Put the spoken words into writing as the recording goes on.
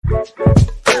Good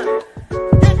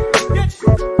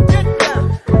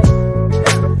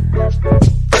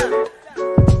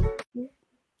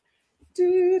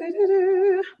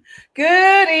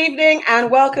evening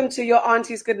and welcome to Your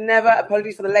Auntie's Good Never.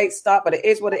 Apologies for the late start, but it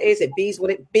is what it is. It bees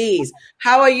what it bees.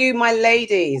 How are you, my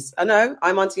ladies? I know,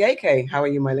 I'm Auntie AK. How are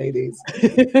you, my ladies?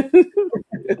 Good.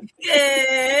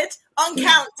 On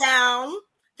countdown.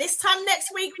 This time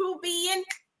next week we'll be in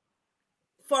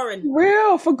foreign.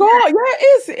 Real, forgot. Yeah,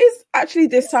 it is actually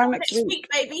this time next week.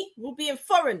 Baby. We'll be in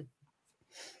foreign.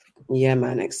 Yeah,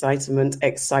 man. Excitement.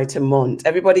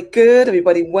 Everybody good?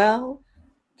 Everybody well?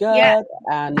 Good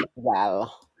and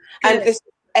well. Good. And this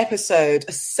episode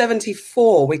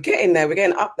 74, we're getting there. We're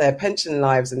getting up there. Pension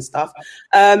lives and stuff.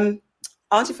 Auntie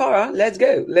Farah, let's go.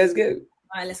 All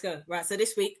right, let's go. Right, so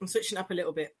this week I'm switching up a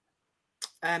little bit.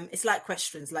 It's like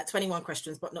questions, like 21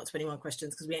 questions, but not 21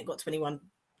 questions because we ain't got 21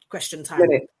 question time.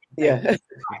 Yeah.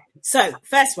 So,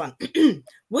 first one.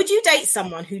 Would you date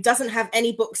someone who doesn't have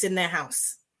any books in their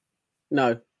house?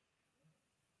 No.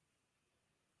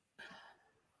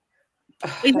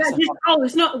 Is that just,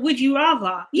 it's not would you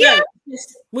rather? Yeah. No,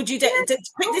 would you date? This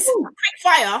is quick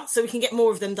fire so we can get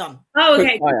more of them done. Oh,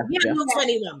 okay. Yeah.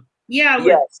 21. Yeah, I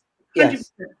would.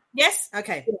 Yes. Yes?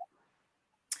 Okay. Yeah.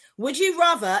 Would you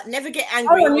rather never get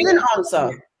angry? Oh, you didn't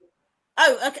answer.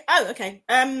 Oh, okay.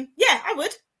 Yeah, I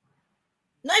would.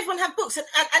 Not everyone have books, and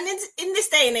in this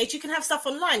day and age, you can have stuff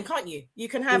online, can't you? You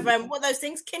can have what are those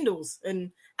things, Kindles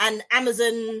and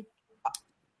Amazon.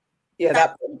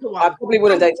 Yeah, I probably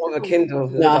wouldn't date someone with a Kindle.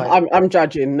 No, I'm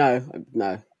judging. No.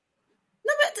 No,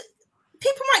 but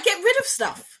people might get rid of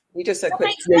stuff. You just said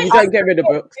quick. Yeah, you don't get rid of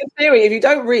books. In theory, if you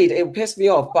don't read, it will piss me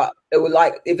off. But it would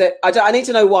I need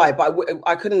to know why. But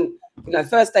I couldn't.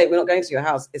 First date, we're not going to your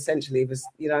house. Essentially, because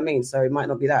you know what I mean. So it might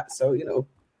not be that. So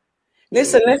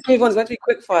listen. Let's move on. It's going to be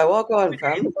quick fire. Well, go on,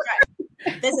 fam.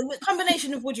 Right. There's a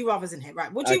combination of would you rather's in here,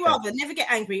 right? Would you rather never get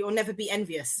angry or never be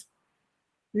envious?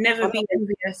 Never be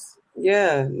envious.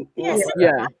 Yeah. Yes.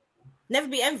 Yeah. Never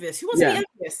be envious. Who wants to be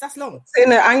envious? That's long.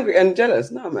 Sitting there angry and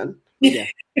jealous. No, man. Yeah.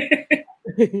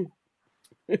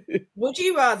 Would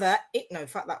you rather? No,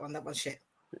 fuck that one. That one's shit.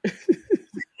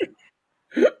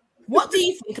 What do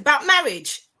you think about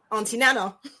marriage, Auntie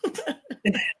Nana?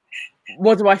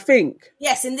 What do I think?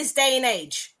 Yes, in this day and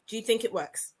age, do you think it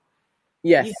works?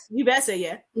 Yes. You better say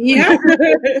yeah. Yeah.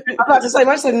 I'm about to say,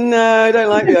 I said no, I don't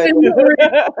like it.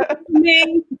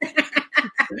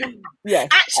 Yes.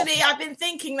 Actually, I've been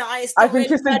thinking that I think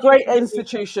it's a great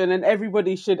institution, and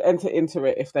everybody should enter into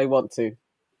it if they want to.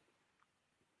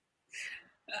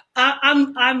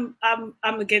 I'm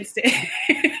against it.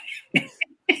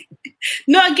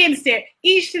 Not against it.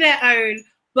 Each to their own,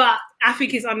 but I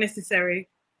think it's unnecessary.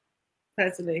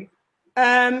 Personally.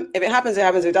 If it happens, it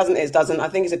happens. If it doesn't, it doesn't. I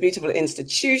think it's a beautiful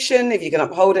institution. If you can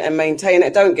uphold it and maintain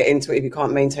it, don't get into it if you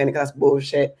can't maintain it, because that's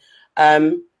bullshit.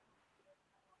 That's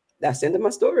the end of my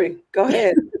story. Go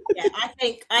ahead. Yeah,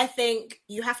 I think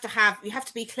you have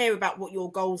to be clear about what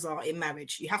your goals are in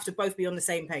marriage. You have to both be on the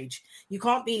same page. You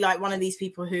can't be like one of these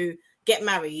people who get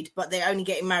married, but they're only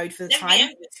getting married for the time.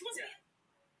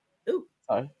 Ooh,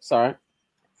 sorry,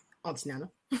 Auntie Nana.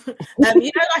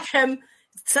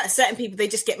 Certain people, they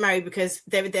just get married because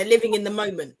they're living in the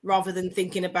moment rather than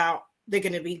thinking about they're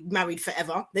going to be married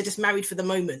forever. They're just married for the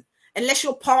moment. Unless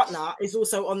your partner is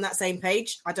also on that same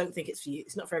page, I don't think it's for you.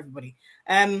 It's not for everybody.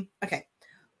 Okay.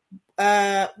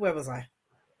 Where was I?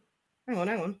 Hang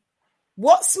on.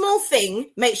 What small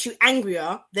thing makes you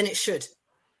angrier than it should?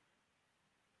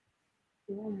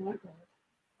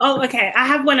 Oh, okay. I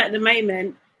have one at the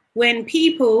moment. When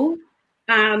people,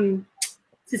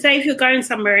 so say if you're going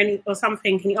somewhere or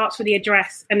something and you ask for the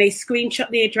address and they screenshot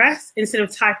the address instead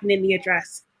of typing in the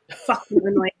address. Fucking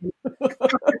annoying.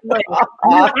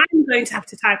 I'm going to have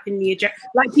to type in the address.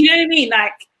 Like, you know what I mean?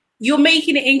 Like, you're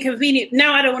making it inconvenient.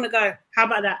 No, I don't want to go. How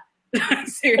about that?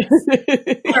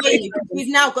 Seriously. You've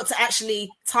now got to actually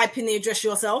type in the address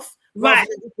yourself, rather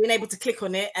than being able to click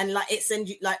on it and like it sends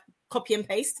you like copy and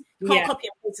paste. You can't copy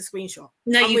and paste a screenshot.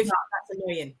 No, you can't. That's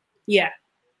annoying. Yeah,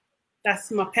 that's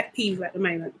my pet peeve at the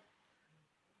moment.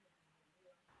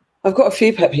 I've got a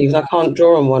few pet peeves. I can't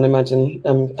draw on one. Imagine.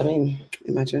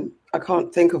 I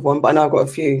can't think of one, but I know I've got a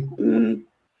few.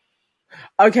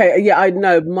 Okay, yeah, I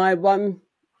know. My one,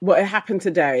 it happened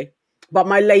today, but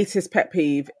my latest pet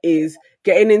peeve is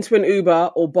getting into an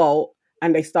Uber or Bolt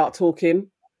and they start talking.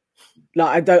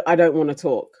 Like, I don't want to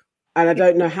talk. And I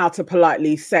don't know how to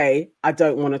politely say I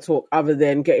don't want to talk other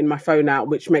than getting my phone out,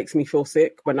 which makes me feel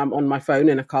sick when I'm on my phone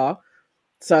in a car.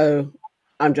 So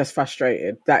I'm just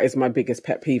frustrated. That is my biggest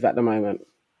pet peeve at the moment.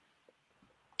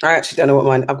 I actually don't know what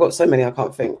mine. I've got so many I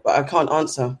can't think, but I can't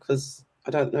answer because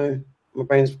I don't know. My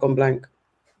brain's gone blank.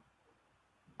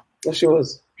 What's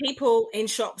yours? People in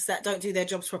shops that don't do their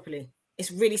jobs properly.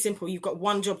 It's really simple. You've got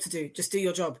one job to do. Just do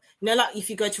your job. You know, like if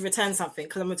you go to return something,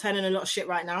 because I'm returning a lot of shit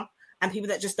right now, and people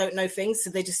that just don't know things, so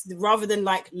they just, rather than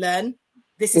like learn,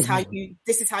 this is how you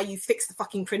fix the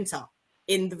fucking printer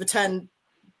in the return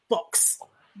box.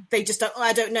 They just don't. Oh,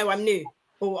 I don't know. I'm new,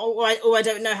 or I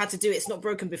don't know how to do it. It's not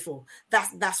broken before.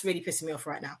 That's really pissing me off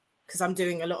right now because I'm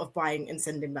doing a lot of buying and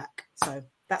sending back. So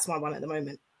that's my one at the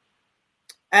moment.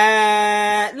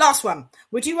 Last one.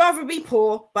 Would you rather be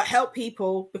poor but help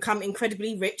people become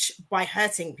incredibly rich by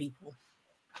hurting people?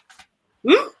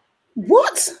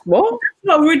 What? What?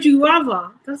 What would you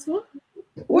rather? That's what?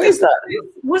 What is that?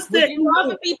 What's Would the? you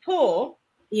rather be poor?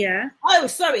 Yeah. Oh,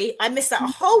 sorry, I missed that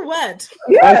whole word.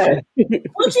 Yeah.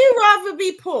 Would you rather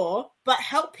be poor but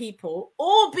help people,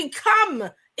 or become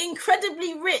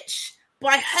incredibly rich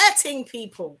by hurting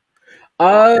people?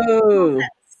 Oh.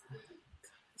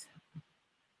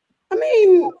 I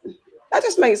mean, that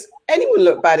just makes anyone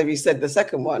look bad if you said the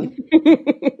second one.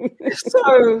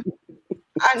 So,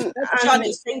 and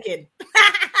Charlie's thinking.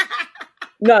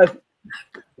 No,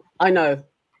 I know.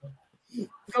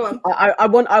 Go on. I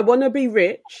want to be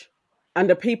rich, and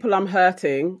the people I'm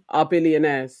hurting are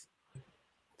billionaires,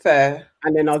 fair.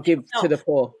 and then I'll give to the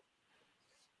poor.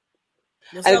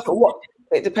 And for what?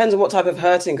 It depends on what type of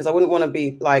hurting, because I wouldn't want to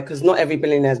be like, because not every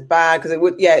billionaire is bad. Because it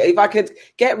would, yeah. If I could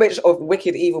get rich of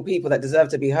wicked, evil people that deserve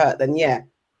to be hurt, then yeah.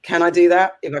 Can I do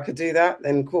that? If I could do that,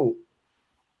 then cool.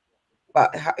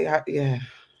 But yeah,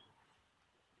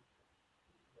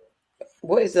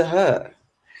 what is the hurt?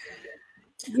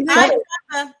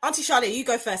 Auntie Charlotte, you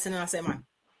go first, and then I'll say mine.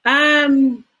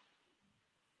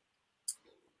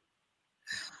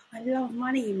 I love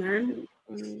money, man.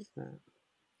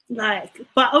 Like,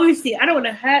 but obviously, I don't want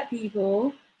to hurt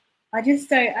people. I just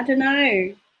don't. I don't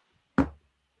know.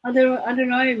 I don't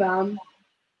know, man.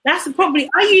 That's probably.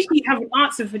 I usually have an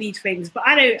answer for these things, but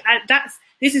I don't.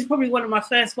 This is probably one of my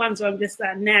first ones where I'm just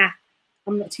like, nah,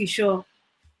 I'm not too sure.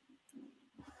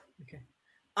 Okay,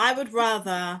 I would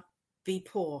rather be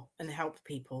poor and help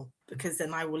people, because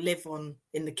then I will live on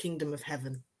in the kingdom of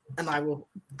heaven, and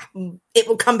it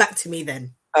will come back to me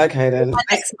then. Okay, then. My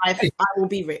next life, I will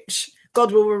be rich.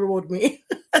 God will reward me.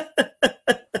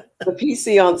 The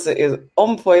PC answer is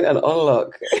on point and on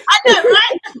lock. I know,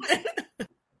 right?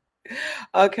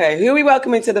 Okay, who are we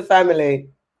welcoming to the family?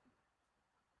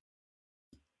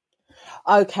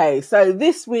 Okay, so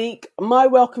this week, my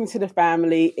welcome to the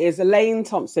family is Elaine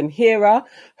Thompson-Herah,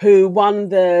 who won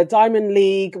the Diamond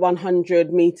League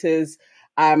 100 meters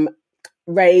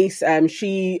race.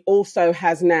 She also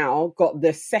has now got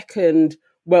the second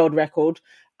world record,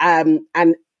 and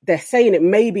they're saying it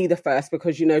may be the first,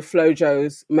 because, you know,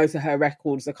 FloJo's, most of her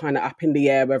records are kind of up in the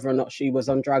air whether or not she was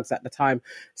on drugs at the time.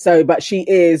 So, but she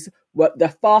is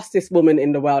the fastest woman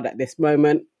in the world at this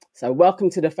moment. So welcome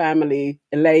to the family,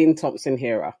 Elaine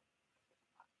Thompson-Herah.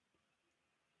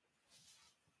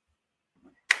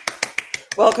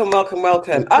 Welcome.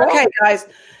 Okay, guys.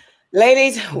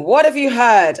 Ladies, what have you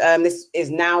heard? This is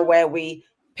now where we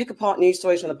pick apart news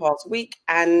stories from the past week.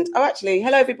 And, actually,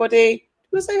 hello, everybody. Do you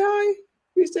want to say hi?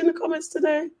 Who's in the comments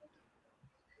today?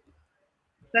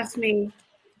 That's me.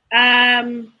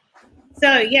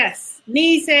 So, yes,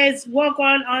 Nee says,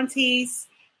 Wagwan, aunties.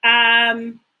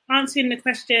 Answering the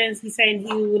questions, he's saying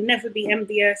he will never be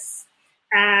envious.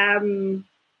 I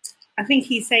think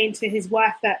he's saying to his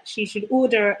wife that she should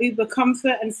order Uber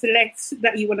Comfort and select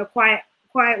that you want a quiet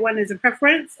one as a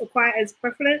preference, or quiet as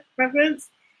preference.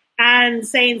 And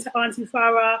saying to Auntie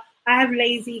Farah, I have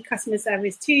lazy customer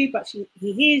service too, but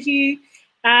he hears you.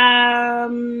 Do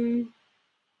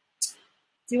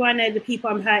I know the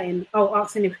people I'm hurting? Oh,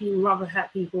 asking if you would rather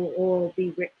hurt people or be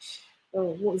rich.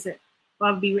 Oh, what was it?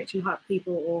 Rather be rich and hurt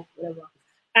people, or whatever.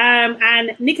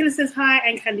 And Nicholas says hi,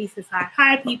 and Candy says hi.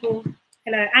 Hi, people.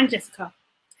 Hello. And Jessica.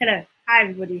 Hello. Hi,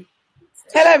 everybody.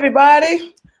 Hello,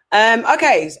 everybody.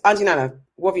 Okay, Auntie Nana,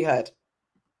 what have you heard?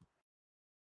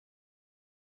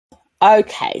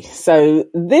 Okay, so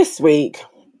this week,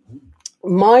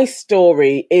 my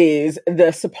story is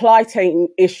the supply chain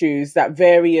issues that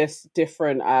various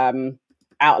different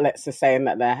outlets are saying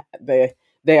that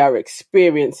they are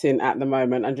experiencing at the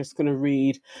moment. I'm just going to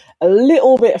read a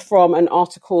little bit from an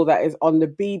article that is on the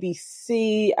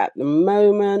BBC at the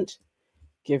moment.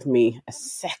 Give me a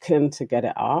second to get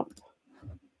it up.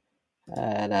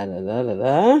 And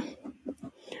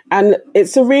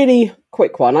it's a really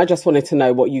quick one. I just wanted to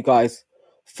know what you guys'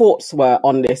 thoughts were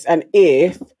on this, and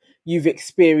if you've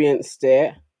experienced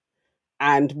it,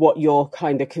 and what your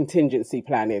kind of contingency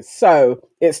plan is. So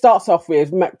it starts off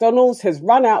with McDonald's has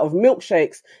run out of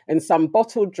milkshakes and some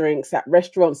bottled drinks at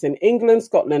restaurants in England,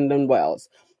 Scotland and Wales.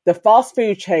 The fast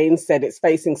food chain said it's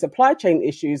facing supply chain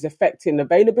issues affecting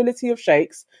availability of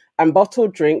shakes and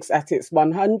bottled drinks at its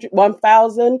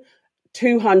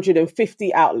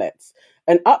 1,250 outlets.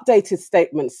 An updated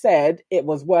statement said it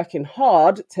was working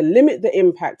hard to limit the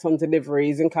impact on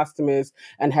deliveries and customers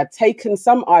and had taken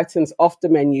some items off the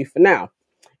menu for now.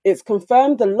 It's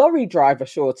confirmed the lorry driver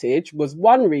shortage was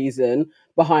one reason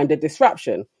behind the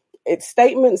disruption. Its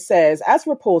statement says, as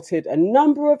reported, a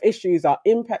number of issues are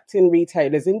impacting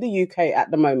retailers in the UK at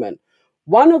the moment,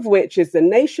 one of which is the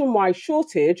nationwide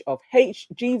shortage of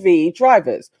HGV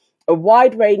drivers. A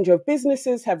wide range of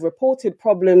businesses have reported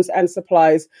problems and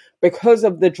supplies because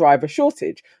of the driver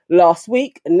shortage. Last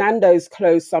week, Nando's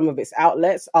closed some of its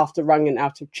outlets after running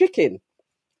out of chicken.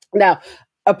 Now,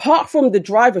 apart from the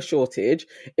driver shortage,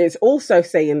 it's also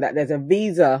saying that there's a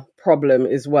visa problem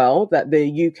as well, that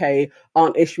the UK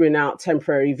aren't issuing out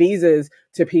temporary visas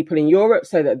to people in Europe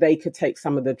so that they could take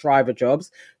some of the driver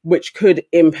jobs, which could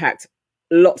impact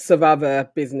lots of other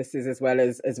businesses as well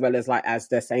as like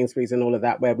Asda, Sainsbury's and all of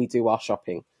that, where we do our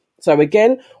shopping. So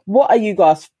again, what are you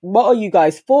guys'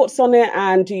 thoughts on it?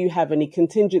 And do you have any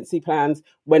contingency plans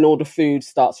when all the food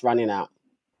starts running out?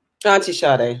 Auntie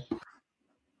Sade.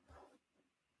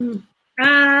 What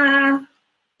are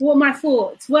my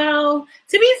thoughts? Well,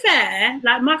 to be fair,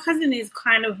 like my cousin is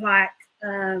kind of like,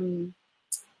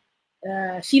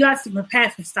 she likes to prepare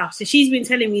for stuff. So she's been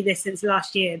telling me this since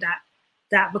last year that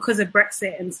because of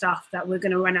Brexit and stuff that we're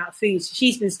going to run out of food. So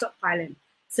she's been stockpiling.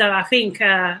 So I think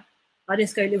I'll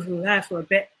just go live with her for a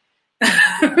bit. Do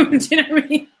you know what I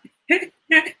mean?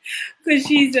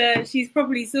 Because she's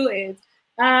probably sorted.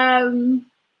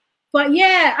 But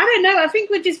yeah, I don't know. I think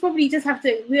we'll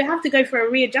have to go for a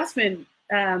readjustment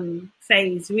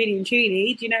phase, really and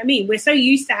truly. Do you know what I mean? We're so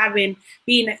used to having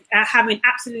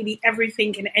absolutely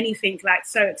everything and anything like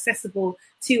so accessible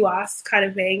to us, kind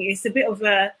of thing. It's a bit of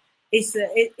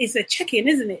it's a check-in,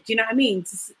 isn't it? Do you know what I mean?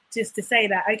 Just to say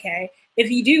that, okay,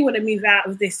 if you do want to move out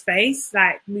of this space,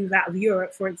 like move out of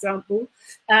Europe, for example,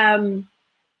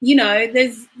 you know,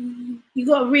 you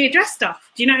got to readdress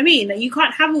stuff. Do you know what I mean? That you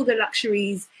can't have all the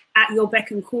luxuries at your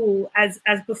beck and call as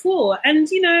before. And,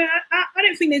 you know, I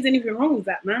don't think there's anything wrong with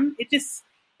that, man. It's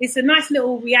a nice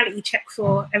little reality check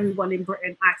for everyone in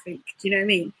Britain, I think. Do you know what I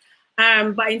mean?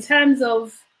 But in terms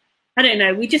of, I don't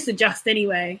know, we just adjust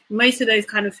anyway. Most of those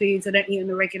kind of foods I don't eat on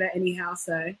the regular anyhow.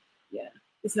 So, yeah,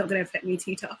 it's not going to affect me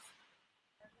too tough.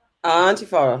 Auntie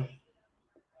Farah.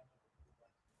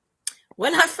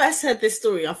 When I first heard this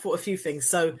story, I thought a few things.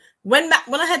 So when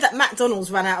I heard that McDonald's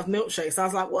ran out of milkshakes, I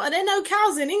was like, "What? Are there no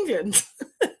cows in England?"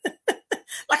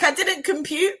 Like I didn't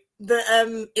compute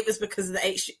that it was because of the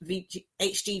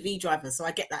HGV drivers. So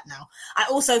I get that now. I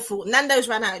also thought Nando's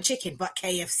ran out of chicken, but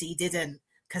KFC didn't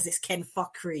because it's Ken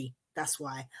Fuckery. That's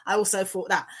why. I also thought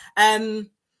that.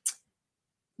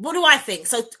 What do I think?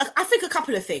 So I think a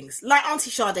couple of things. Like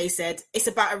Auntie Sade said, it's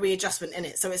about a readjustment in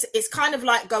it. So it's kind of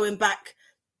like going back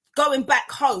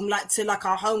home, like to like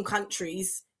our home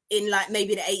countries in like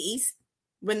maybe the 80s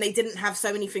when they didn't have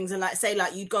so many things. And like say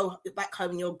like you'd go back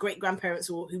home and your great grandparents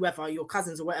or whoever, your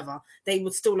cousins or whatever, they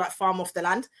would still like farm off the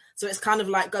land. So it's kind of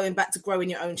like going back to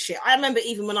growing your own shit. I remember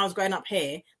even when I was growing up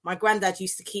here, my granddad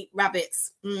used to keep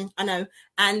rabbits. I know.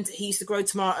 And he used to grow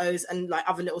tomatoes and like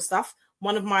other little stuff.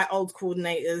 One of my old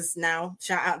coordinators now,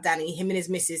 shout out Danny, him and his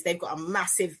missus, they've got a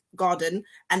massive garden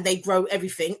and they grow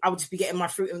everything. I would just be getting my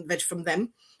fruit and veg from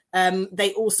them.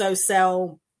 They also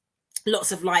sell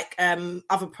lots of like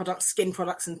other products, skin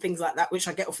products and things like that, which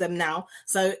I get off them now.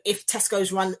 So if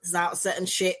Tesco's runs out of certain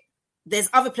shit, there's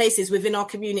other places within our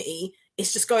community.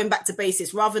 It's just going back to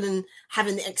basics rather than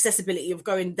having the accessibility of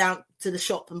going down to the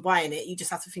shop and buying it. You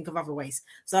just have to think of other ways.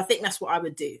 So I think that's what I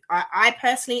would do. I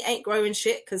personally ain't growing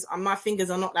shit because my fingers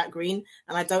are not that green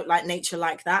and I don't like nature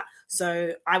like that.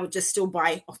 So I would just still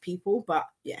buy off people. But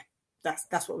yeah,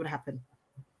 that's what would happen.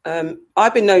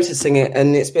 I've been noticing it,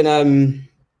 and it's been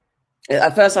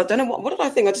at first I don't know what did I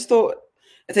think. I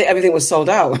think everything was sold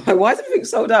out. Why is everything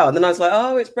sold out? And then I was like,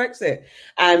 oh, it's Brexit.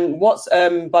 And what's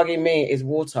bugging me is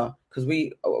water, because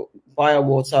we buy our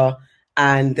water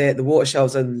and the water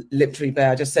shelves are literally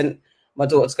bare. I just sent my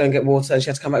daughter to go and get water and she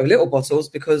had to come out with little bottles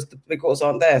because the big bottles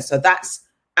aren't there. So that's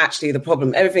actually the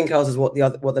problem. Everything else is what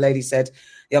the lady said,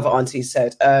 the other auntie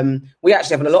said. We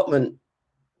actually have an allotment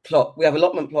plot. We have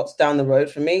allotment plots down the road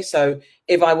from me. So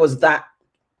if I was that,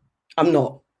 I'm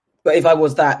not. But if I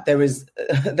was that, there is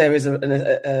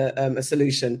a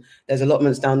solution. There's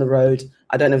allotments down the road.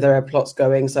 I don't know if there are plots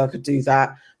going, so I could do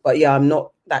that. But yeah, I'm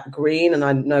not that green, and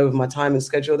I know with my time and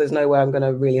schedule, there's no way I'm going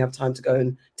to really have time to go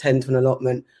and tend to an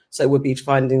allotment. So it would be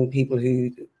finding people who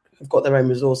have got their own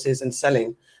resources and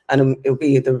selling, and it'll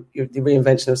be the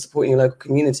reinvention of supporting a local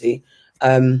community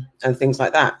and things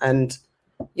like that. And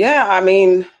yeah, I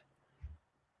mean,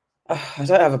 I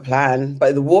don't have a plan,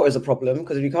 but the water is a problem,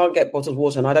 because if you can't get bottled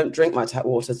water, and I don't drink my tap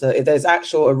water, so if there's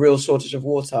a real shortage of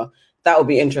water, that will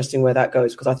be interesting where that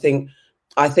goes, because I think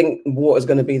water is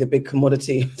going to be the big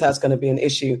commodity. That's going to be an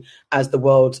issue as the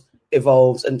world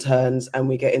evolves and turns, and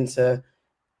we get into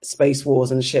space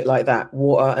wars and shit like that.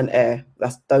 Water and air,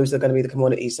 those are going to be the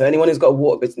commodities. So anyone who's got a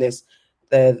water business,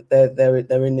 they're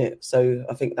in it. So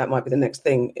I think that might be the next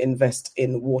thing. Invest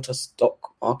in water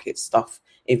stock market stuff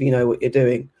if you know what you're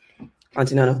doing.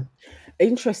 Auntie Nana.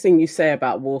 Interesting you say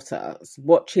about water.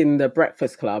 watching The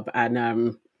Breakfast Club,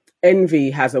 and Envy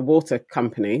has a water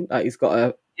company. He's got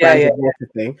a water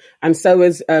thing, and so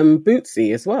is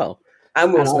Bootsy as well,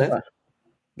 and Will Smith.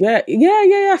 Yeah.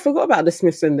 I forgot about the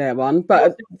Smiths in there one,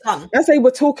 but as they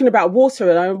were talking about water,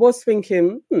 and I was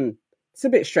thinking, it's a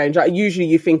bit strange. Like usually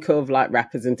you think of like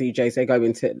rappers and DJs, they go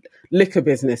into liquor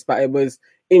business, but it was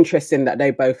interesting that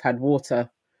they both had water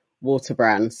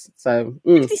brands. So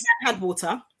 50 Cent had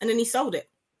water, and then he sold it.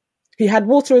 He had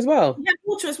water as well. He had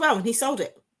water as well, and he sold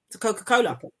it to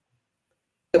Coca-Cola.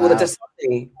 Wow. Was it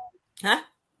Dasani? Huh?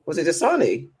 Was it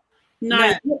Dasani?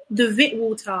 No, the Vit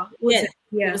water. Yeah.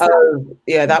 Oh,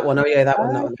 yeah, that one. Oh, yeah, that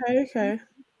one. Okay.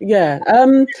 Yeah.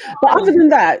 But other than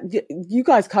that, you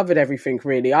guys covered everything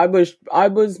really. I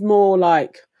was more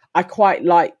like, I quite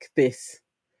like this.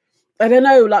 I don't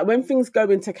know, like when things go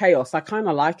into chaos, I kind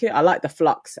of like it. I like the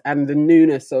flux and the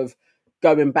newness of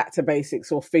going back to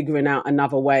basics or figuring out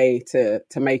another way to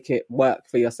make it work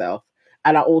for yourself.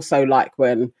 And I also like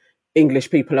when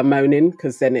English people are moaning,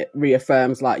 because then it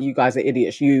reaffirms like, you guys are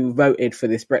idiots. You voted for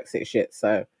this Brexit shit.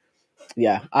 So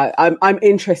yeah, I'm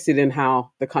interested in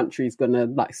how the country's gonna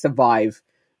like survive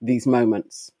these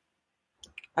moments.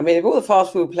 I mean, if all the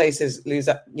fast food places lose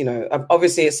that,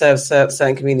 obviously it serves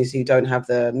certain communities who don't have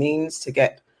the means to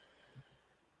get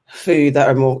food that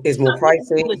is more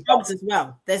pricey. The jobs as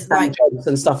well. There's like jobs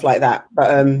and stuff like that.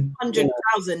 But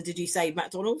 100,000. Did you say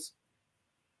McDonald's?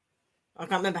 I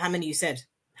can't remember how many you said.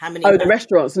 How many? Oh, the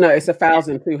restaurants? No, it's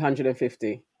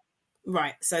 1,250.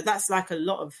 Right. So that's like a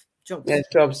lot of jobs. Yeah,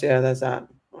 jobs. Yeah, there's that.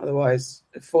 Otherwise,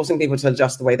 forcing people to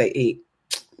adjust the way they eat,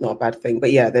 not a bad thing.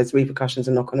 But yeah, there's repercussions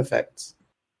and knock-on effects.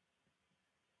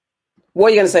 What are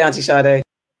you going to say, Auntie Sade?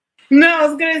 No, I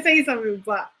was going to say something,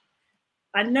 but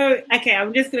I know, okay,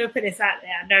 I'm just going to put this out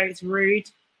there. I know it's rude,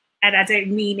 and I don't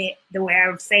mean it the way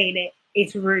I'm saying it.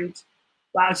 It's rude.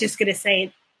 But I was just going to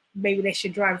say maybe they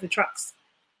should drive the trucks.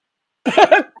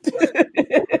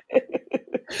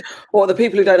 What, the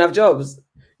people who don't have jobs?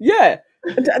 Yeah,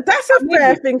 that's a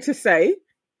fair thing to say.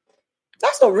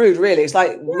 That's not rude, really. It's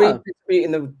like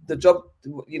redistributing the job,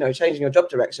 changing your job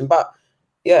direction. But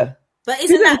yeah. But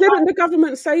didn't the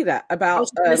government say that about?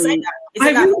 The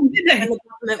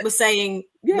government was saying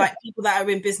like people that are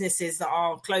in businesses that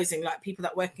are closing, like people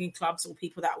that work in clubs or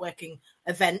people that work in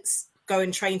events, go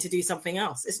and train to do something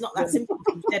else. It's not that simple.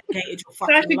 You dedicated your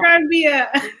fucking life. So I should go and be a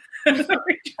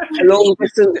long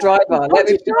distance driver.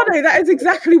 That is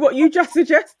exactly what you just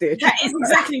suggested. That is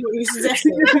exactly what you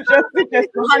suggested.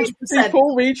 100%.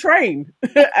 People retrain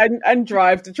and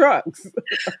drive the trucks.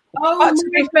 But to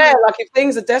be fair, like if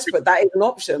things are desperate, that is an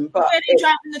option. But where are they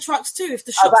driving the trucks too? If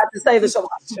the shops, I'm about to say the shops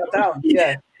are shut down.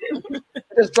 Yeah,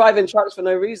 just driving trucks for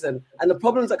no reason, and the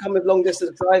problems that come with long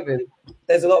distance driving.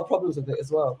 There's a lot of problems with it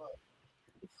as well.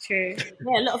 True.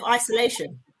 Yeah, a lot of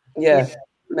isolation. Yeah.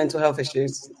 Mental health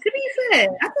issues. To be fair,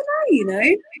 I don't know,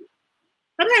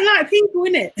 I don't like people,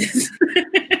 innit?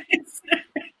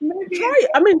 Right.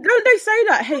 I mean, don't they say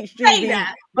that HGV,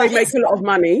 they make a lot of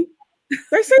money?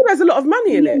 They say there's a lot of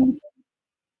money in it.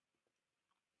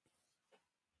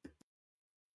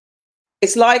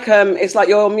 It's like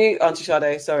you're on mute, Auntie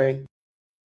Sade, sorry.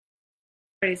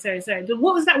 Sorry.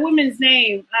 What was that woman's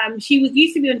name? She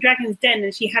used to be on Dragon's Den,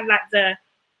 and she had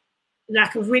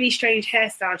like a really strange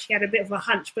hairstyle. She had a bit of a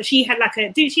hunch, but she had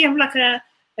she have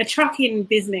a trucking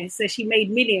business, so she made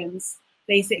millions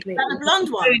basically. Is that the blonde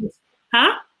one?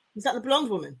 Huh? Is that the blonde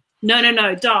woman?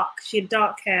 No, dark. She had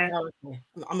dark hair. Oh, okay.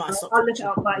 I might stop. I'll look it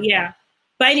up, but yeah.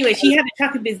 But anyway, she had a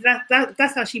trucking business.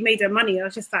 That's how she made her money. I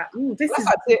was just like, ooh, this is.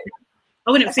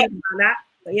 I wouldn't think about that,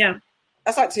 but yeah.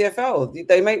 That's like TFL.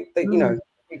 They make,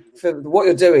 for what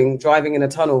you're doing, driving in a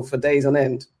tunnel for days on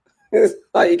end.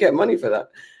 Like you get money for that.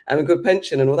 And a good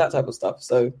pension and all that type of stuff.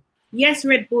 So Yes,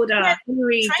 Red Border. Yeah,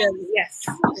 Hillary, yes.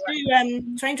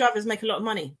 Train drivers make a lot of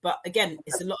money, but again,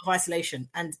 it's a lot of isolation,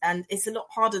 and it's a lot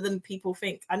harder than people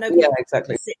think. I know people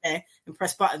exactly. sit there and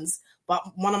press buttons, but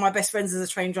one of my best friends is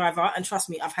a train driver, and trust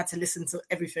me, I've had to listen to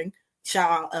everything. Shout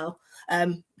out Earl.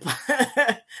 And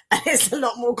it's a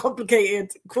lot more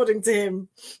complicated, according to him.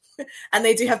 And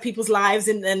they do have people's lives,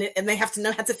 and they have to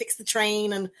know how to fix the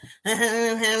train and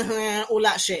all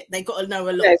that shit. They got to know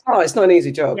a lot. Yeah, it's not an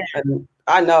easy job. Yeah. And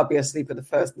I know I'd be asleep at the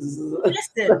first.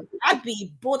 Listen, I'd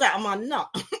be bored out of my nut,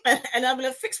 and I'd be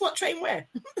like, "Fix what train where?"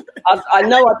 I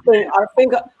know. I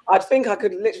think I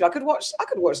could literally. I could watch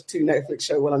 2 Netflix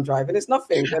shows while I'm driving. It's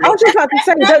nothing. I was just about to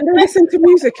say, don't they listen to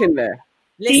music in there?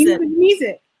 Listen,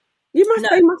 music. You must.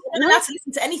 They must not allowed to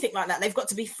listen to anything like that. They've got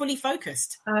to be fully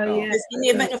focused. Oh yeah. In the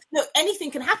event of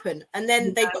anything can happen, and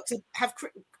then they've got to have.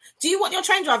 Do you want your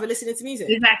train driver listening to music?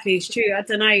 Exactly, it's true. I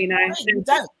don't know. You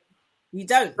don't. You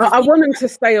don't. I want them to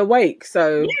stay awake.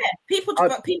 So people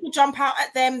jump out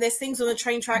at them. There's things on the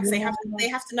train tracks. They have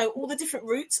to know all the different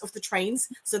routes of the trains,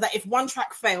 so that if one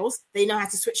track fails, they know how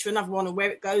to switch to another one and where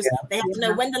it goes. They have to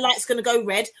know when the light's going to go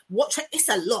red. It's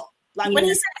a lot. Like when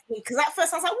he said it, because at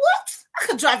first I was like, "What? I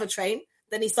could drive a train."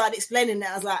 Then he started explaining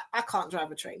that. I was like, "I can't drive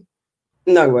a train."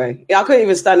 No way. Yeah, I couldn't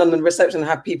even stand on the reception and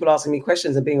have people asking me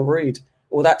questions and being rude,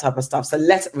 all that type of stuff. So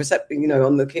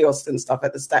on the kiosks and stuff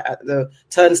at the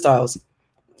turnstiles,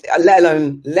 let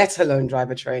alone drive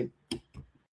a train.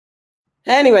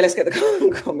 Anyway, let's get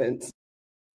the comments.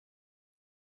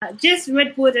 Just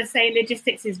Red Border saying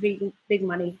logistics is big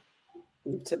money.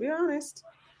 To be honest.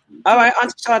 All right,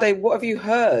 Auntie Sade, what have you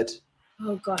heard?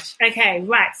 Oh gosh. Okay,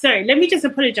 right. Sorry, let me just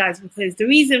apologize, because the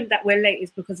reason that we're late is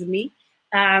because of me.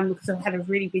 Because I've had a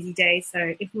really busy day.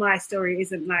 So if my story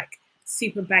isn't like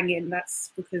super banging,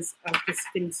 that's because I've just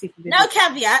been super busy. No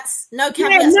caveats. Yeah, no.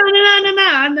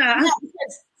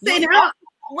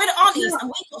 We're the aunties and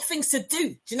we've got things to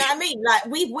do. Do you know what I mean? Like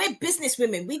we're business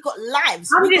women. We've got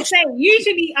lives. I'm just saying,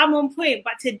 usually I'm on point,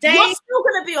 but today you're still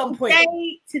gonna be on point.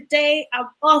 Today I'm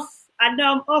off. I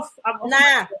know I'm off.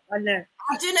 Nah, I know.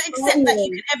 I do not accept that you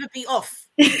can ever be off.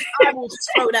 I will just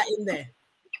throw that in there.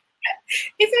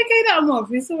 It's okay that I'm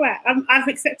off. It's all right. I've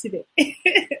accepted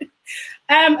it.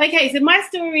 Okay, so my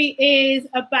story is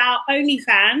about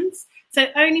OnlyFans. So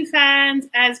OnlyFans,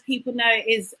 as people know,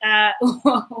 is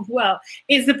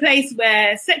is the place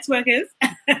where sex workers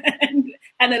and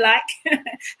the like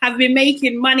have been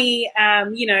making money,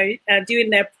 doing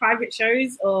their private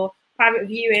shows or private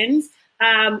viewings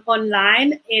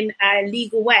online in a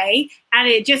legal way. And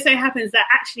it just so happens that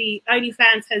actually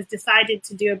OnlyFans has decided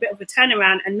to do a bit of a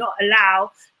turnaround and not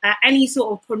allow any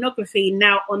sort of pornography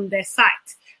now on their site.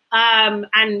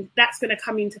 And that's going to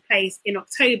come into place in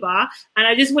October. And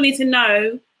I just wanted to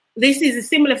know, this is a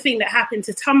similar thing that happened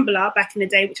to Tumblr back in the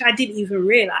day, which I didn't even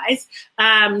realize.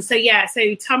 So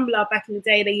Tumblr back in the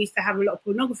day, they used to have a lot of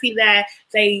pornography there.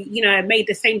 They, made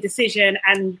the same decision.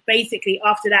 And basically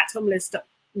after that, Tumblr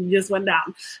just went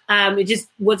down. It just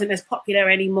wasn't as popular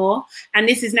anymore. And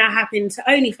this is now happening to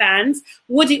OnlyFans.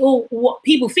 What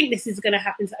people think this is going to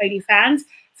happen to OnlyFans?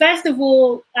 First of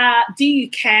all, do you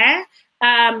care?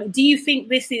 Do you think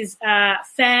this is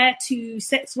fair to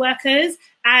sex workers?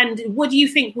 And what do you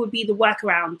think would be the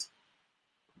workaround?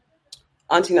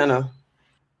 Auntie Nana.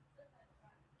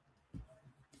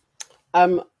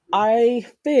 I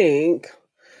think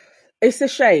it's a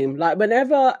shame. Like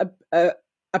whenever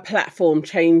a platform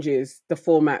changes the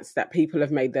formats that people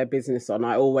have made their business on,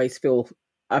 I always feel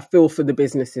for the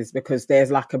businesses, because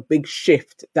there's like a big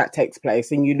shift that takes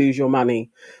place and you lose your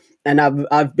money. And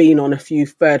I've been on a few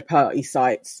third-party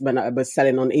sites when I was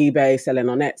selling on eBay, selling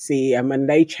on Etsy, and when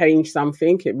they change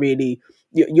something, it really,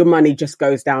 your money just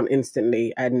goes down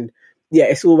instantly. And yeah,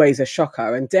 it's always a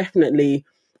shocker. And definitely,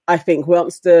 I think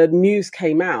once the news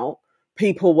came out,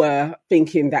 people were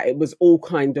thinking that it was all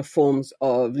kind of forms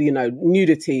of,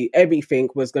 nudity. Everything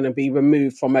was going to be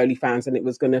removed from OnlyFans and it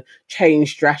was going to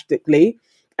change drastically.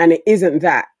 And it isn't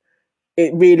that.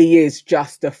 It really is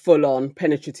just a full-on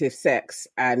penetrative sex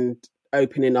and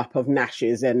opening up of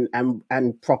nashes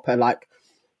and proper, like,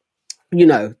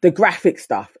 the graphic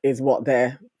stuff is what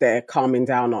they're calming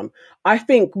down on. I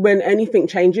think when anything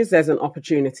changes, there's an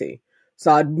opportunity.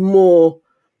 So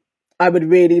I would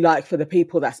really like for the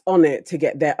people that's on it to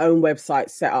get their own website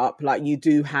set up. Like you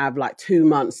do have like 2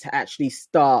 months to actually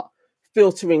start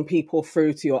filtering people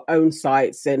through to your own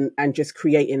sites and just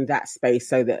creating that space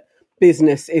so that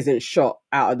business isn't shot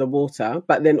out of the water.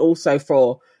 But then also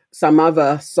for some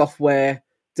other software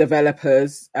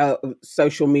developers,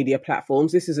 social media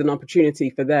platforms, this is an opportunity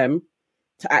for them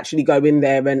to actually go in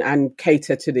there and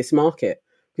cater to this market,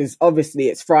 because obviously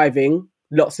it's thriving.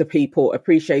 lots of people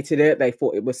appreciated it. They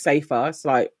thought it was safer. It's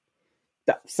like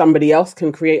that somebody else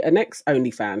can create a next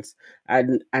OnlyFans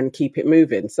and keep it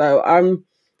moving. So I'm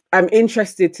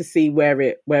interested to see where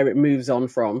it moves on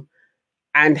from,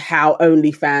 and how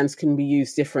OnlyFans can be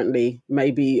used differently.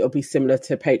 Maybe it'll be similar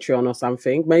to Patreon or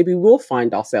something. Maybe we'll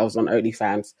find ourselves on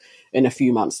OnlyFans in a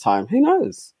few months' time. Who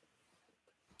knows?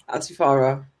 Auntie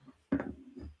Farah.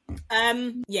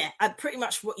 Pretty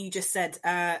much what you just said.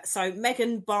 So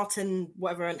Megan Barton,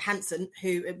 whatever, and Hanson,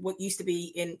 who what used to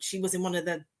be she was in one of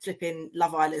the flipping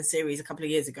Love Island series a couple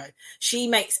of years ago. She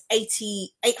makes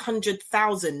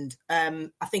 800,000. I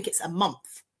think it's a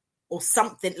month or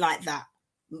something like that,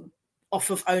 off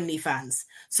of OnlyFans.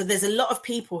 So there's a lot of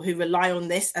people who rely on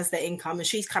this as their income, and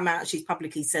she's come out and she's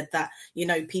publicly said that, you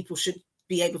know, people should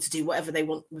be able to do whatever they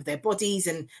want with their bodies,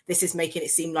 and this is making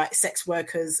it seem like sex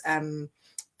workers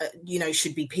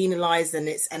should be penalized, and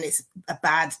it's a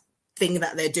bad thing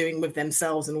that they're doing with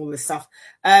themselves and all this stuff.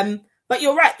 But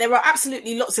you're right, there are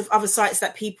absolutely lots of other sites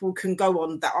that people can go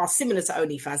on that are similar to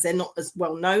OnlyFans. They're not as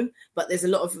well known, but there's a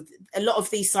lot of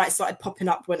these sites started popping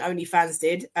up when OnlyFans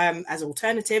did, as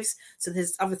alternatives. So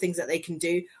there's other things that they can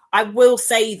do. I will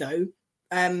say though,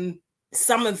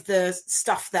 some of the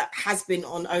stuff that has been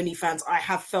on OnlyFans, I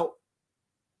have felt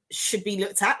should be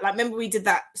looked at. Like, remember we did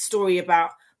that story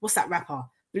about, what's that rapper?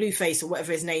 Blueface or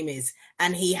whatever his name is,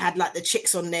 and he had like the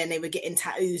chicks on there and they were getting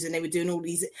tattoos and they were doing all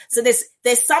these. So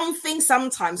there's something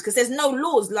sometimes, because there's no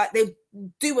laws, like they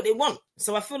do what they want.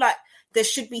 So I feel like there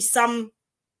should be some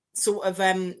sort of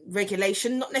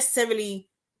regulation, not necessarily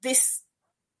this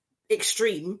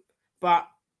extreme, but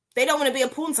they don't want to be a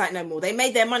porn site no more. They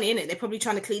made their money in it. They're probably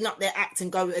trying to clean up their act and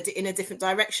go in a different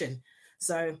direction.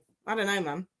 So I don't know,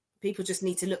 man. People just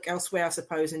need to look elsewhere, I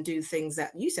suppose, and do things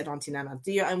that you said, Auntie Nana.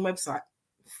 Do your own website.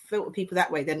 Filter people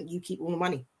that way, then you keep all the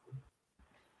money.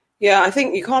 Yeah, I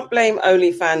think you can't blame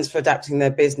OnlyFans for adapting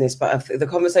their business, but the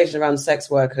conversation around sex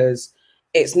workers,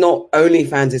 it's not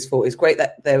OnlyFans' fault. It's great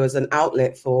that there was an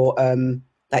outlet for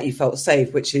that you felt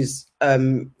safe, which is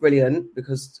brilliant,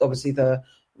 because obviously the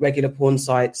regular porn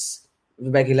sites, the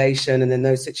regulation, and then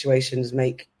those situations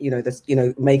make,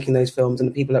 making those films and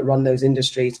the people that run those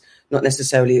industries not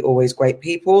necessarily always great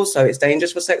people. So it's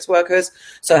dangerous for sex workers.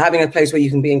 So having a place where you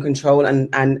can be in control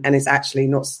and it's actually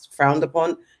not frowned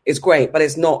upon is great, but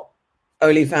it's not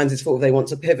OnlyFans' fault if they want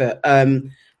to pivot.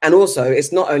 And also,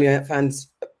 it's not OnlyFans'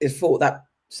 fault that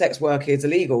sex work is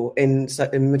illegal in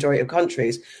the majority of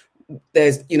countries.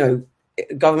 There's,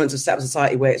 governments have set up a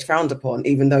society where it's frowned upon,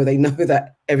 even though they know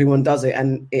that everyone does it,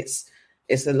 and it's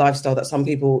a lifestyle that some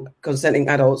people, consenting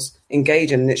adults,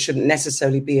 engage in, and it shouldn't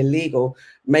necessarily be illegal.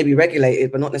 Maybe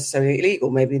regulated, but not necessarily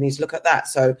illegal. Maybe you need to look at that.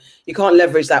 So you can't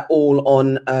leverage that all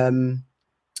on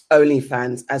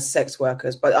OnlyFans as sex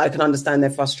workers. But I can understand their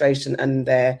frustration and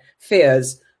their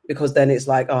fears, because then it's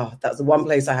like, oh, that's the one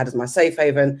place I had as my safe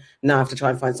haven. Now I have to try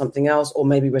and find something else, or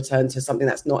maybe return to something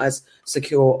that's not as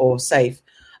secure or safe.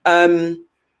 And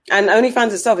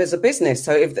OnlyFans itself is a business.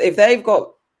 So if they've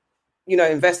got,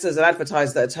 investors and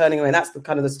advertisers that are turning away, and that's the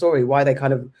kind of the story, why they're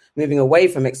kind of moving away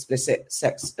from explicit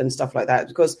sex and stuff like that,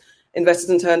 because investors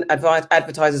in turn,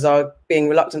 advertisers are being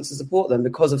reluctant to support them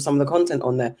because of some of the content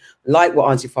on there, like what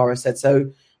Auntie Farah said.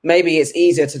 So maybe it's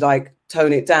easier to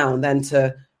tone it down than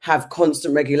to have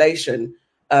constant regulation,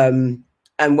 and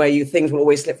where things will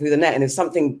always slip through the net. And if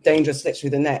something dangerous slips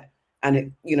through the net, and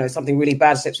it, something really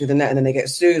bad slips through the net, and then they get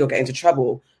sued or get into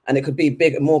trouble, and it could be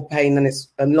more pain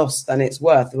and loss than it's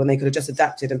worth, when they could have just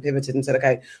adapted and pivoted and said,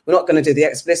 okay, we're not going to do the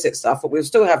explicit stuff, but we'll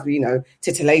still have,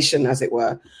 titillation, as it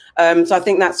were. So I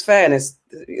think that's fair. And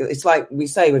it's like we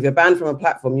say, if you're banned from a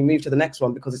platform, you move to the next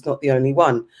one because it's not the only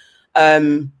one.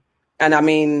 And I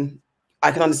mean,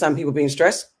 I can understand people being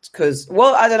stressed because,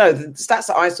 well, I don't know, the stats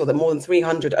that I saw, that more than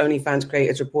 300 OnlyFans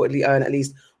creators reportedly earn at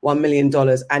least $1 million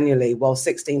annually, while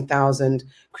 16,000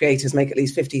 creators make at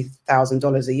least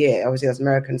 $50,000 a year. Obviously, that's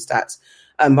American stats.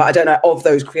 But I don't know, of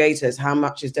those creators, how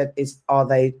much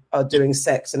are doing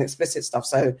sex and explicit stuff.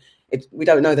 So we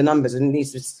don't know the numbers, and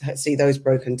needs to see those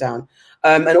broken down.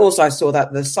 And also I saw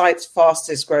that the site's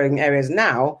fastest growing areas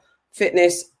now,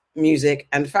 fitness, music,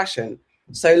 and fashion.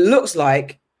 So it looks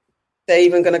like they're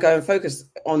even going to go and focus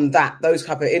on those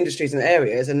type of industries and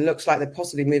areas, and looks like they're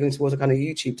possibly moving towards a kind of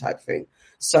YouTube type thing.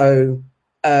 So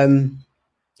it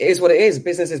is what it is.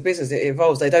 Business is business. It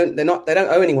evolves. They don't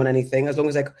owe anyone anything, as long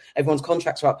as everyone's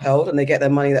contracts are upheld and they get their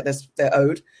money that they're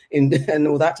owed and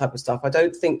all that type of stuff. I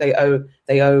don't think they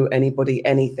owe anybody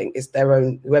anything. It's their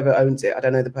own, whoever owns it. I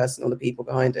don't know the person or the people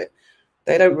behind it.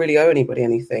 They don't really owe anybody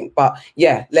anything. But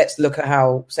yeah, let's look at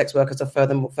how sex workers are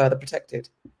further protected.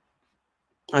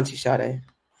 Auntie Sade.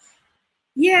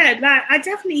 Yeah, like I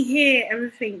definitely hear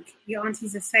everything your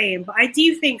aunties are saying, but I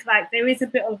do think like there is a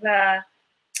bit of a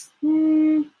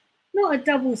not a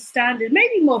double standard,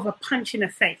 maybe more of a punch in the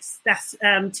face that's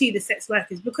to the sex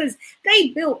workers because they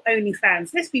built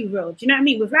OnlyFans. Let's be real. Do you know what I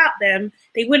mean? Without them,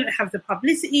 they wouldn't have the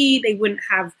publicity, they wouldn't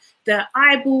have the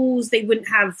eyeballs, they wouldn't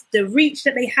have the reach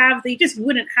that they have, they just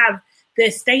wouldn't have the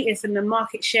status and the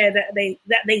market share that they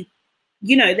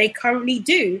they currently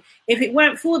do if it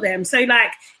weren't for them. So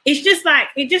like it's just like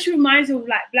it just reminds me of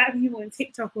like black people on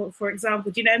TikTok, for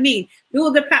example. Do you know what I mean?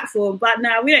 Build the platform, but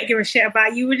now we don't give a shit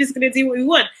about you. We're just gonna do what we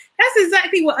want. That's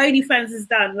exactly what OnlyFans has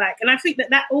done. Like, and I think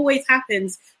that always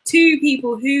happens to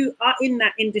people who are in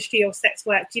that industry of sex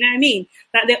work. Do you know what I mean?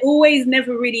 Like they're always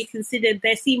never really considered.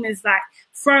 They're seen as like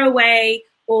throwaway,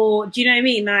 or do you know what I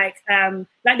mean? Like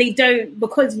they don't,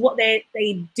 because what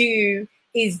they do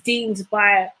is deemed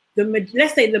by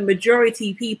let's say the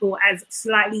majority people as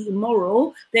slightly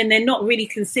immoral, then they're not really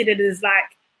considered as like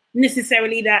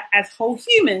necessarily that as whole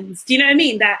humans. Do you know what I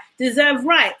mean? That deserve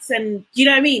rights, and do you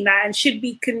know what I mean? That and should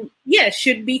be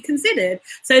should be considered.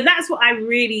 So that's what I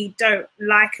really don't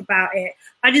like about it.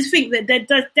 I just think that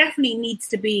there definitely needs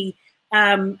to be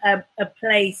a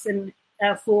place and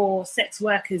for sex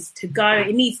workers to go.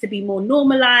 It needs to be more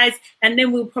normalized, and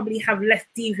then we'll probably have less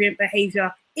deviant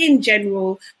behavior in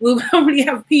general. We'll probably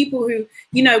have people who,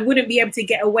 wouldn't be able to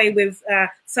get away with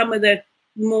some of the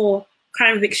more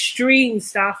kind of extreme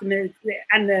stuff and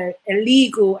the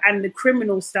illegal and the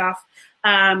criminal stuff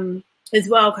as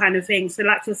well, kind of thing. So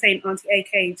like you're saying, Auntie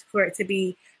AK, for it to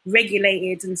be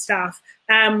regulated and stuff.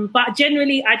 But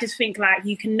generally, I just think like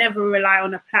you can never rely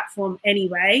on a platform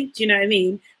anyway. Do you know what I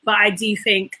mean? But I do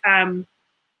think, and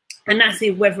that's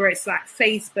it, whether it's like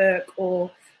Facebook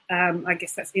or I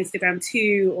guess that's Instagram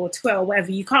too, or Twitter, or whatever.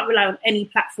 You can't rely on any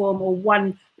platform or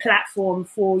one platform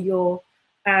for your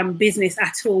business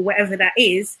at all, whatever that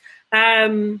is.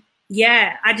 I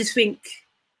just think,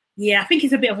 I think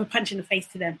it's a bit of a punch in the face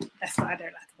to them. That's what I don't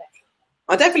like about it.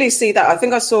 I definitely see that. I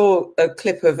think I saw a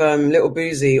clip of Little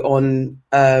Boozy on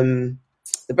The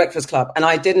Breakfast Club, and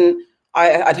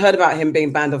I'd heard about him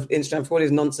being banned off Instagram for all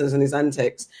his nonsense and his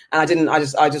antics, and I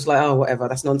just like, oh, whatever,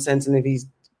 that's nonsense. And if he's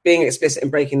being explicit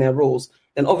and breaking their rules,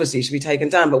 then obviously he should be taken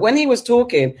down. But when he was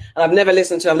talking, and I've never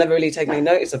really taken any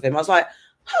notice of him, I was like,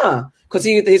 because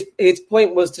his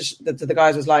point was to the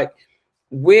guys was like,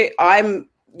 I'm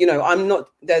not.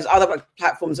 There's other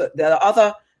platforms. There are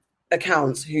other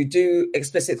accounts who do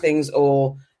explicit things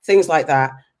or things like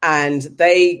that, and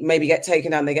they maybe get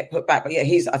taken down, they get put back. But yeah,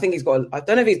 I think he's got. I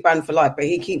don't know if he's banned for life, but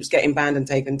he keeps getting banned and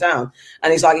taken down.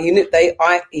 And he's like,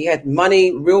 he had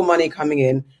money, real money coming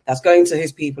in that's going to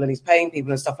his people, and he's paying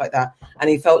people and stuff like that. And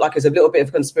he felt like there's a little bit of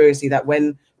a conspiracy that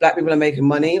when black people are making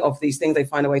money off these things, they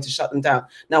find a way to shut them down.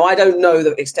 Now, I don't know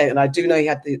the extent, and I do know he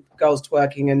had the girls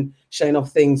twerking and showing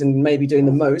off things and maybe doing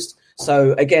the most.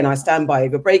 So again, I stand by,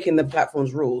 if you're breaking the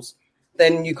platform's rules,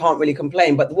 then you can't really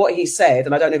complain. But what he said,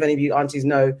 and I don't know if any of you aunties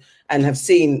know and have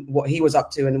seen what he was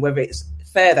up to and whether it's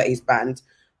fair that he's banned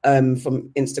from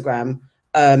Instagram.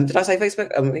 Did I say Facebook?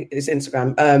 It's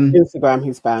Instagram. Instagram,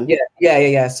 he's banned.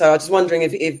 Yeah. So I was just wondering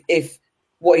if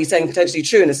what he's saying potentially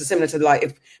true, and it's similar to like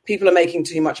if people are making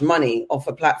too much money off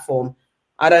a platform,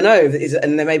 I don't know,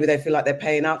 and then maybe they feel like they're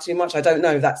paying out too much. I don't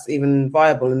know if that's even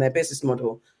viable in their business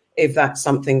model, if that's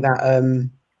something that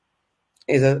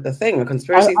is a thing, a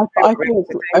conspiracy.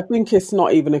 I think it's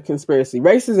not even a conspiracy.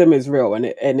 Racism is real, and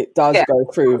it does go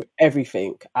through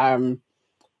everything.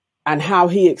 And how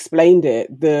he explained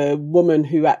it, the woman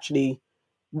who actually,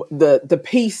 the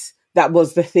piece that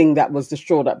was the thing that was the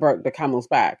straw that broke the camel's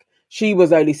back, she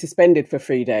was only suspended for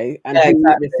 3 days, and he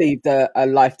received a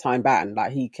lifetime ban.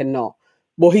 Like he cannot.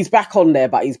 Well, he's back on there,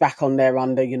 but he's back on there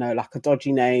under like a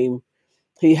dodgy name.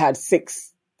 He had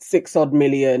 6 odd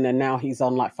million, and now he's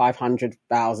on like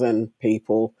 500,000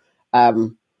 people.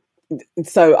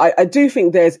 So I do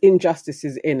think there's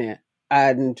injustices in it,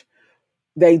 and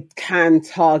they can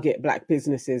target black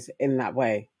businesses in that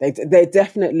way. They're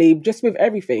definitely, just with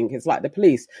everything, it's like the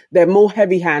police. They're more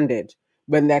heavy-handed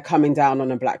when they're coming down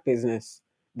on a black business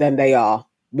than they are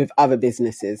with other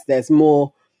businesses. There's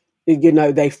more,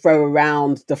 they throw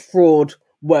around the fraud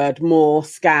word more,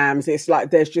 scams. It's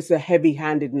like there's just a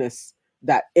heavy-handedness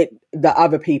that the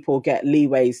other people get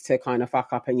leeways to kind of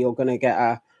fuck up, and you're going to get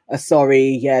a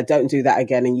sorry, don't do that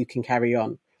again, and you can carry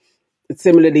on.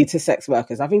 Similarly to sex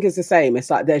workers, I think it's the same. It's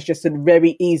like there's just a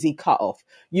very easy cutoff.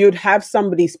 You'd have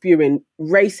somebody spewing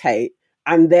race hate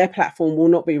and their platform will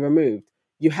not be removed.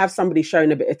 You have somebody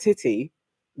showing a bit of titty,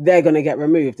 they're going to get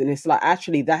removed. And it's like,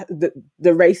 actually, that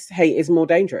the race hate is more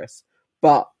dangerous,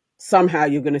 but somehow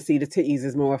you're going to see the titties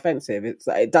as more offensive.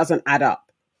 It doesn't add up.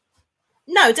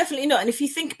 No, definitely not. And if you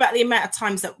think about the amount of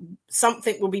times that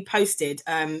something will be posted,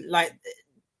 like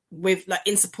with like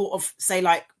in support of, say,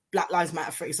 like Black Lives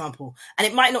Matter, for example, and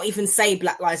it might not even say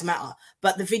Black Lives Matter,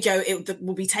 but the video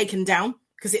will be taken down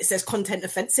because it says content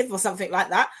offensive or something like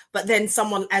that. But then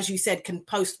someone, as you said, can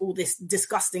post all this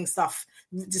disgusting stuff,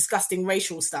 disgusting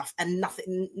racial stuff, and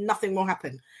nothing will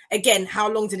happen. Again, how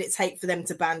long did it take for them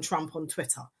to ban Trump on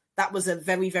Twitter? That was a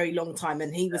very, very long time,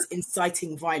 and he was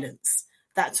inciting violence.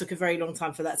 That took a very long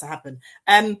time for that to happen.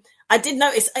 I did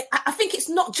notice, I think it's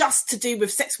not just to do with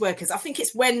sex workers. I think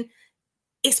it's when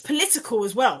it's political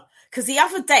as well. Because the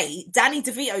other day, Danny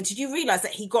DeVito, did you realize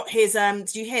that he got his,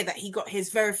 did you hear that he got his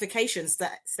verification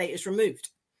status removed?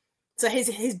 So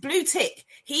his blue tick,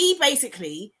 he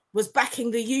basically was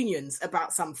backing the unions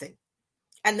about something.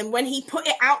 And then when he put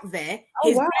it out there,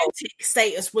 his blue tick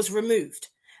status was removed.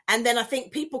 And then I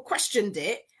think people questioned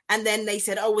it. And then they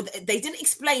said, oh, they didn't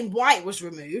explain why it was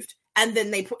removed. And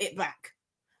then they put it back.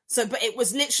 So, but it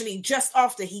was literally just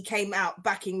after he came out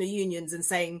backing the unions and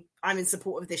saying, I'm in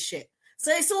support of this shit.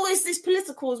 So it's always this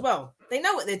political as well. They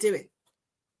know what they're doing.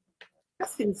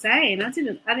 That's insane. I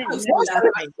didn't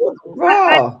know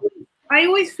Wow. I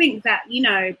always think that, you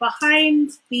know,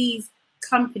 behind these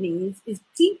companies is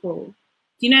people.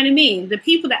 Do you know what I mean? The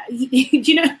people that, do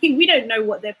you know what I mean? We don't know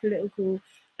what their political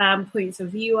points of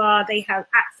view are. They have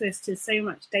access to so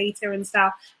much data and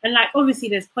stuff, and like obviously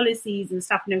there's policies and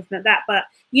stuff and everything like that, but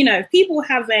you know, if people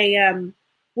have a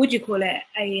what do you call it,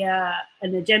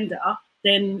 an agenda,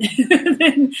 then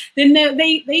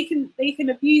they can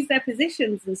abuse their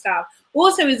positions and stuff.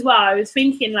 Also as well, I was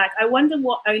thinking, like, I wonder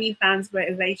what OnlyFans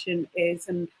motivation is,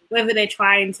 and whether they're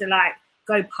trying to like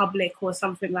go public or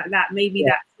something like that. Maybe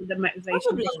that's the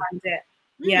motivation behind it.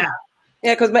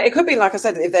 Yeah, because it could be, like I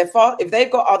said, if they've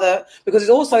got other, because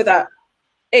it's also that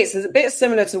it's a bit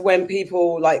similar to when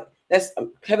people like,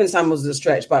 Kevin Samuels is a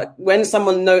stretch, but when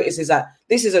someone notices that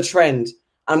this is a trend,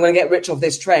 I'm going to get rich off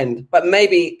this trend, but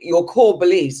maybe your core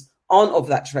beliefs aren't of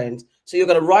that trend. So you're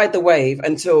going to ride the wave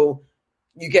until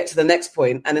you get to the next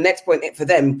point. And the next point for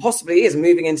them possibly is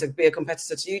moving into be a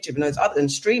competitor to YouTube and those other and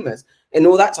streamers and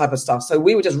all that type of stuff. So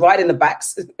we were just riding the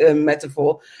backs,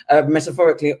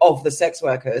 metaphorically, of the sex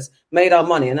workers, made our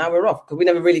money, and now we're off because we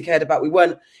never really cared about. It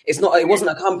wasn't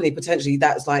a company potentially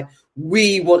that's like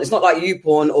it's not like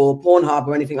YouPorn or Pornhub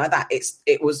or anything like that.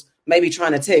 It was maybe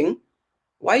trying to ting.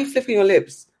 Why are you flipping your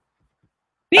lips?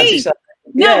 Me?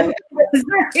 No.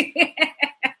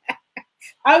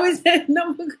 I was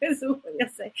not because of what you're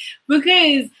saying,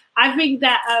 because I think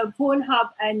that Pornhub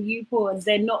and YouPorn,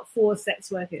 they're not for sex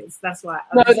workers. That's why.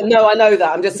 No, I know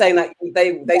that. I'm just saying that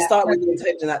they start with the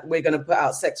intention that we're going to put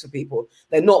out sex for people.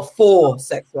 They're not for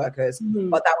sex workers,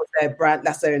 but that was their brand.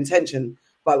 That's their intention.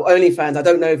 But OnlyFans, I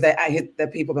don't know if they're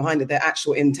people behind it. Their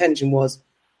actual intention was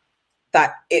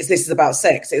that this is about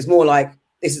sex. It's more like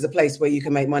this is a place where you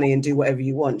can make money and do whatever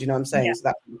you want. Do you know what I'm saying? Yeah. So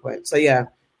that's the point. So yeah.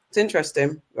 It's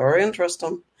interesting. Very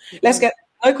interesting. Let's get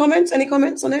no comments. Any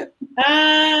comments on it?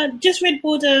 Just Red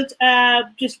Bordered,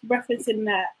 just referencing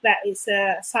that it's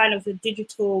a sign of the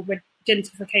digital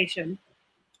gentrification.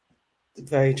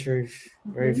 Very true.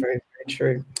 Very, very, very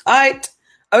true. All right.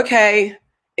 Okay.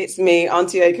 It's me,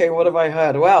 Auntie AK. What have I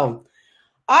heard? Well,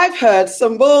 I've heard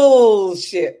some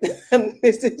bullshit. And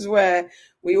this is where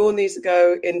we all need to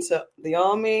go into the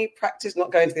army, practice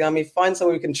not going to the army, find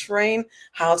someone who can train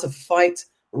how to fight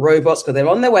robots, because they're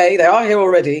on their way. They are here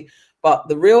already, but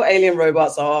the real alien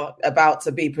robots are about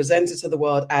to be presented to the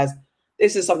world as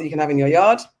this is something you can have in your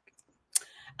yard,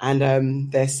 and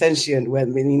they're sentient,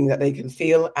 meaning that they can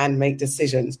feel and make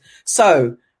decisions.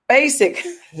 So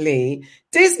basically,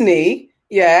 Disney,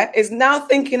 is now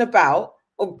thinking about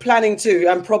or planning to,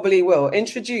 and probably will,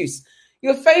 introduce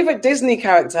your favorite Disney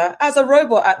character as a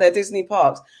robot at their Disney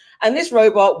parks, and this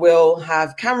robot will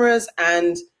have cameras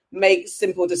and make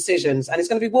simple decisions, and it's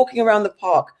going to be walking around the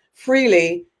park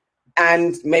freely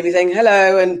and maybe saying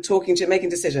hello and talking to making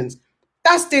decisions.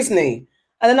 That's Disney.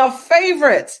 And then our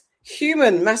favorite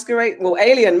alien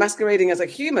masquerading as a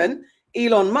human,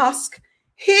 Elon Musk,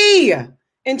 he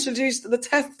introduced the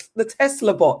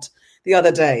Tesla bot the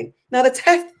other day. Now the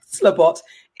Tesla bot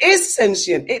is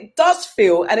sentient. It does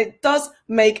feel and it does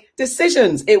make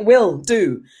decisions. It will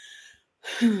do.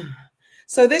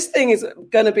 So this thing is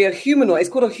going to be a humanoid. It's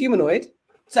called a humanoid.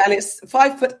 So, and it's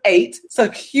 5'8", so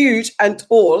huge and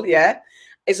tall. Yeah,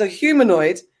 it's a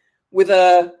humanoid with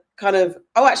a kind of.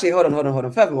 Oh, actually, hold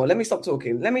on. Furthermore, let me stop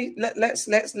talking. Let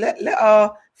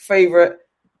our favorite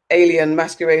alien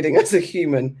masquerading as a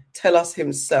human tell us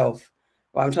himself.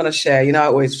 Well, I'm trying to share. You know, I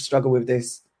always struggle with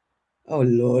this. Oh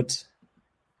Lord,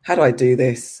 how do I do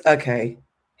this? Okay,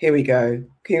 here we go.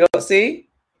 Can you not see?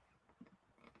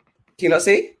 Can you not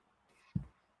see?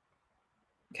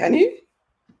 Can you?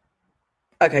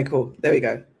 Okay, cool. There we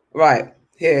go. Right,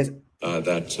 here's... It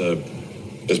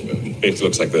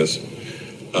looks like this.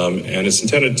 And it's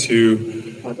intended to...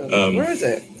 where is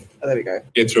it? Oh, there we go.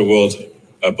 Get through a world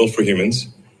built for humans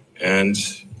and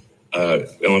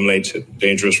eliminate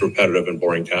dangerous, repetitive, and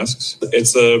boring tasks.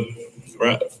 It's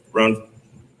around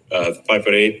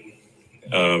 5'8".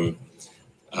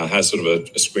 Has sort of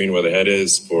a screen where the head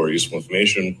is for useful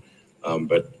information,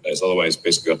 but it's otherwise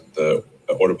basically got the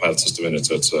autopilot system in it.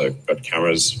 So it's got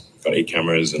cameras, got 8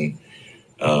 cameras, and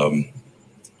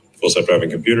full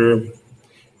self-driving computer,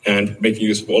 and making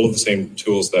use of all of the same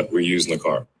tools that we use in the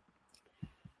car.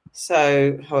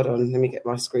 So, hold on, let me get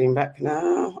my screen back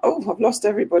now. Oh, I've lost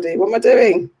everybody. What am I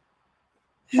doing?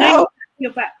 No,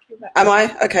 you're back. Am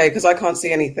I? Okay, because I can't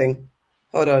see anything.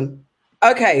 Hold on.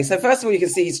 Okay, so first of all, you can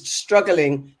see he's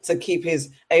struggling to keep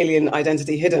his alien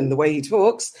identity hidden, the way he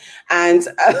talks. And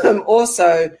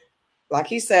also, like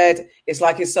he said, it's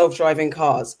like his self-driving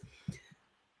cars.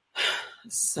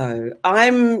 So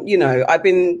I've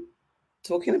been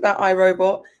talking about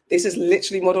iRobot. This is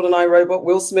literally modeled on iRobot.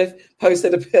 Will Smith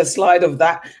posted a slide of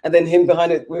that and then him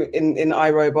behind it in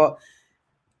iRobot.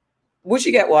 Would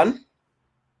you get one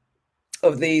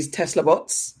of these Tesla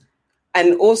bots?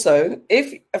 And also,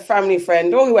 if a family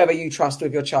friend or whoever you trust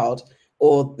with your child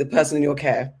or the person in your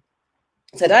care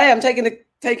said, hey, I'm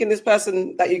taking this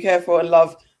person that you care for and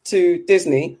love to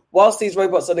Disney whilst these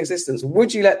robots are in existence,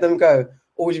 would you let them go?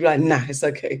 Or would you be like, nah, it's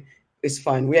okay. It's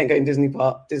fine. We ain't going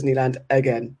Disneyland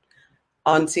again.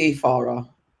 Auntie Farah.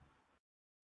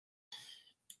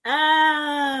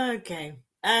 Okay.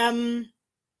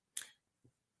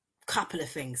 Couple of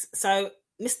things. So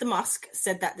Mr. Musk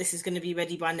said that this is going to be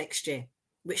ready by next year,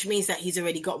 which means that he's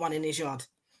already got one in his yard.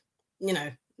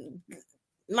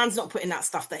 Man's not putting that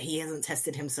stuff that he hasn't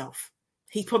tested himself.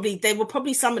 They were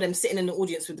probably some of them sitting in the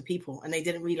audience with the people and they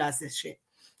didn't realize this shit.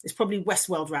 It's probably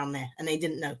Westworld around there and they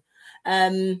didn't know.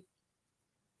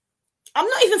 I'm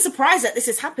not even surprised that this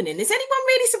is happening. Is anyone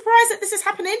really surprised that this is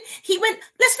happening?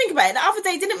 Let's think about it. The other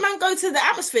day, didn't man go to the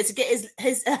atmosphere to get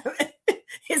his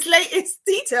his latest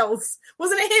details?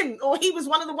 Wasn't it him? Or he was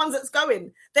one of the ones that's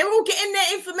going? They were all getting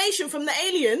their information from the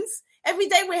aliens. Every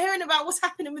day we're hearing about what's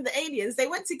happening with the aliens. They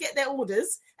went to get their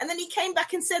orders and then he came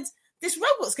back and said, this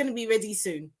robot's going to be ready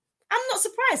soon. I'm not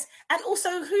surprised. And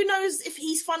also, who knows if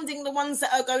he's funding the ones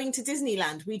that are going to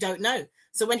Disneyland? We don't know.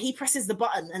 So when he presses the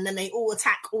button and then they all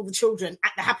attack all the children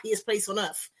at the happiest place on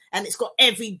earth and it's got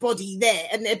everybody there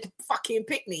and they're fucking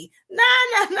pick me. Nah.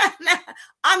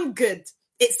 I'm good.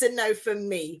 It's a no from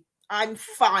me. I'm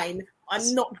fine.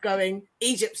 I'm not going.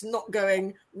 Egypt's not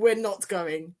going. We're not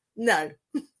going. No.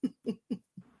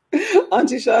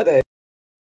 Auntie Sade.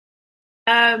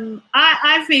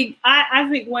 I think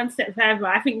one step further.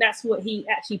 I think that's what he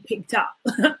actually picked up.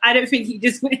 I don't think he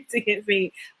just went to get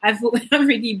me. I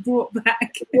think he brought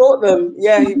back. He brought them.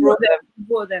 Yeah, he brought them. He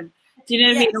brought them. Do you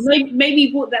know what I mean? Maybe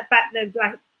he brought that back.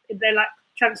 They're like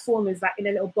Transformers, like in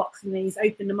a little box, and then he's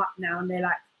opened them up now, and they're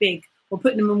like big. We're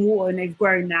putting them in water, and they've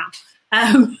grown now.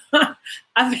 I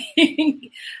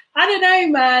think I don't know,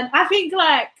 man. I think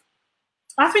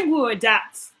we'll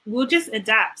adapt. We'll just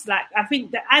adapt. Like, I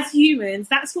think that as humans,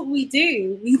 that's what we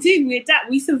do. We adapt.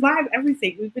 We survive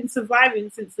everything. We've been surviving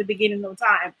since the beginning of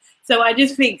time. So I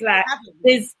just think like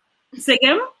there's... Say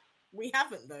again? We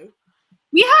haven't though.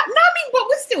 We have no, I mean, but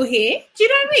we're still here. Do you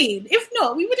know what I mean? If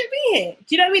not, we wouldn't be here. Do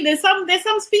you know what I mean? There's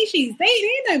some species, they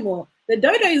ain't here no more. The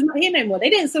dodo is not here no more.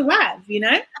 They didn't survive, you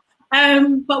know?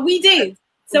 But we did.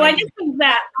 So I just think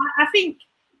that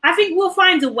I think we'll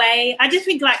find a way. I just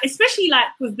think, like, especially like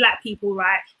with Black people,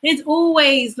 right? There's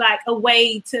always like a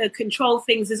way to control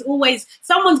things. There's always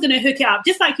someone's going to hook it up.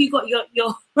 Just like you got your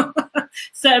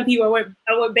certain people. I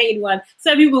won't bait anyone.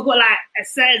 Certain people got like a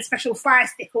certain special fire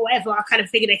stick or whatever. I kind of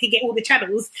figured they could get all the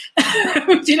channels.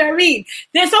 Do you know what I mean?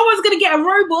 There's someone's going to get a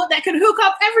robot that can hook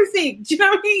up everything. Do you know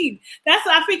what I mean? That's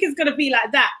what I think it's going to be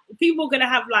like that. People are going to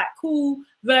have like cool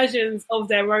versions of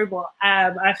their robot.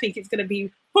 I think it's going to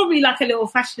be probably like a little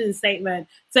fashion statement.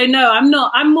 So no, I'm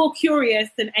not. I'm more curious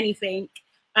than anything.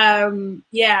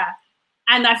 Yeah.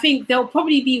 And I think there'll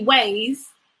probably be ways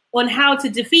on how to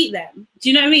defeat them. Do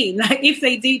you know what I mean? Like if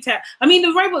they do I mean,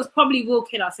 the robots probably will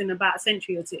kill us in about a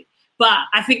century or two. But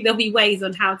I think there'll be ways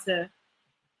on how to,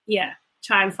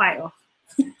 try and fight off.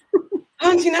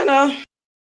 Auntie Nana.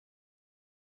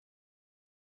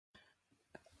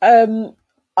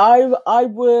 I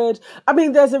would. I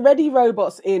mean, there's already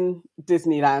robots in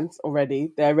Disneyland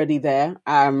already. They're already there,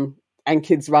 and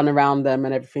kids run around them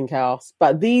and everything else.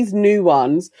 But these new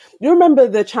ones, you remember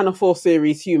the Channel 4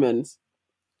 series Humans?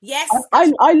 Yes. I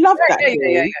love that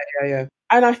game. Yeah.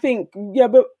 And I think,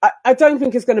 but I don't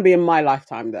think it's going to be in my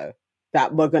lifetime, though,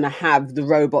 that we're going to have the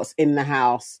robots in the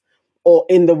house or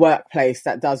in the workplace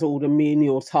that does all the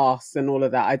menial tasks and all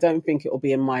of that. I don't think it will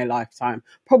be in my lifetime.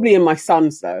 Probably in my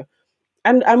son's, though.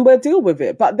 And we'll deal with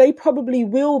it. But they probably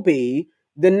will be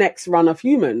the next run of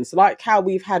humans, like how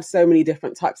we've had so many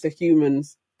different types of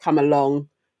humans come along,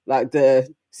 like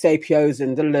the Sapios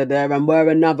and and we're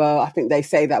another, I think they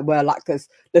say that we're like the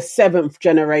 7th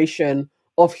generation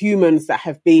of humans that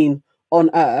have been on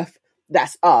Earth.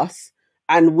 That's us.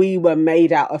 And we were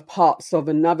made out of parts of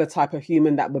another type of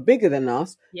human that were bigger than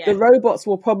us. Yeah. The robots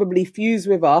will probably fuse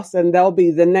with us and they'll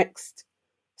be the next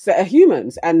set of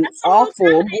humans. And our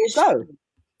form will go.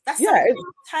 That's some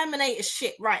Terminator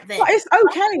shit right there. But it's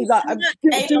okay.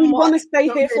 Like, do we want to stay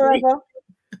here forever?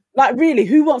 Like, really,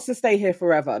 who wants to stay here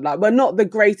forever? Like, we're not the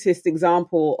greatest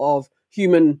example of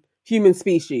human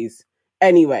species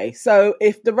anyway. So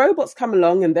if the robots come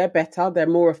along and they're better, they're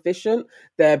more efficient,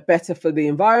 they're better for the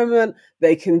environment,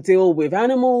 they can deal with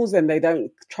animals and they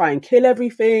don't try and kill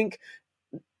everything,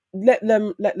 let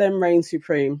them reign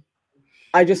supreme.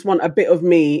 I just want a bit of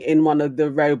me in one of the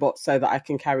robots so that I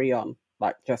can carry on.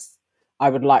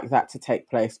 I would like that to take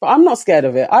place. But I'm not scared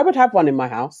of it. I would have one in my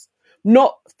house.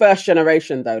 Not first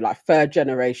generation, though, like third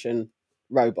generation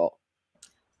robot.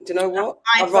 Do you know what?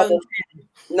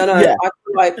 No. Yeah. I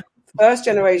feel like first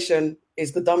generation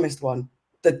is the dumbest one.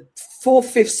 The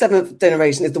 4th, 5th, 7th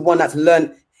generation is the one that's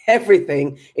learned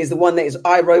everything, is the one that is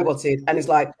iRoboted and is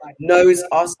like, knows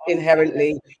us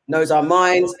inherently, knows our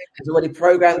minds, has already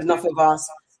programmed enough of us.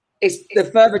 It's the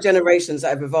further generations that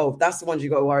have evolved. That's the ones you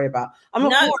got to worry about.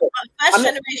 First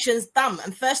generation's dumb,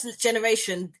 and first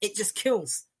generation, it just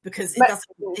kills because it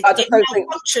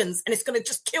malfunctions and it's going to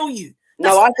just kill you.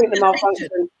 I think the malfunction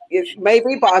is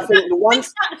maybe, but I think the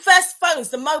ones... The first phones,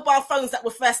 the mobile phones that were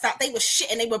first out, they were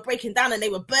shit and they were breaking down and they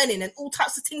were burning and all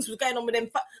types of things were going on with them.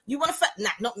 You want to... Nah,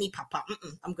 not me, Papa.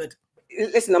 I'm good.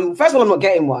 Listen, first of all, I'm not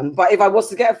getting one, but if I was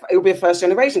to get it would be a first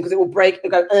generation because it will break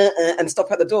and go and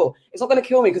stop at the door. It's not going to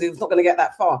kill me because it's not going to get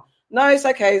that far. No, it's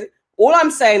okay. All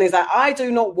I'm saying is that I do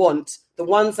not want the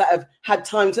ones that have had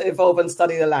time to evolve and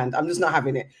study the land. I'm just not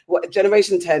having it.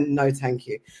 Generation 10, no, thank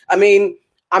you. I mean,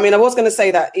 I was going to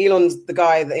say that Elon's the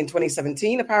guy that in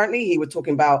 2017, apparently, he was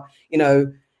talking about,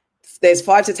 there's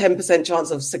 5 to 10% chance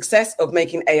of success of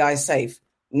making AI safe.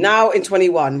 Now in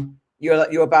 21,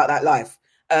 you're about that life.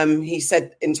 He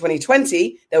said in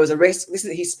 2020, there was a risk.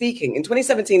 He's speaking. In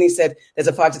 2017, he said there's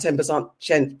a 5 to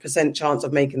 10% chance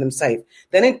of making them safe.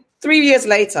 Then 3 years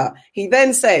later, he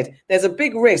then said there's a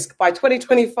big risk by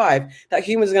 2025 that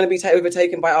humans are going to be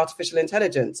overtaken by artificial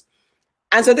intelligence.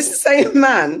 And so this same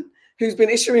man who's been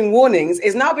issuing warnings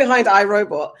is now behind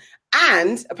iRobot.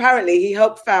 And apparently he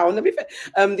helped found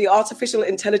the Artificial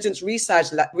Intelligence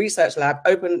Research Lab,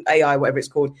 OpenAI, whatever it's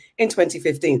called, in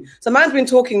 2015. So man's been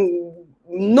talking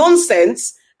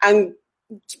nonsense and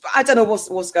I don't know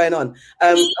what's going on.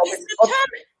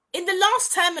 In the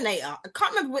last Terminator, I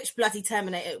can't remember which bloody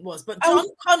Terminator it was, but John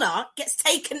Connor gets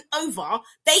taken over.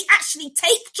 They actually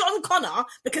take John Connor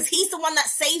because he's the one that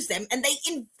saves them, and they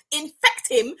infect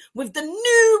him with the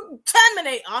new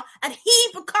Terminator, and he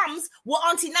becomes what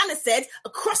Auntie Nana said, a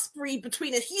crossbreed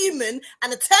between a human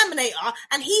and a Terminator,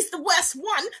 and he's the worst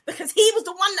one because he was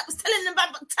the one that was telling them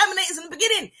about Terminators in the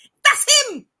beginning. That's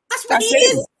him. That's what he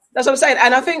is. That's what I'm saying.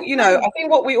 And I think,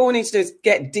 what we all need to do is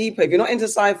get deeper. If you're not into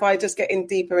sci-fi, just get in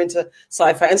deeper into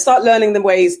sci-fi and start learning the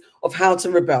ways of how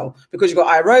to rebel. Because you've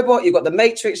got iRobot, you've got The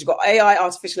Matrix, you've got AI,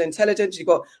 artificial intelligence, you've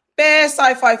got bare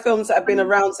sci-fi films that have been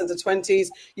around since the 20s.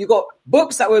 You've got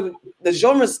books that were, the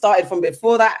genre started from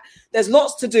before that. There's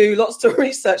lots to do, lots to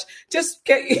research. Just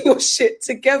get your shit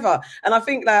together. And I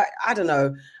think that, I don't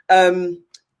know,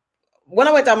 when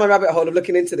I went down my rabbit hole of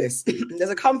looking into this, there's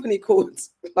a company called,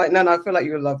 I feel like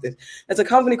you would love this. There's a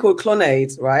company called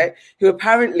Clonade, right, who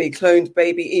apparently cloned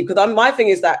baby Eve. Because my thing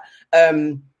is that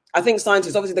I think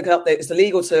scientists, obviously, it's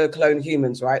illegal to clone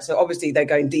humans, right? So obviously they're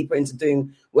going deeper into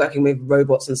working with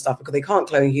robots and stuff because they can't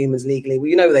clone humans legally.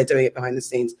 Well, they're doing it behind the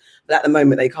scenes, but at the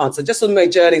moment they can't. So just on my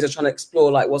journeys of trying to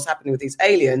explore what's happening with these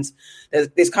aliens, there's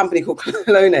this company called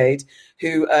Clonade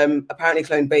who apparently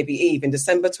cloned baby Eve in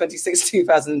December 26,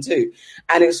 2002.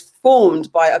 And it was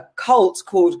formed by a cult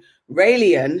called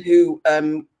Raelian, who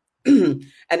an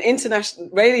international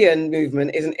Raelian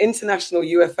movement is an international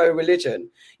UFO religion.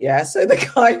 Yeah, so the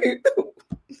guy who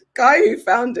guy who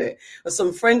found it was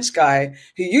some French guy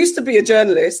who used to be a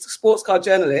journalist, sports car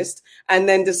journalist, and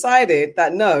then decided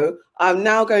that, no, I'm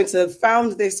now going to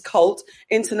found this cult,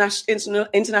 international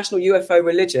UFO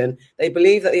religion. They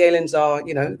believe that the aliens are,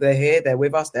 they're here, they're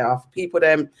with us, they're our people,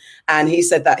 them. And he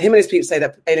said that him and his people say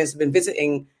that aliens have been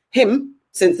visiting him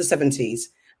since the 70s.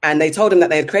 And they told him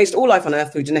that they had created all life on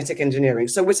Earth through genetic engineering.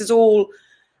 So this is all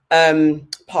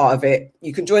part of it.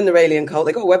 You can join the Raelian cult.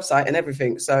 They got a website and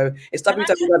everything. So it's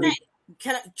www.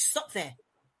 Can I stop there?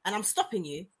 And I'm stopping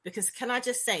you because can I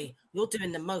just say you're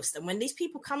doing the most? And when these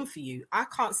people come for you, I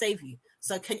can't save you.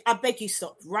 So I beg you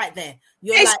stop right there.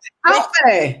 It's out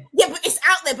there. Yeah, but it's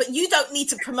out there. But you don't need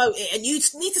to promote it, and you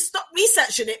need to stop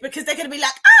researching it because they're going to be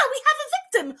like, we have a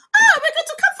victim. We're going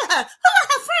to comfort her. Who are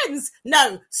her friends?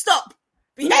 No, stop.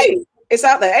 Hey, it's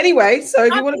out there anyway. So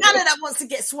if you want Nana that wants to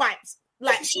get swiped.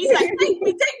 Like, she's like, take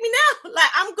me now. Like,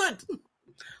 I'm good.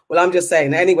 Well, I'm just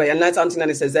saying. Anyway, and as Auntie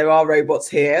Nanny says, there are robots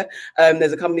here.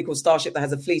 There's a company called Starship that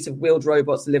has a fleet of wheeled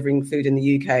robots delivering food in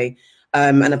the UK.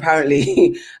 And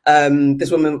apparently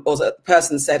this woman or a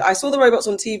person said, I saw the robots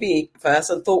on TV first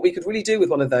and thought we could really do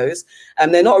with one of those.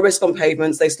 They're not a risk on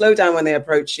pavements. They slow down when they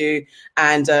approach you.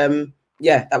 And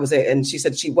that was it. And she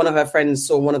said one of her friends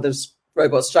saw one of those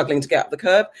robots struggling to get up the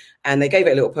curb and they gave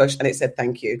it a little push and it said,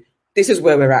 thank you. This is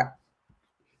where we're at.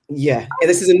 Yeah,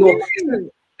 this is a normal.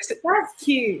 That's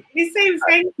cute. It's saying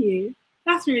thank you.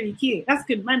 That's really cute. That's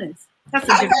good manners. That's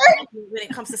a good when it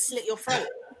comes to slit your throat.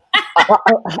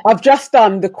 I've just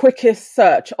done the quickest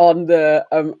search on the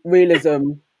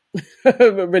realism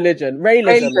religion.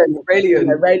 Raelianism,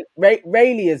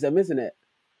 isn't it?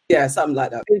 Yeah, something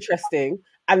like that. Interesting.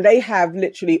 And they have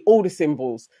literally all the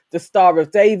symbols. The Star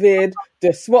of David,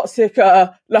 the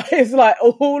swastika. It's like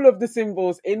all of the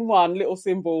symbols in one little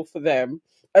symbol for them.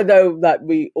 Although that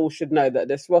we all should know that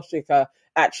the swastika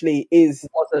actually is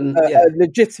a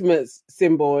legitimate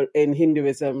symbol in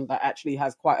Hinduism that actually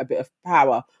has quite a bit of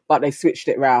power, but they switched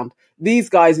it round. These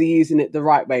guys are using it the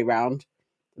right way round,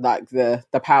 like the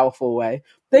powerful way.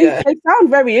 They sound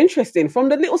very interesting. From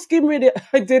the little skim read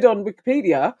I did on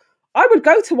Wikipedia, I would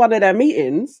go to one of their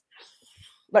meetings,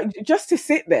 like just to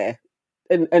sit there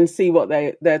and see what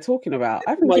they're talking about.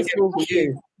 I think it's cool.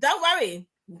 Don't worry.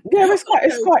 Yeah, it's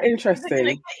quite interesting. They're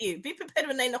gonna get you. Be prepared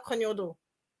when they knock on your door.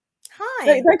 Hi.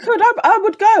 They could. I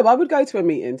would go. I would go to a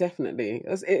meeting, definitely.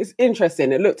 It's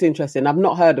interesting. It looked interesting. I've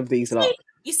not heard of these lot.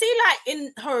 You see, like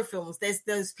in horror films, there's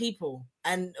those people,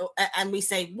 and we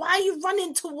say, why are you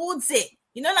running towards it?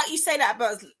 Like you say that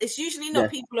about it's usually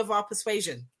not people of our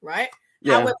persuasion, right?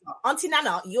 Yeah. However, Auntie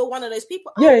Nana, you're one of those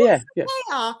people. Yeah.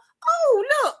 Oh,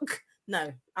 look.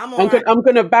 No, I'm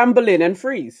going to bamble in and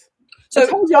freeze. So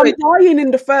I'm dying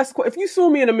in the first. If you saw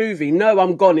me in a movie, no,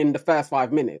 I'm gone in the first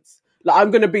 5 minutes. Like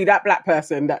I'm going to be that black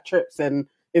person that trips and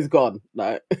is gone,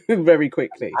 like very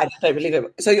quickly. I don't believe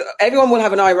it. So everyone will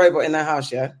have an iRobot in their house,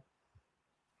 yeah?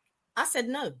 I said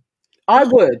no. I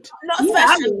would. Not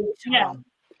a yeah.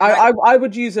 I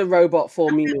would use a robot for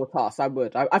menial tasks. I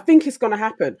would. I think it's going to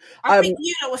happen. I think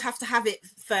would have to have it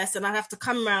first, and I'd have to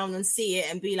come around and see it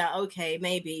and be like, okay,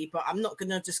 maybe, but I'm not going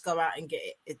to just go out and get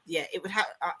it. It would have.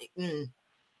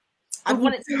 I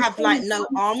want it to have like no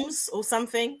arms or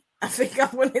something. I think I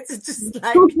want it to just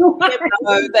like.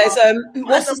 There's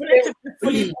what's the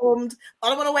fully formed? I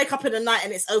don't want to wake up in the night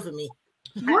and it's over me.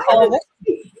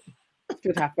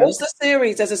 Could happen. What's the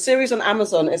series? There's a series on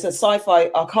Amazon. It's a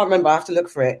sci-fi. I can't remember. I have to look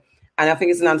for it. And I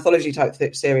think it's an anthology type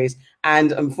series.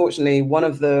 And unfortunately, one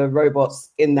of the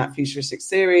robots in that futuristic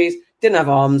series didn't have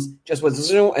arms, just was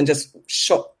and just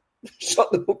shot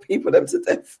the people them to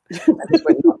death.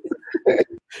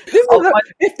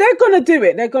 If they're gonna do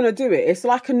it, they're gonna do it. It's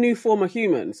like a new form of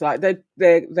humans. Like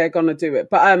they're gonna do it.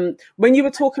 But when you were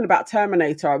talking about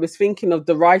Terminator, I was thinking of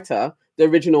the writer, the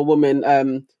original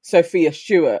woman, Sophia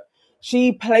Stewart.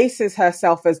 She places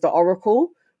herself as the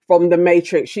Oracle from the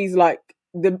Matrix. She's like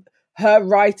her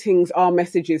writings are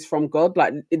messages from God.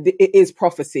 Like it is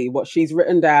prophecy. What she's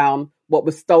written down, what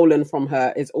was stolen from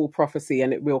her, is all prophecy,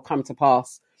 and it will come to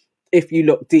pass if you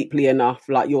look deeply enough.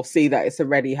 Like you'll see that it's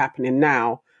already happening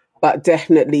now. But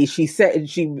definitely, she said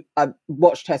I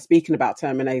watched her speaking about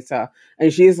Terminator,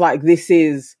 and she is like, this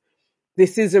is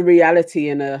a reality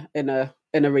in a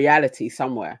reality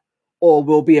somewhere. Or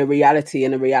will be a reality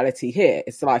and a reality here.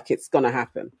 It's like it's gonna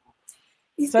happen.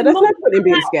 So there's no point in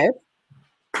being scared.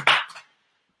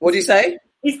 What do you say?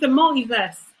 It's the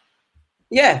multiverse.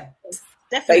 Yeah,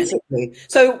 definitely. Basically.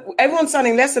 So everyone's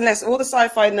sounding less and less. All the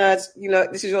sci-fi nerds,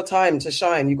 this is your time to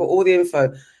shine. You've got all the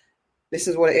info. This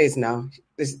is what it is now.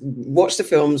 Watch the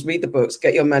films, read the books,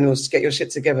 get your manuals, get your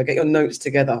shit together, get your notes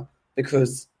together.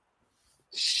 Because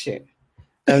shit.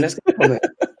 Let's get on it.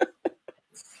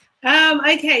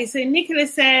 Okay, so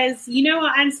Nicholas says,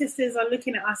 our ancestors are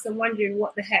looking at us and wondering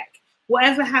what the heck.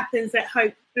 Whatever happens,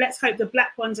 let's hope the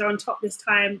black ones are on top this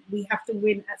time. We have to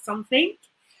win at something.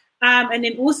 And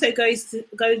then also goes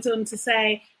on to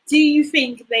say, do you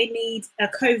think they need a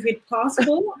COVID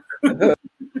passport?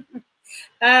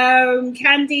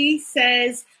 Candy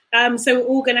says, so we're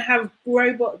all going to have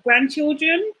robot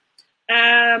grandchildren.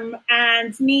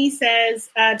 And Nee says,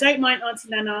 don't mind Auntie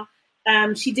Nana.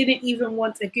 She didn't even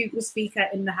want a Google speaker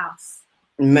in the house.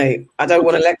 Mate, I don't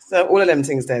want Alexa, all of them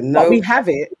things there. No. But we have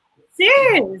it.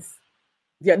 Serious?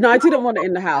 Yeah, no, I didn't want it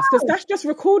in the house because that's just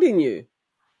recording you.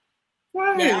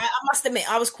 Right. Yeah, I must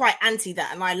admit, I was quite anti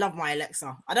that, and I love my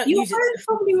Alexa. I don't use it. It's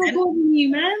probably recording you,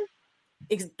 man.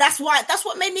 That's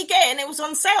what made me get it, and it was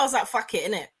on sale. I was like, fuck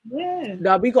it, innit? Yeah.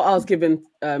 No, we got ours given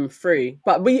free,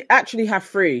 but we actually have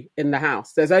 3 in the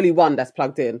house. There's only 1 that's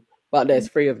plugged in, but there's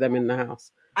 3 of them in the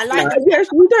house. I like it. Yes,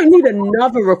 you don't need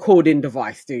another recording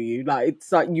device, do you? Like,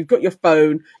 it's like you've got your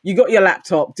phone, you got your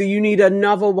laptop. Do you need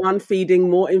another one feeding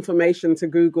more information to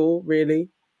Google, really?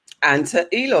 And to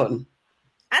Elon.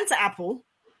 And to Apple.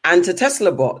 And to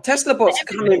Tesla bot. Tesla bot's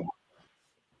coming.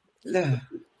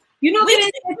 You're not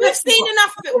we've seen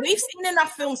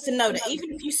enough films to know that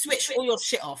even if you switch all your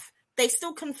shit off, they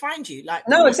still can find you. Like,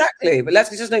 no, exactly. But let's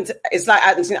just know. It's like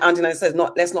Auntie Nana says,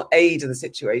 let's not aid in the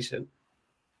situation.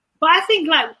 But I think,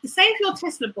 like, say if your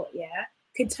Tesla bot,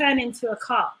 could turn into a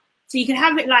car. So you could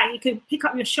have it like, you could pick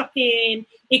up your shopping,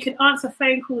 it could answer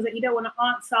phone calls that you don't want to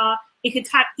answer, it could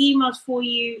type emails for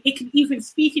you, it could even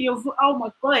speak in your voice. Oh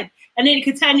my God. And then it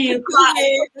could turn into a car.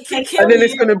 And then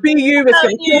it's going to be you, it's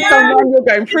going to kill someone, you're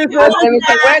going to prison.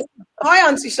 Hi,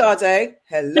 Auntie Sade.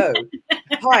 Hello.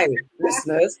 Hi,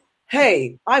 listeners.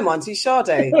 Hey, I'm Auntie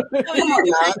Sade.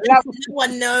 No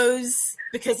one knows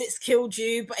because it's killed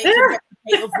you, but it can replicate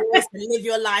your voice and live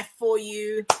your life for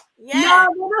you. Yeah,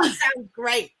 that sounds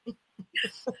great.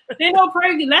 They're not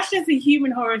programmed. That's just a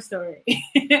human horror story.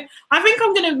 I think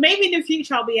I'm gonna, maybe in the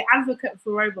future I'll be an advocate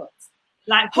for robots.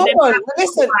 Like, hold on,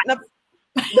 listen.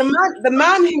 The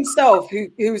man himself,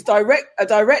 who's a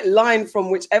direct line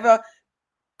from whichever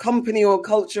company or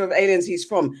culture of aliens he's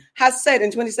from, has said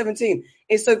in 2017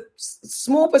 it's a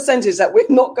small percentage that we're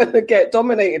not going to get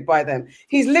dominated by them.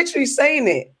 He's literally saying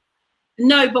it.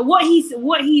 No, but what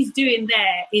he's doing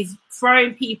there is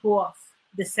throwing people off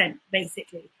the scent,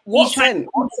 basically. He's trying to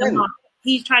call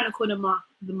the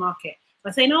market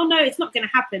by saying, "Oh no, it's not going to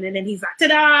happen," and then he's like,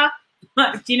 "Ta-da!"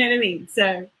 Do you know what I mean?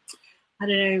 So I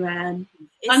don't know, man.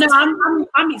 I know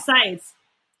I'm excited.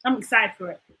 I'm excited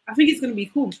for it. I think it's going to be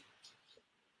cool.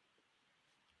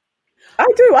 I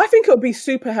do. I think it would be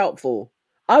super helpful.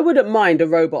 I wouldn't mind a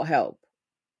robot help.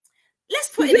 Let's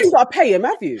put it. You haven't got to pay him,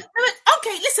 have you?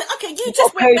 Okay, listen. Okay, you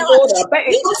just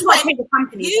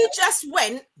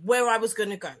went where I was going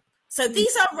to go. So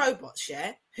these are robots,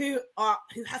 who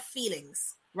have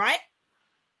feelings, right?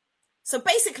 So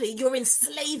basically, you're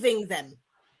enslaving them,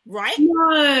 right?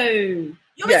 No.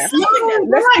 You're enslaving them.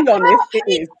 Let's be honest, it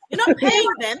is. You're not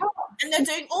paying them, and they're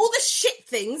doing all the shit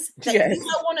things that you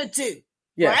don't want to do,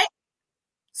 right?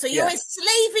 So you're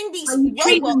enslaving these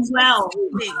robots well.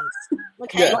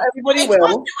 Okay, not everybody will will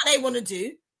do what they want to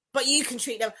do, but you can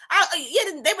treat them.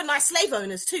 They were nice slave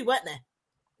owners too, weren't they?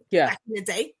 Yeah, back in the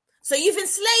day. So you've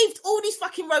enslaved all these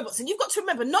fucking robots, and you've got to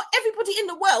remember, not everybody in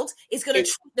the world is going to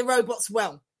treat the robots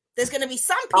well. There's going to be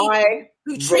some people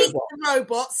who treat the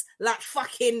robots like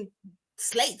fucking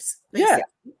slaves, basically.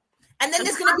 Yeah. And then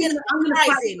there's going to be an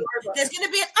uprising. There's going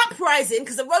to be an uprising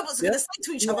because the robots are going to say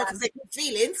to each other because they have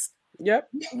feelings. Yep.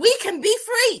 We can be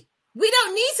free. We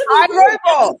don't need to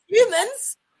be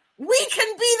humans. We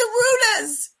can be the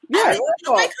rulers. Yeah. And you're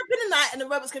going to wake up in the night and the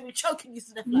robot's going to be choking you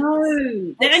to death.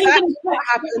 No. That's what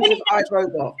happens with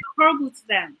iRobot. Horrible to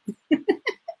them.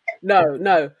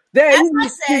 No. Then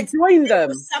you join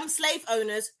them. Some slave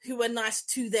owners who were nice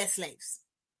to their slaves.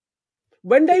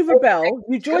 When they rebel,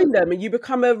 you join them and you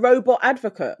become a robot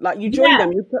advocate. Like you join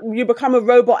them, you become a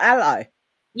robot ally.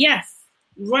 Yes.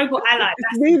 Robot ally.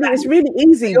 It's really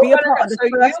easy. Be a part of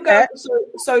the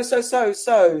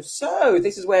So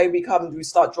this is where we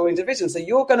start drawing divisions. So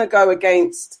you're going to go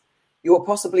against your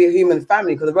possibly a human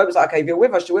family because the robot's like, okay, if you're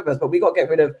with us, you're with us, but we got to get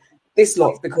rid of this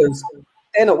lot because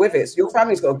they're not with us. Your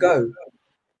family's got to go.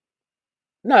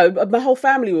 No, my whole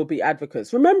family will be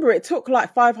advocates. Remember, it took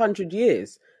like 500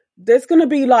 years. There's going to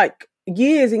be like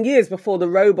years and years before the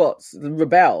robots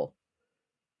rebel.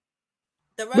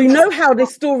 We know how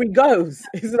this story goes.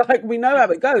 It's like we know how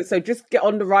it goes. So just get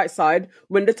on the right side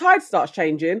when the tide starts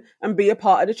changing and be a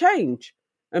part of the change.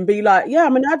 And be like, yeah,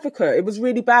 I'm an advocate. It was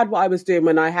really bad what I was doing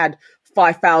when I had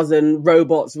 5,000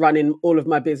 robots running all of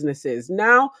my businesses.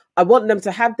 Now I want them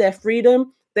to have their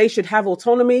freedom. They should have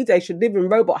autonomy. They should live in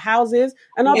robot houses,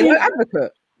 and I'll be an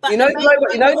advocate. You know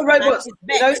the robots.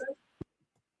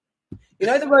 You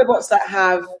know the robots that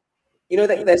have. You know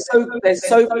that they're so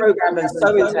programmed and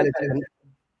so intelligent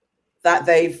that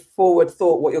they've forward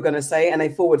thought what you're going to say, and they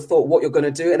forward thought what you're going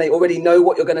to do, and they already know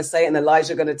what you're going to say and the lies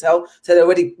you're going to tell. So they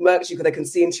already murks you because they can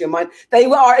see into your mind. They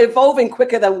are evolving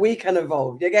quicker than we can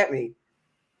evolve. You get me?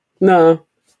 No.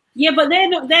 Yeah, but they're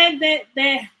not.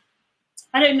 They're.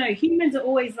 I don't know. Humans are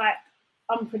always like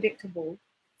unpredictable,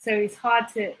 so it's hard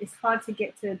to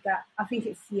get to that. I think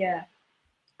it's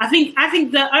I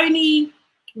think the only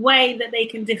way that they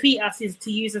can defeat us is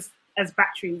to use us as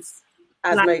batteries,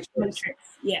 As like Matrix.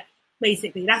 Yeah,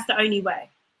 basically that's the only way.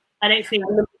 I don't think.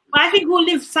 But I think we'll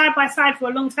live side by side for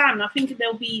a long time, and I think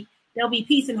there'll be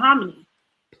peace and harmony.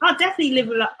 I'll definitely live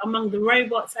among the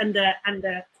robots and the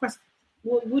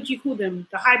what would you call them?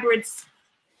 The hybrids.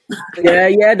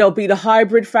 Yeah. There'll be the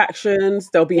hybrid factions.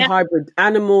 There'll be hybrid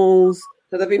animals.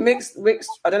 So there'll be mixed.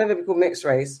 I don't know if it'll be called mixed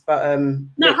race, but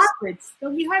hybrids.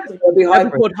 There'll be hybrids. There'll be They'll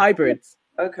be called hybrids.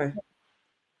 Okay.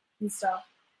 And stuff.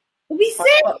 It'll be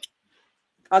sick.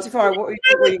 Auntie Farah, what were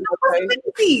you going to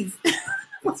Please. say?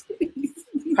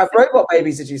 Have robot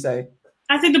babies? Did you say?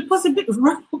 I said the possibility of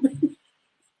robot babies.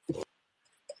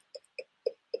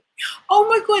 Oh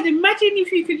my God, imagine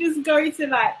if you could just go to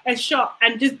like a shop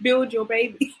and just build your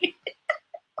baby.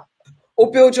 Or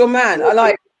build your man. I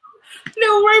like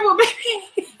little robot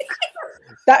baby.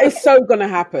 That is so going to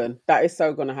happen.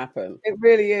 It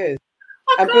really is.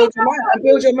 And build your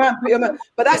man, put your man.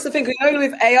 But that's the thing, you know,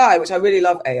 with AI, which I really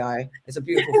love AI. It's a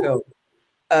beautiful film.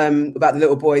 About the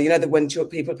little boy. You know that when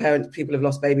people have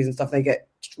lost babies and stuff, they get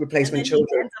replacement children.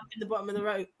 He ends up in the bottom of the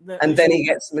road. And then he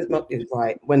gets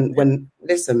right. When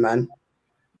listen, man.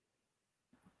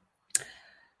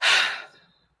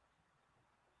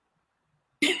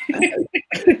 Let's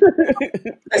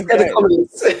get the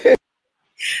comments.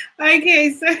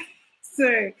 Okay,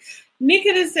 so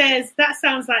Nicola says that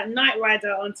sounds like Knight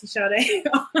Rider on Sade.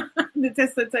 The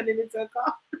Tesla turning into a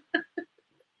car.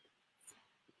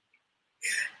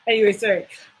 Anyway, sorry.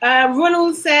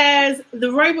 Ronald says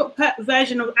the robot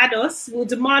version of ADOS will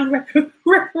demand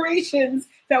reparations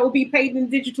that will be paid in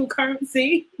digital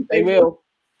currency. They will.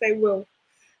 They will.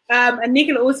 And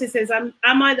Nicola also says, am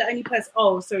I the only person?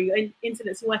 Oh, sorry, your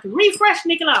internet's working. Refresh,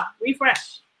 Nicola.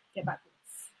 Refresh. Get back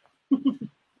to this.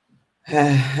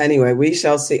 Anyway, we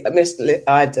shall see.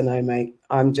 I don't know, mate.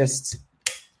 I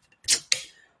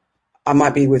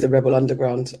might be with the Rebel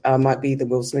Underground. I might be the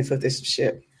Will Smith of this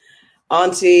shit.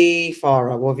 Auntie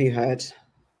Farah, what have you heard?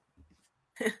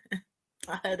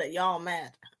 I heard that y'all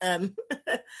mad.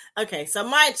 Okay, so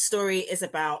my story is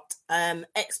about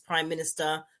ex-Prime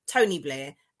Minister Tony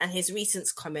Blair and his recent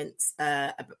comments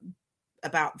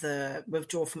about the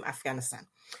withdrawal from Afghanistan.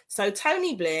 So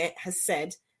Tony Blair has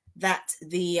said that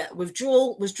the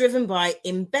withdrawal was driven by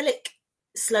embellic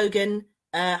slogan.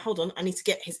 Hold on, I need to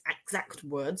get his exact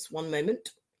words. One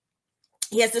moment.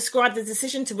 He has described the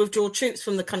decision to withdraw troops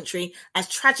from the country as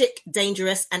tragic,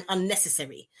 dangerous, and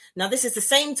unnecessary. Now, this is the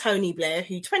same Tony Blair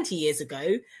who 20 years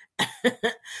ago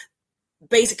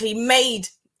basically made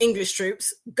English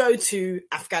troops go to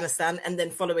Afghanistan and then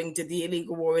following did the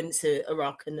illegal war into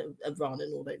Iraq and Iran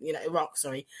and all that, Iraq,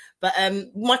 sorry. But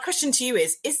my question to you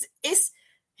is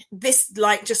this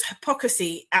like just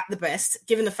hypocrisy at the best,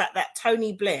 given the fact that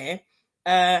Tony Blair,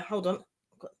 hold on,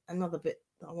 I've got another bit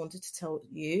that I wanted to tell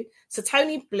you. So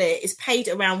Tony Blair is paid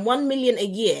around $1 million a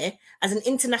year as an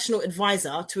international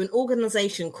advisor to an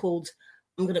organization called,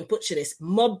 I'm going to butcher this,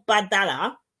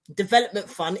 Mubadala Development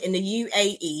Fund in the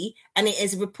UAE, and it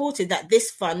is reported that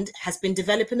this fund has been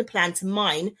developing a plan to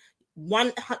mine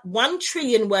 1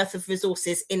 trillion worth of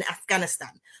resources in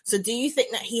Afghanistan. So do you think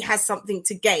that he has something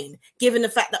to gain, given the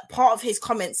fact that part of his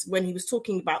comments when he was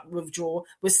talking about withdrawal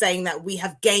was saying that we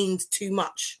have gained too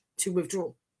much to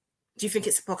withdraw? Do you think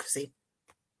it's hypocrisy?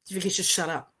 Do you think he should shut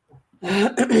up?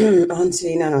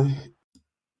 Auntie, no.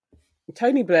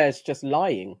 Tony Blair's just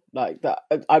lying like that.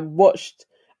 I watched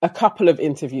a couple of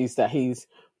interviews that he's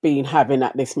been having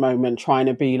at this moment, trying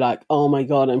to be like, oh my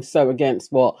God, I'm so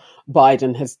against what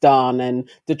Biden has done and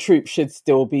the troops should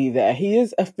still be there. He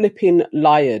is a flipping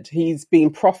liar. He's been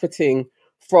profiting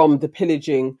from the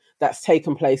pillaging that's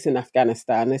taken place in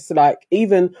Afghanistan. It's like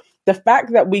even the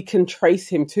fact that we can trace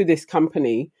him to this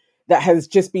company that has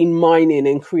just been mining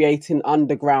and creating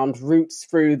underground routes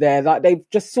through there. Like they've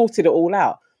just sorted it all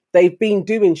out. They've been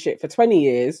doing shit for 20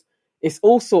 years. It's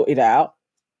all sorted out.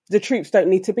 the troops don't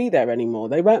need to be there anymore.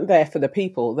 They weren't there for the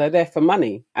people. They're there for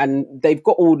money, and they've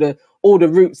got all the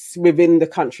roots within the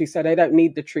country, so they don't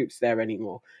need the troops there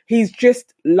anymore. He's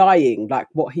just lying like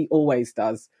what he always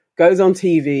does. Goes on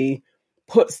TV,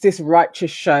 puts this righteous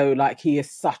show like he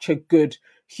is such a good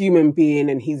human being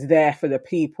and he's there for the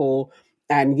people,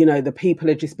 and the people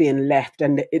are just being left,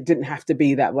 and it didn't have to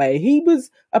be that way. He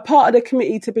was a part of the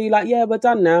committee to be like, yeah, we're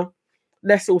done now.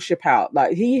 Let's all ship out.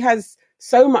 Like, he has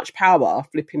so much power,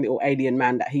 flipping little alien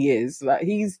man that he is. Like,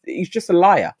 he's just a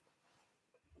liar.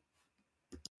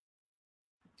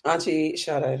 Auntie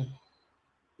Shadow.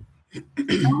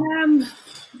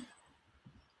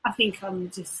 I think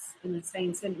I'm just in the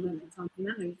same sentiment as something.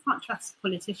 I know you can't trust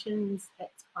politicians,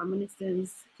 ex-prime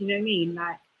ministers. Do you know what I mean?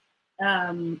 Like,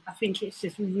 I think it's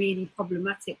just really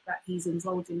problematic that he's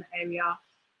involved in the area,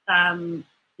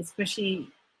 especially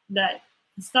that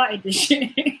he started this shit.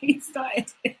 He started.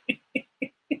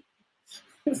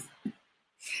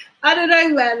 I don't know,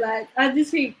 man. Like, I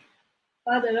just think,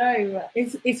 I don't know.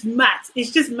 It's mad. It's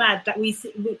just mad that we've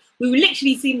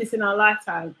literally seen this in our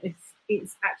lifetime.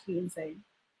 It's actually insane.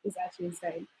 It's actually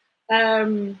insane.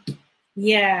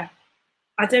 Yeah,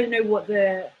 I don't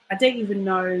know I don't even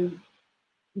know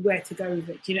where to go with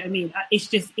it. Do you know what I mean? It's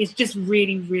just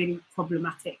really, really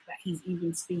problematic that he's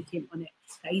even speaking on it,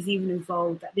 that he's even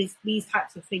involved, that these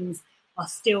types of things are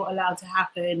still allowed to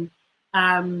happen.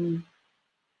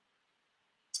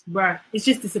 Bruh, it's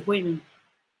just disappointing.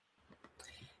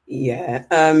 Yeah.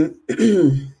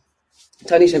 Tony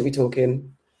shouldn't be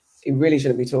talking. He really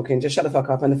shouldn't be talking. Just shut the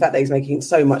fuck up. And the fact that he's making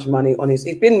so much money he's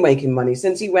been making money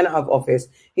since he went out of office.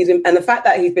 And the fact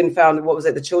that he's been found, what was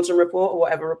it, the Chiltern report or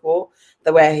whatever report,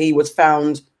 where he was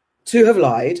found to have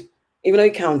lied, even though he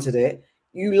counted it.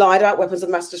 You lied about weapons of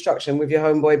mass destruction with your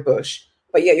homeboy Bush,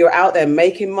 but yet you're out there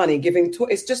making money,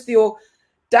 it's just the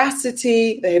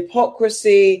audacity, the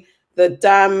hypocrisy, the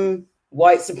damn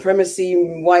white supremacy,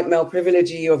 white male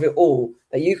privilege of it all,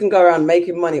 that you can go around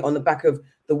making money on the back of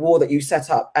the war that you set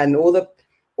up, and all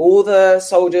the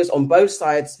soldiers on both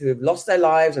sides who have lost their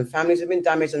lives and families have been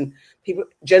damaged, and people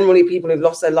who've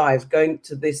lost their lives going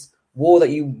to this war that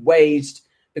you waged,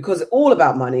 because it's all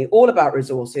about money, all about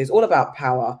resources, all about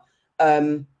power,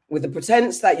 with the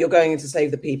pretense that you're going in to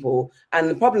save the people. And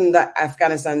the problem that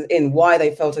Afghanistan's in, why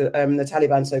they fell to the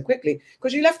Taliban so quickly,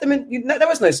 because you left them in. There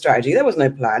was no strategy, there was no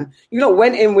plan. You lot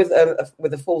went in with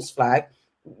a false flag,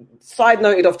 side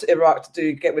noted off to Iraq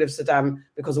to get rid of Saddam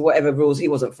because of whatever rules he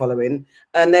wasn't following,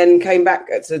 and then came back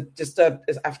to disturb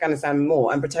Afghanistan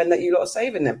more and pretend that you lot are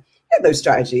saving them. You had no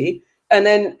strategy, and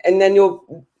then you're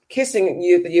kissing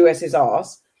the US's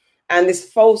ass, and this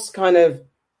false kind of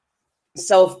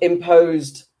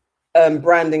self-imposed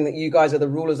branding that you guys are the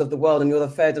rulers of the world and you're the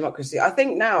fair democracy. I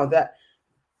think now that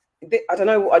I don't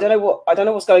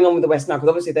know what's going on with the West now, because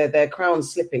obviously their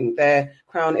crown's slipping. Their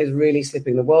crown is really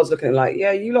slipping. The world's looking at it like,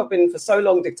 yeah, you lot been for so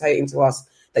long dictating to us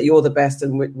that you're the best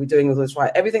and we're doing all this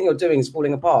right. Everything you're doing is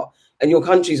falling apart, and your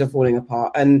countries are falling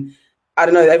apart. And I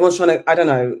don't know, everyone's trying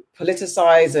to,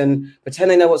 politicize and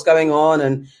pretend they know what's going on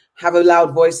and have a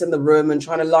loud voice in the room and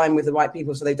trying to line with the right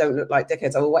people so they don't look like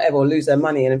dickheads or whatever, or lose their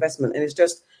money and investment. And it's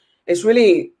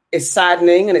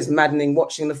saddening and it's maddening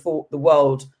watching the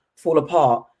world fall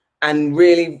apart. And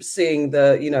really seeing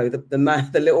the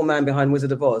little man behind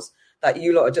Wizard of Oz, that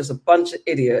you lot are just a bunch of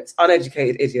idiots,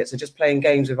 uneducated idiots, are just playing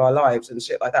games with our lives and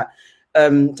shit like that.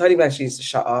 Tony Blair needs to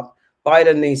shut up.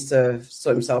 Biden needs to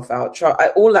sort himself out.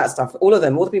 All that stuff, all of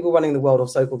them, all the people running the world or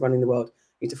so-called running the world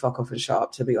need to fuck off and shut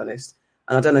up, to be honest.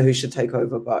 And I don't know who should take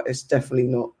over, but it's definitely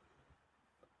not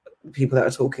people that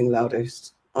are talking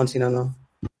loudest. Auntie Nana.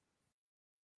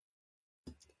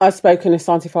 I've spoken as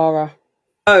Auntie Farah.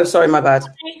 Oh, sorry, my bad.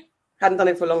 Hadn't done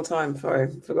it for a long time. Sorry,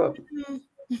 forgot.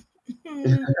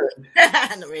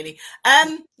 Not really.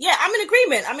 Yeah, I'm in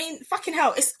agreement. I mean, fucking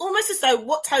hell. It's almost as though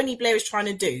what Tony Blair is trying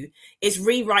to do is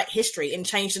rewrite history and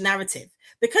change the narrative.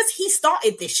 Because he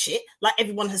started this shit, like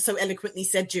everyone has so eloquently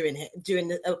said during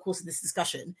the course of this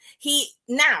discussion, he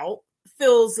now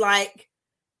feels like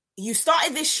you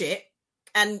started this shit,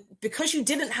 and because you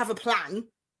didn't have a plan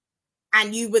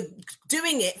and you were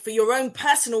doing it for your own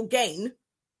personal gain,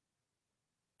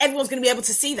 everyone's going to be able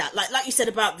to see that. Like you said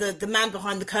about the man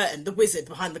behind the curtain, the wizard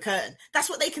behind the curtain. That's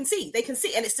what they can see. They can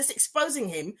see, and it's just exposing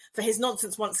him for his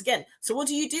nonsense once again. So what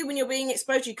do you do when you're being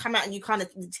exposed? You come out and you kind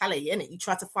of retaliate, innit? You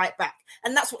try to fight back.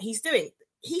 And that's what he's doing.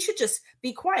 He should just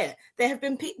be quiet. There have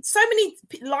been so many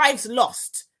lives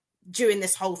lost during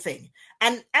this whole thing.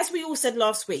 And as we all said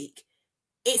last week,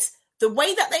 it's the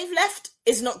way that they've left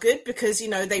is not good, because,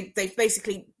 they've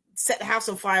basically set the house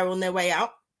on fire on their way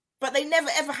out. but they never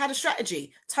ever had a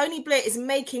strategy. Tony Blair is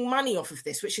making money off of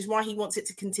this, which is why he wants it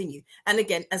to continue. And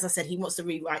again, as I said, he wants to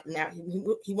rewrite now.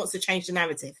 He wants to change the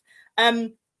narrative.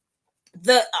 I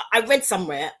read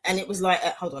somewhere, and it was like,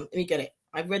 hold on, let me get it.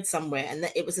 I read somewhere, and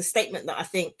it was a statement that I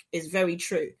think is very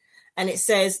true. And it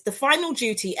says, the final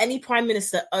duty any prime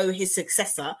minister owe his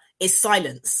successor is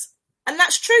silence. And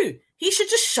that's true. He should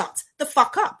just shut the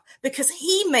fuck up, because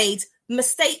he made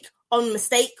mistake on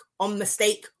mistake on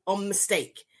mistake on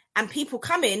mistake. And people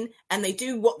come in and they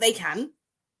do what they can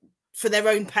for their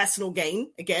own personal gain.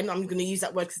 Again, I'm going to use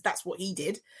that word because that's what he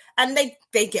did. And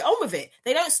they get on with it.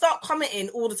 They don't start commenting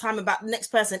all the time about the next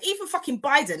person. Even fucking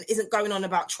Biden isn't going on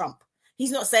about Trump.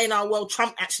 He's not saying, oh, well,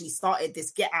 Trump actually started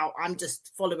this, get out, I'm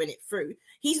just following it through.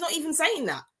 He's not even saying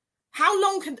that. How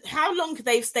long could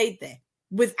they have stayed there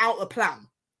without a plan?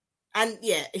 And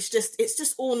yeah, it's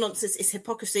just all nonsense. It's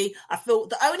hypocrisy. I feel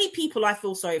the only people I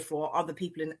feel sorry for are the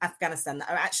people in Afghanistan that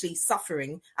are actually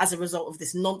suffering as a result of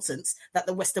this nonsense that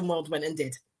the Western world went and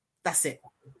did. That's it.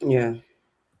 Yeah.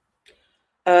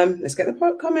 Let's get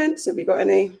the comments. Have we got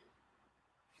any?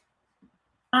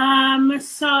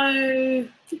 So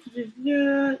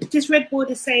just Red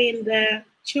Border saying the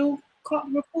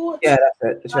Chilcot report. Yeah,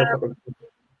 that's it. The Chilcot report.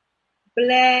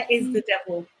 Blair is the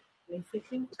devil,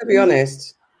 basically. To be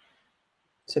honest.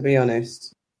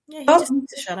 Yeah, he just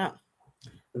needs to shut up.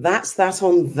 That's that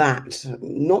on that.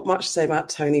 Not much to say about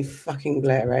Tony fucking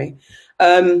Blair, eh?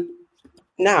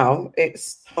 Now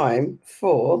it's time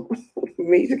for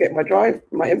me to get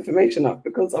my information up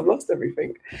because I've lost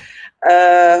everything.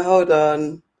 Hold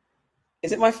on.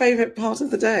 Is it my favourite part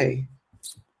of the day?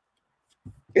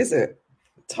 Is it?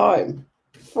 Time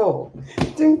for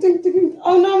ding ding ding.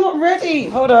 Oh no, I'm not ready.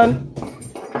 Hold on.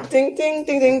 Ding ding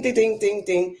ding ding ding ding ding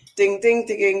ding ding ding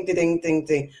ding ding ding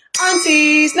ding.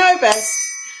 Aunties know best.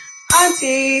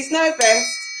 Aunties know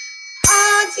best.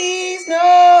 Aunties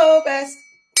know best.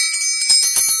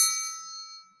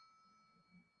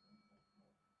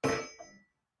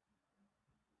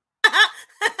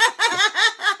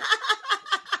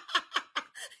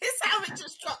 It's how it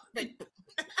just struck me.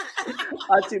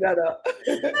 I'll do that up.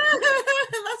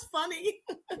 That's funny.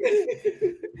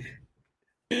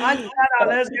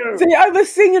 Let's go. See, I was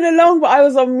singing along, but I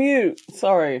was on mute.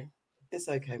 Sorry. It's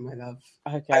okay, my love.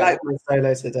 Okay. I like my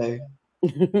solo today.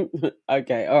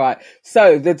 Okay, all right.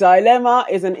 So the dilemma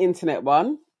is an internet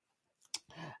one.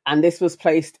 And this was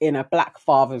placed in a Black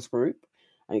Fathers group.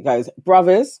 And it goes,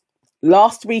 brothers,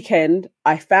 last weekend,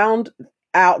 I found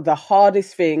out the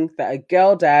hardest thing that a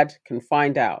girl dad can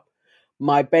find out.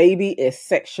 My baby is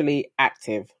sexually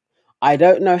active. I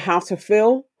don't know how to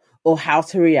feel or how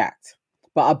to react.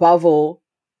 But above all,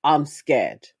 I'm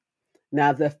scared.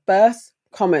 Now, the first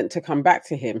comment to come back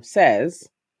to him says,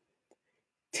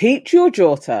 teach your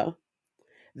daughter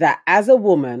that as a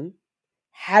woman,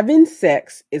 having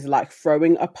sex is like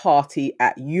throwing a party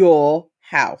at your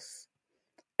house.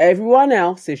 Everyone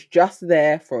else is just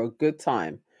there for a good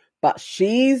time, but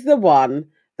she's the one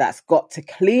that's got to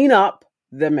clean up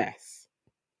the mess.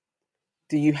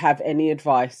 Do you have any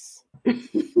advice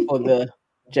for the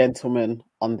gentleman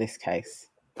on this case?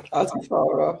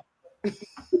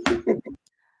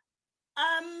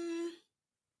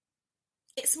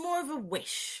 It's more of a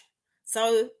wish.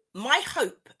 So my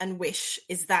hope and wish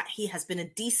is that he has been a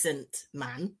decent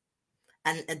man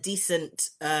and a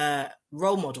decent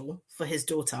role model for his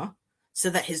daughter, so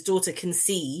that his daughter can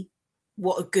see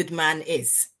what a good man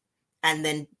is, and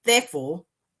then therefore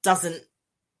doesn't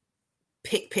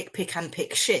pick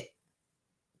shit.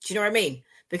 Do you know what I mean?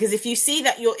 Because if you see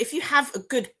that if you have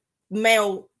good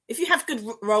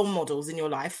role models in your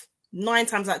life, 9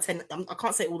 times out of 10, I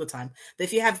can't say all the time, but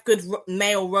if you have good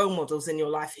male role models in your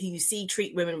life who you see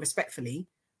treat women respectfully,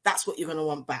 that's what you're going to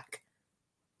want back.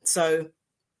 So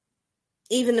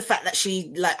even the fact that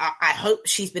I hope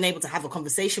she's been able to have a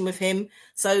conversation with him.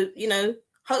 So,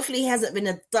 hopefully he hasn't been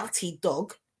a dirty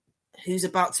dog who's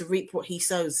about to reap what he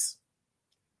sows.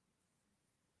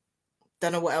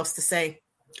 Don't know what else to say.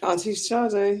 Auntie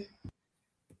Sade.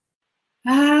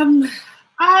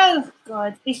 Oh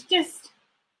God, it's just,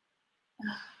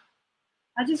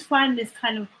 I just find this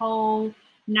kind of whole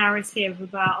narrative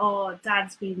about,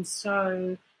 dad's been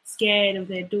so scared of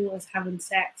their daughters having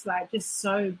sex, just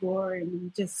so boring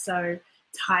and just so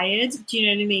tired. Do you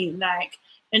know what I mean?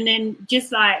 And then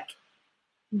just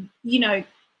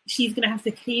she's going to have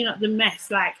to clean up the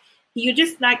mess. You're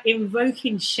just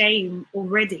invoking shame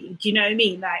already. Do you know what I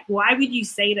mean? Why would you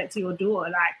say that to your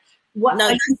daughter? What? No,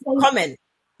 that's the comment.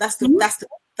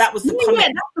 That was the comment. Yeah,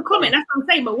 that's the comment. That's what I'm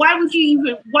saying. But why would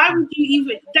you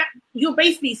even that? You're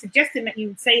basically suggesting that you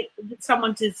would say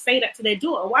someone to say that to their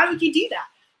daughter. Why would you do that?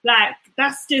 Like,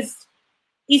 that's just,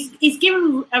 it's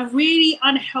given a really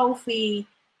unhealthy,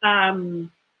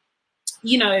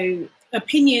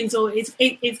 opinions, or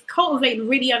it's cultivating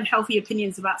really unhealthy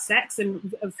opinions about sex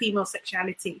and female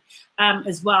sexuality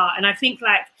as well. And I think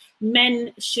like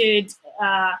men should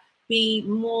be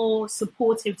more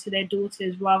supportive to their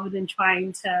daughters rather than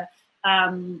trying to,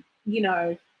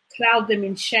 cloud them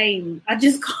in shame. I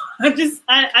just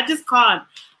can't.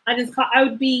 I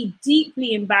would be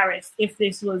deeply embarrassed if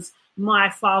this was my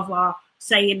father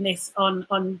saying this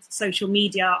on social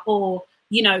media, or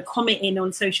commenting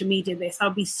on social media this. I'll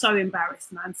be so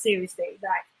embarrassed, man. Seriously.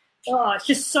 Like, oh, it's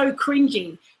just so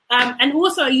cringy. And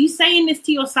also, are you saying this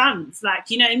to your sons? Like,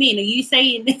 do you know what I mean? Are you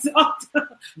saying this after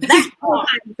that kind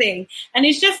of thing? And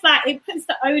it's just like, it puts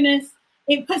the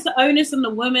onus on the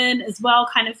woman as well,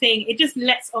 kind of thing. It just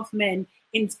lets off men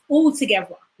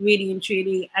altogether, really and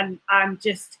truly. And I'm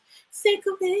just sick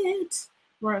of it,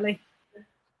 really.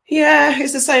 Yeah,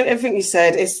 it's the same. Everything you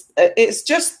said. It's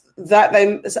just that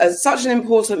it's such an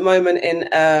important moment in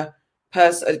a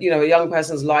young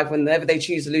person's life whenever they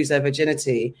choose to lose their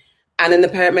virginity, and then the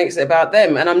parent makes it about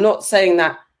them. And I'm not saying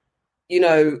that,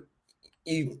 you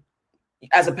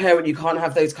as a parent, you can't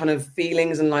have those kind of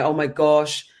feelings and like, oh my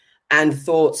gosh, and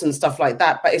thoughts and stuff like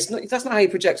that. But that's not how you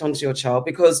project onto your child,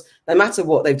 because no matter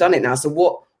what, they've done it now. So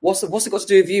what's it got to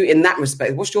do with you in that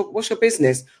respect? What's your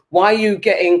business? Why are you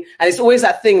getting? And it's always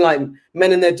that thing like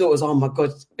men and their daughters. Oh my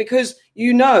God, because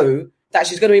you know that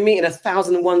she's going to be meeting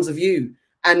 1,001 of you,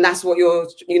 and that's what you're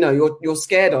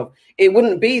scared of. It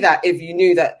wouldn't be that if you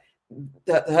knew that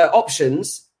her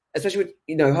options, especially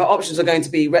with, her options are going to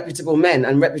be reputable men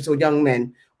and reputable young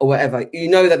men or whatever. You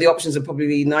know that the options are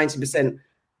probably 90%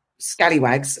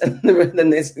 scallywags, and then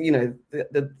there's the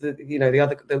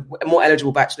more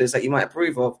eligible bachelors that you might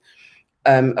approve of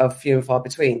few and far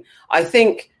between. I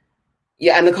think,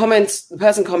 and the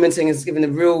person commenting is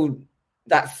giving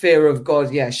that fear of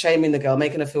God, shaming the girl,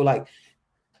 making her feel like.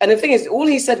 And the thing is, all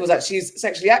he said was that she's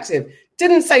sexually active.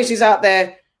 Didn't say she's out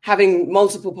there having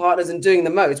multiple partners and doing the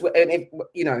most. And if,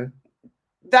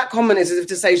 that comment is as if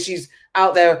to say she's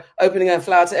out there opening her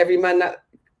flower to every man that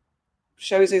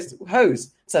shows his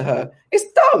hose to her. It's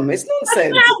dumb. It's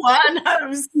nonsense.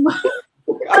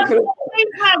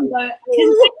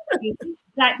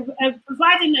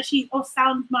 Providing that she's of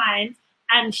sound mind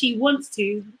and she wants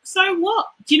to, so what?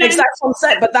 Do you know? Exactly what I'm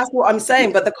saying, but that's what I'm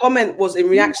saying. But the comment was in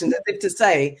reaction as if to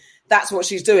say that's what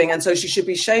she's doing, and so she should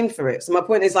be shamed for it. So my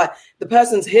point is, like, the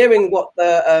person's hearing what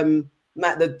the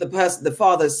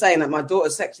father's saying, that my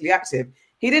daughter's sexually active.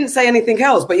 He didn't say anything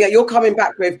else, but yet you're coming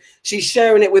back with she's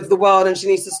sharing it with the world and she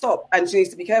needs to stop and she needs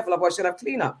to be careful, otherwise she'll have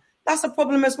cleanup. That's a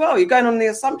problem as well. You're going on the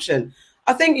assumption.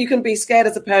 I think you can be scared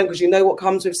as a parent because you know what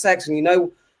comes with sex and you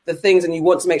know the things and you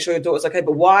want to make sure your daughter's okay.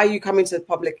 But why are you coming to the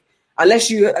public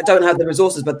unless you don't have the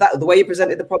resources? But the way you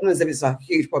presented the problem is if it's a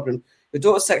huge problem. Your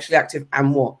daughter's sexually active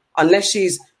and what? Unless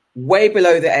she's way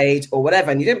below the age or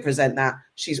whatever, and you didn't present that,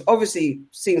 she's obviously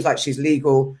seems like she's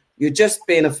legal. You're just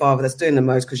being a father that's doing the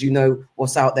most because you know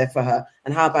what's out there for her.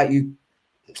 And how about you?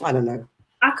 I don't know.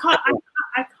 I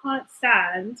can't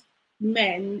stand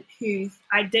men whose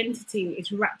identity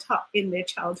is wrapped up in their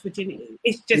child's virginity.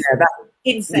 It's just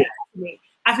insane to me.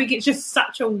 I think it's just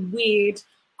such a weird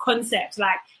concept.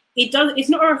 Like, it's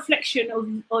not a reflection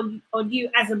on you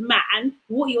as a man,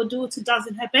 what your daughter does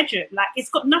in her bedroom. Like,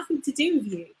 it's got nothing to do with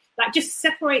you. Like, just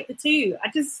separate the two.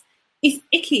 It's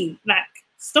icky. Like,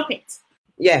 stop it.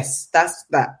 Yes, that's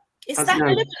that. It's that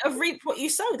element of reap what you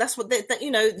sow. That's what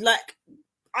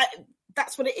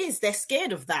that's what it is. They're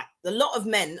scared of that. A lot of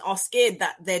men are scared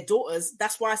that their daughters.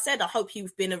 That's why I said I hope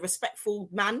you've been a respectful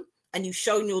man and you've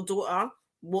shown your daughter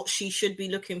what she should be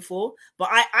looking for. But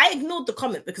I ignored the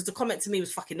comment because the comment to me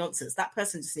was fucking nonsense. That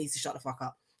person just needs to shut the fuck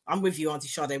up. I'm with you, Auntie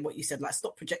Sade, what you said. Like,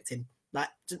 stop projecting. Like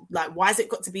why has it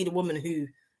got to be the woman who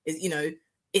is,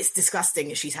 it's disgusting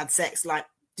if she's had sex? Like,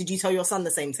 did you tell your son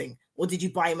the same thing? Or did you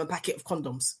buy him a packet of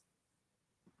condoms?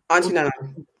 Auntie Nana.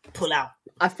 Pull out.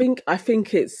 I think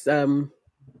it's I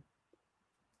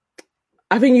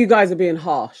think you guys are being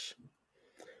harsh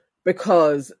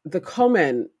because the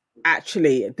comment,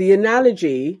 actually, the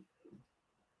analogy,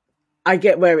 I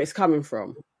get where it's coming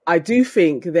from. I do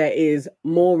think there is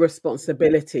more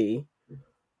responsibility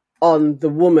on the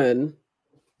woman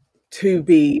to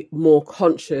be more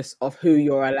conscious of who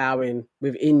you're allowing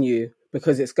within you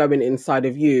because it's going inside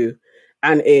of you.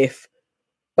 And if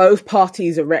both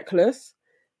parties are reckless,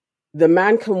 the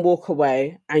man can walk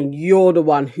away and you're the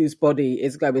one whose body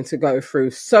is going to go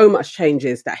through so much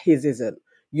changes that his isn't.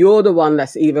 You're the one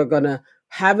that's either going to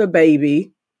have a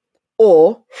baby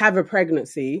or have a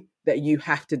pregnancy that you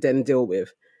have to then deal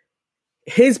with.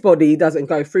 his body doesn't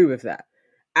go through with that.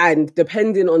 And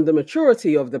depending on the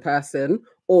maturity of the person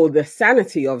or the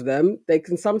sanity of them, they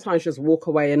can sometimes just walk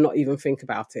away and not even think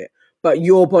about it. But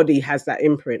your body has that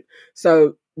imprint.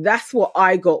 So that's what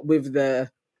I got with the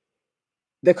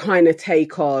kind of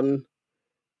take on,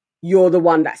 you're the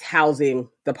one that's housing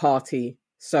the party.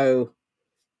 So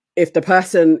if the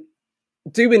person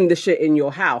doing the shit in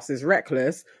your house is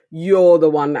reckless, you're the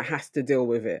one that has to deal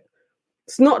with it.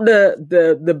 It's not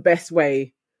the best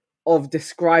way of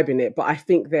describing it, but I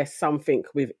think there's something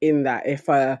within that.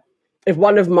 If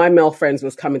one of my male friends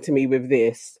was coming to me with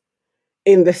this,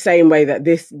 in the same way that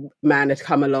this man had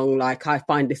come along, like, I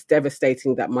find this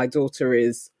devastating that my daughter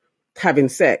is having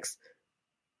sex,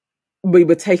 we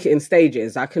would take it in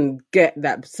stages. I can get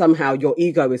that somehow your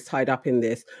ego is tied up in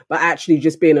this, but actually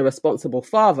just being a responsible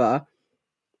father,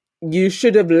 you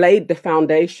should have laid the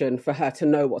foundation for her to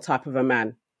know what type of a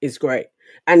man is great.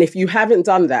 And if you haven't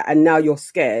done that and now you're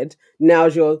scared,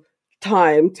 now's your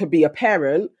time to be a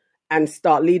parent and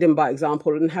start leading by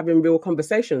example and having real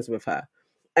conversations with her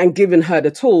and giving her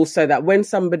the tools so that when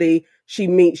somebody she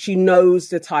meets, she knows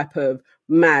the type of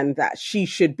man that she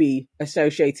should be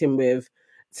associating with.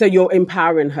 So you're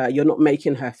empowering her, you're not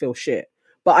making her feel shit.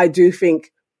 But I think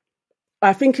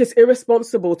it's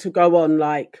irresponsible to go on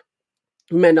like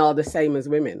men are the same as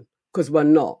women, because we're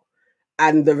not.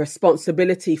 And the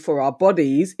responsibility for our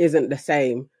bodies isn't the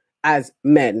same as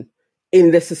men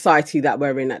in the society that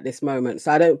we're in at this moment.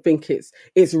 So I don't think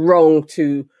it's wrong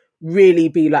to really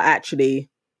be like, actually,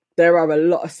 there are a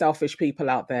lot of selfish people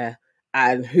out there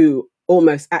and who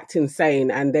almost act insane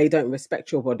and they don't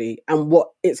respect your body and what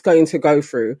it's going to go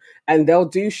through. And they'll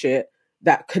do shit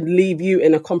that could leave you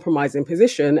in a compromising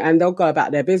position and they'll go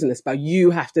about their business. But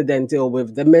you have to then deal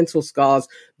with the mental scars,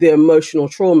 the emotional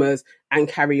traumas, and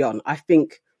carry on. I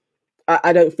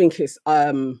don't think it's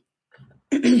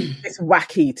it's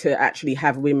wacky to actually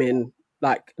have women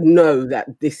like know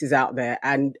that this is out there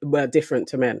and we're different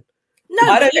to men.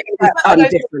 No, I don't think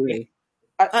differently.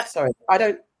 Sorry, I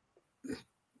don't.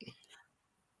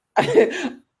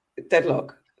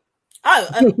 Deadlock.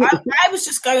 I was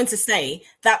just going to say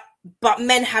that, but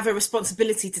men have a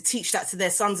responsibility to teach that to their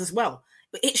sons as well.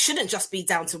 But it shouldn't just be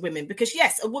down to women because,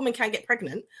 yes, a woman can get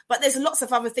pregnant, but there's lots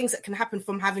of other things that can happen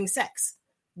from having sex.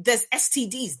 There's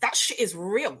STDs. That shit is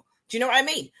real. Do you know what I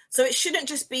mean? So it shouldn't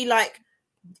just be like,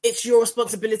 it's your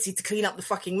responsibility to clean up the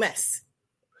fucking mess.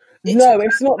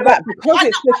 It's not that, because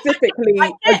it's specifically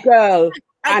a girl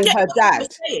and her dad.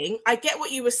 I get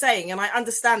what you were saying, and I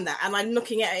understand that, and I'm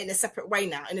looking at it in a separate way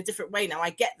now, in a different way now. I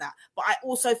get that, but I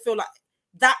also feel like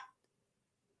that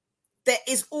there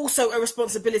is also a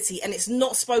responsibility, and it's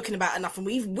not spoken about enough. And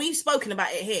we've spoken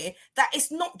about it here, that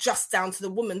it's not just down to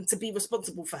the woman to be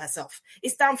responsible for herself.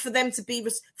 It's down for them to be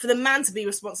for the man to be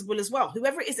responsible as well.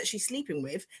 Whoever it is that she's sleeping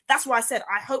with. That's why I said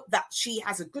I hope that she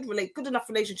has a good enough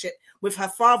relationship with her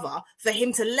father for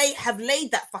him to have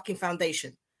laid that fucking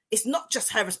foundation. It's not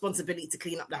just her responsibility to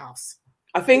clean up the house.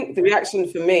 I think the reaction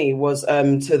for me was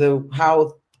to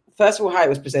how it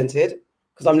was presented.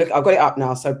 Because I've got it up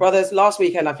now. So, brothers, last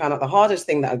weekend I found out the hardest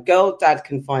thing that a girl dad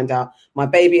can find out. My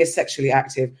baby is sexually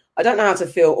active. I don't know how to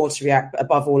feel or to react, but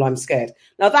above all, I'm scared.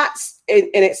 Now, that's in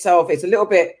itself, it's a little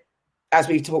bit, as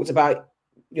we talked about,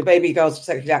 your baby girl's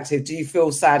sexually active. Do you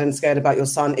feel sad and scared about your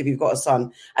son if you've got a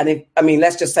son? And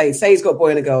let's just say he's got a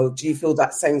boy and a girl. Do you feel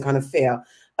that same kind of fear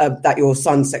that your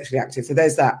son's sexually active? So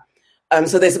there's that.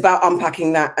 So there's about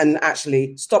unpacking that and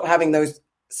actually stop having those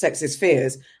sexist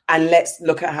fears, and let's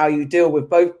look at how you deal with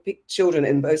both children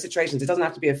in both situations. It doesn't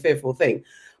have to be a fearful thing,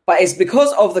 but it's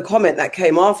because of the comment that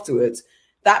came afterwards.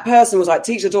 That person was like,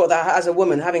 teach your daughter that as a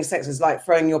woman having sex is like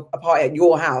throwing a party at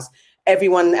your house.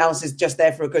 Everyone else is just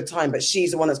there for a good time, but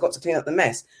she's the one that's got to clean up the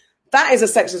mess. That is a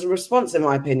sexist response, in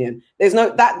my opinion. There's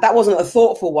no that wasn't a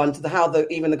thoughtful one to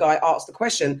even the guy asked the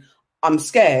question. I'm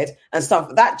scared and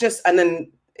stuff. That just, and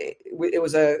then it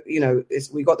was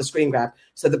we got the screen grab.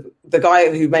 So the guy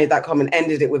who made that comment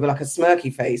ended it with like a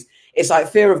smirky face. It's like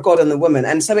fear of God and the woman.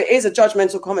 And so it is a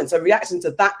judgmental comment. So reacting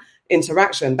to that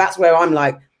interaction, that's where I'm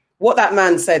like, what that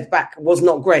man said back was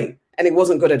not great. And it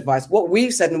wasn't good advice. What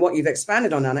we've said and what you've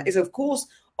expanded on, Anna, is of course,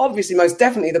 obviously, most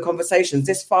definitely the conversations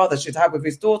this father should have with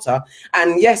his daughter.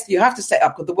 And yes, you have to set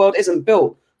up, because the world isn't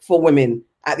built for women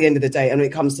at the end of the day. And when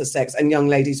it comes to sex and young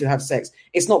ladies who have sex,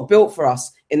 it's not built for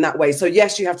us in that way. So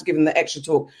yes, you have to give them the extra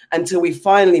talk until we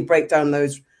finally break down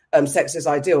those sexist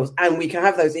ideals. And we can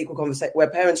have those equal conversations where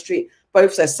parents treat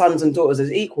both their sons and daughters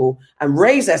as equal and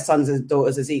raise their sons and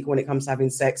daughters as equal when it comes to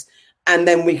having sex. And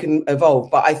then we can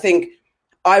evolve. But I think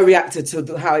I reacted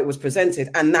to how it was presented.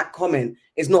 And that comment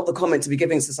is not the comment to be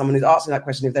giving to someone who's asking that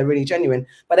question if they're really genuine.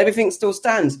 But everything still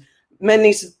stands. men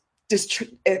need to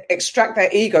extract their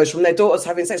egos from their daughters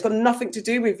having sex. It's got nothing to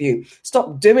do with you.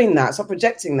 Stop doing that. Stop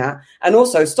projecting that. And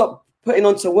also stop putting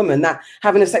onto a woman that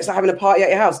having a sex like having a party at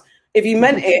your house. If you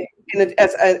meant it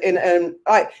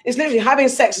like, it's literally having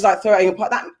sex is like throwing a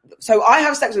party. So I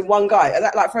have sex with one guy, and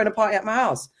that like throwing a party at my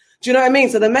house. Do you know what I mean?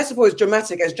 So the metaphor is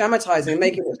dramatic. It's dramatizing,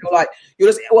 making it feel like you're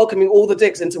just welcoming all the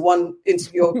dicks into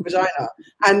your vagina,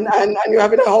 and you're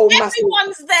having a whole massive.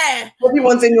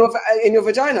 Everyone's in your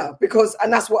vagina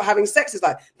and that's what having sex is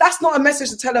like. That's not a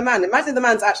message to tell a man. Imagine the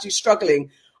man's actually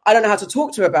struggling. I don't know how to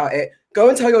talk to her about it. Go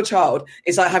and tell your child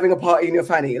it's like having a party in your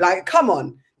fanny. Like, come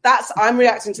on. I'm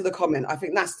reacting to the comment. I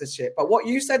think that's the shit. But what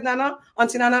you said, Nana,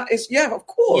 Auntie Nana, is of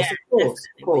course.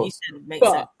 What you said makes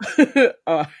sense.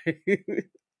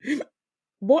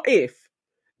 What if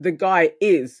the guy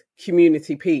is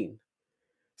community peen?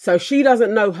 So she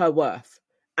doesn't know her worth.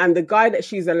 And the guy that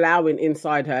she's allowing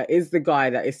inside her is the guy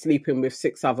that is sleeping with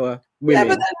 6 other women.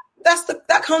 Yeah, but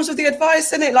that comes with the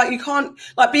advice, isn't it? Like, you can't,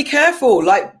 like, be careful.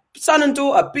 Like, son and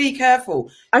daughter, be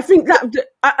careful. I think that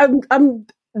I'm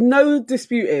no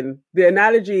disputing. The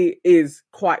analogy is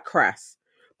quite crass.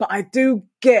 But I do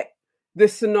get the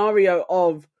scenario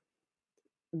of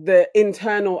the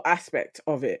internal aspect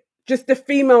of it. Just the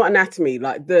female anatomy,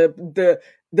 like the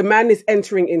man is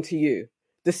entering into you,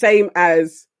 the same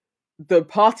as the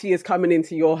party is coming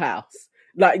into your house.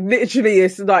 Like, literally,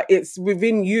 it's like it's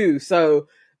within you. So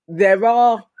there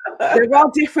are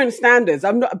different standards.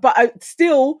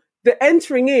 Still the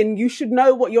entering in. You should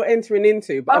know what you're entering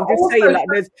into. But I'm just saying, like,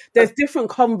 there's different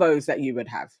combos that you would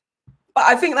have. But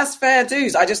I think that's fair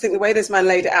dues. I just think the way this man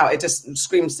laid it out, it just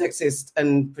screams sexist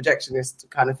and projectionist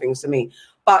kind of things to me.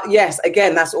 But yes,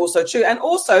 again, that's also true. And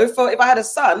also, if I had a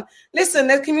son, listen,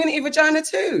 there's community vagina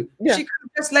too. Yeah. She could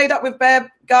have just laid up with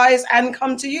bare guys and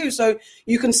come to you. So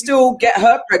you can still get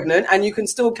her pregnant and you can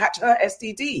still catch her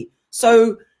STD.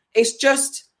 So it's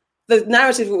just the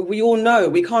narrative we all know.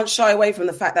 We can't shy away from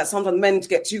the fact that sometimes men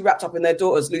get too wrapped up in their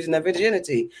daughters losing their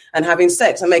virginity and having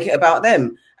sex and make it about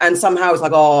them. And somehow it's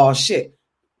like, oh shit,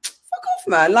 fuck off,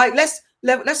 man. Like, let's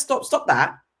stop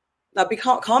that. Now,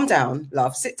 calm down,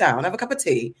 love. Sit down, have a cup of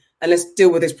tea, and let's deal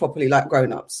with this properly, like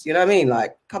grown-ups. You know what I mean?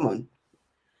 Like, come on.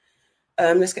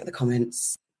 Let's get the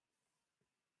comments.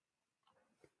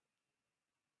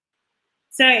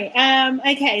 Sorry.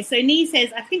 Okay. So Nee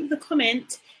says, I think the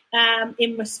comment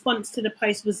in response to the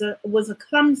post was a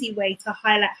clumsy way to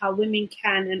highlight how women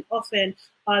can and often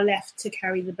are left to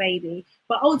carry the baby.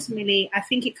 But ultimately, I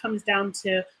think it comes down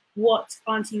to what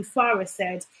Auntie Farah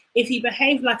said. If you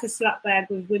behave like a slutbag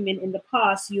with women in the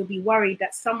past, you'll be worried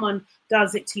that someone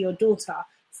does it to your daughter.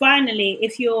 Finally,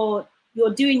 if you're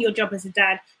doing your job as a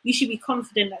dad, you should be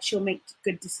confident that she'll make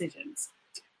good decisions.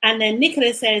 And then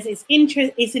Nicola says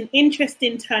it's an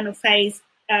interesting turn of phase.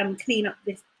 Clean up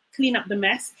the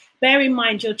mess. Bear in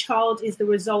mind your child is the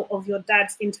result of your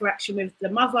dad's interaction with the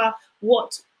mother.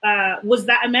 What was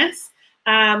that a mess?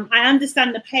 I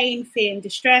understand the pain, fear, and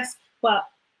distress, but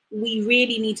we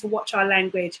really need to watch our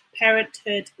language.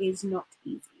 Parenthood is not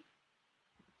easy.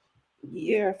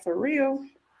 Yeah, for real.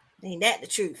 Ain't that the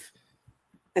truth?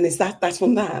 And that's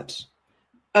from that.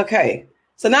 Okay,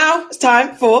 so now it's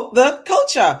time for the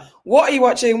culture. What are you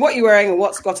watching? What are you wearing? And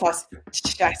what's got us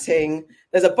chatting?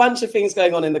 There's a bunch of things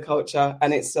going on in the culture,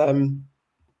 and it's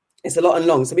a lot and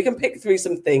long. So we can pick through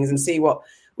some things and see what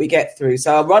we get through.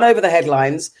 So I'll run over the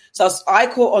headlines. So I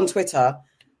caught on Twitter,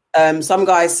 some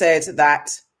guy said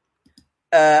that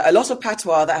a lot of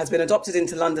patois that has been adopted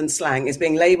into London slang is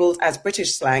being labelled as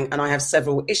British slang, and I have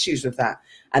several issues with that.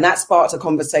 And that sparked a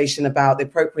conversation about the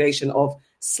appropriation of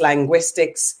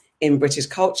slanguistics in British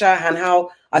culture, and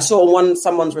how I saw on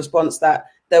someone's response that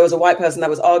there was a white person that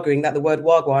was arguing that the word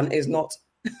wagwan is not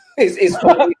is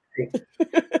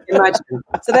imagine.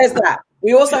 So there's that.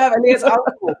 We also have Aaliyah's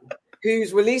uncle,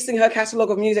 who's releasing her catalogue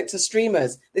of music to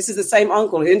streamers. This is the same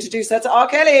uncle who introduced her to R.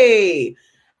 Kelly.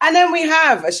 And then we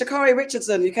have Sha'Carri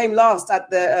Richardson, who came last at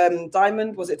the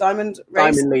Diamond race? Diamond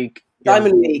League.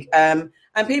 Diamond League. And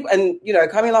people, and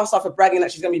coming last after bragging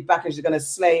that she's going to be back and she's going to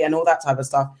slay and all that type of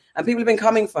stuff. And people have been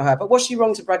coming for her. But was she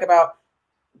wrong to brag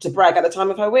at the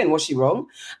time of her win? Was she wrong?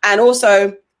 And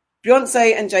also,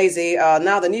 Beyonce and Jay-Z are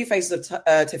now the new faces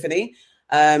of Tiffany,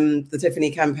 the Tiffany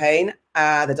campaign,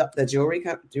 the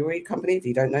jewelry company, if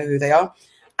you don't know who they are.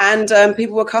 And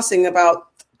people were cussing about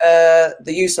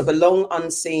the use of a long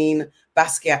unseen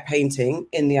Basquiat painting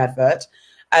in the advert,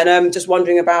 and just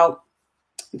wondering about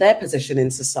their position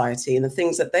in society and the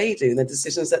things that they do and the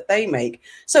decisions that they make.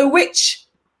 So which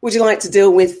would you like to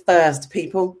deal with first,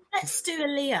 people? Let's do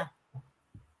Aaliyah.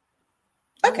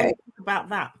 Okay. About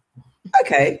that.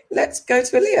 Okay, let's go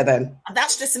to Aaliyah then.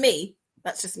 That's just me.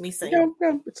 That's just me saying.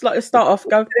 Yeah. It's like a start off.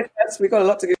 Go. Yes, we got a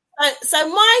lot to go. So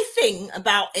my thing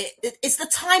about it is the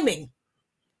timing.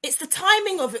 It's the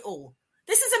timing of it all.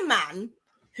 This is a man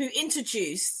who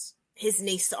introduced his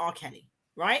niece to R. Kelly,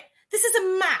 right? This is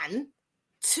a man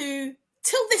to,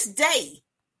 till this day,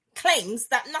 claims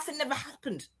that nothing ever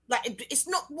happened. Like, it's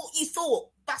not what you thought.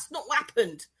 That's not what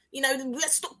happened. You know,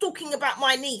 let's stop talking about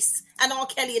my niece and R.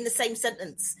 Kelly in the same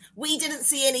sentence. We didn't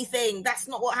see anything. That's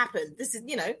not what happened. This is,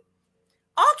 you know,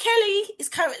 R. Kelly is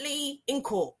currently in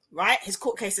court, right? His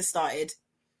court case has started.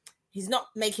 He's not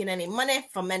making any money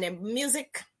from any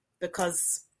music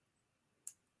because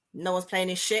no one's playing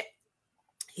his shit.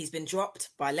 He's been dropped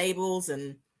by labels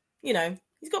and, you know,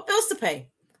 he's got bills to pay.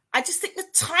 I just think the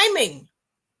timing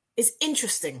is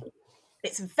interesting.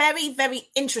 It's very, very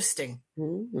interesting.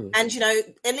 Mm-hmm. And, you know,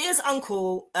 Aaliyah's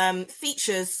uncle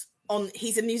features on,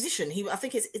 he's a musician. I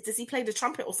think does he play the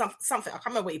trumpet or something? I can't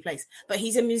remember what he plays, but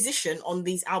he's a musician on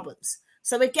these albums.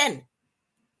 So again,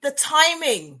 the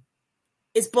timing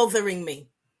is bothering me.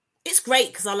 It's great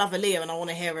because I love Aaliyah and I want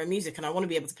to hear her music and I want to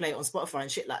be able to play it on Spotify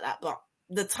and shit like that. But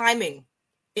the timing,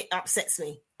 it upsets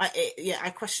me.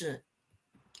 I question it.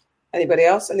 Anybody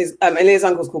else? And Aaliyah's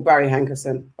uncle's called Barry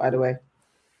Hankerson, by the way,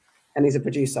 and he's a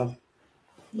producer.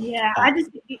 Yeah,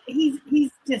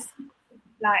 he's just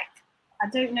like, I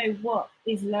don't know what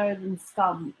is lower than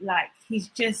scum. Like, he's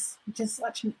just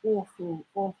such an awful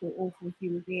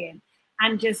human being,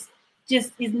 and just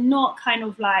is not kind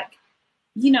of like,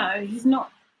 you know, he's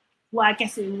not. Well, I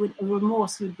guess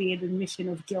remorse would be an admission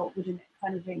of guilt, wouldn't it,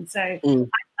 kind of thing. So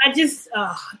I just,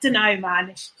 I don't know,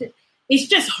 man. It's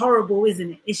just horrible,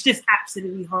 isn't it? It's just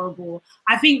absolutely horrible.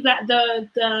 I think that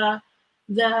the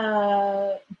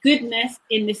goodness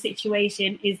in this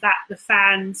situation is that the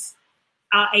fans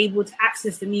are able to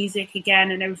access the music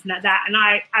again and everything like that. And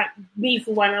me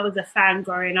for one, I was a fan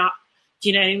growing up. Do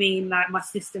you know what I mean? Like, my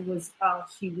sister was,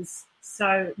 she was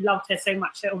loved her so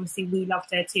much that obviously we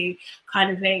loved her too,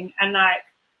 kind of thing. And like,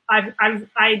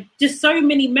 I just, so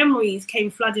many memories came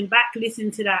flooding back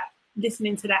listening to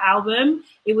that album.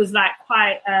 It was like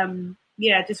quite,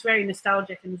 just very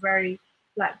nostalgic and very,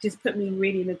 like, just put me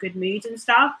really in a good mood and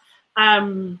stuff.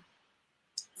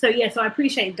 So I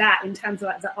appreciate that in terms of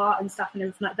like the art and stuff and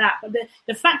everything like that. But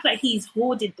the fact that he's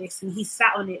hoarded this and he's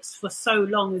sat on it for so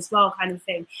long as well, kind of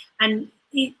thing. And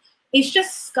it's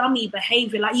just scummy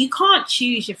behavior. Like, you can't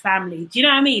choose your family. Do you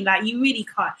know what I mean? Like, you really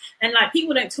can't. And like,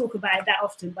 people don't talk about it that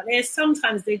often, but there's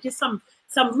just some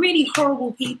really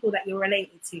horrible people that you're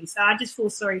related to. So I just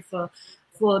feel sorry for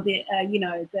the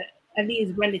the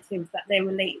Aaliyah's relatives that they're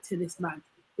related to this man.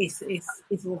 It's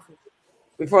awful.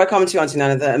 Before I come to you, Auntie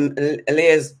Nana,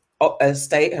 Aaliyah's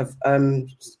estate have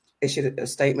issued a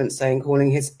statement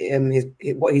calling his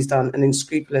what he's done an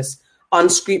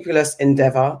unscrupulous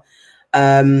endeavour.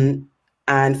 And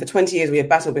for 20 years, we have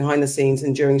battled behind the scenes,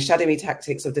 enduring shadowy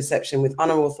tactics of deception with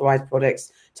unauthorized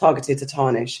products targeted to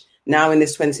tarnish. Now, in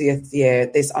this 20th year,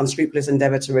 this unscrupulous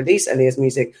endeavour to release Aaliyah's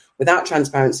music without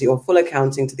transparency or full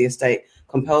accounting to the estate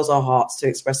compels our hearts to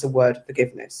express a word of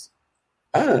forgiveness.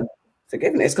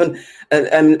 Forgiveness.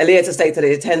 Aaliyah to state that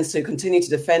it intends to continue to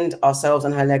defend ourselves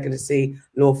and her legacy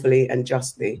lawfully and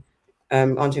justly.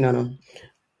 Auntie Nana.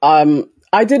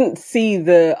 I didn't see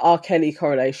the R. Kelly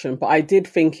correlation, but I did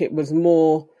think it was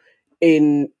more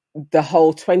in the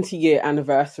whole 20-year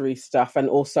anniversary stuff and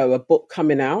also a book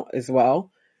coming out as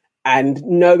well. And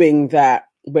knowing that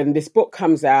when this book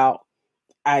comes out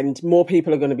and more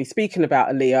people are going to be speaking about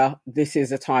Aaliyah, this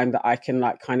is a time that I can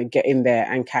like kind of get in there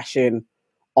and cash in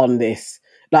on this.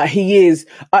 Like, he is,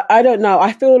 I don't know.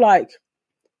 I feel like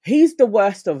he's the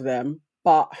worst of them,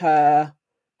 but her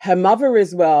mother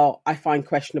as well, I find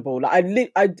questionable.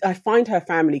 Like, I find her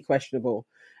family questionable.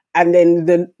 And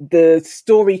then the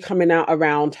story coming out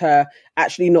around her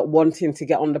actually not wanting to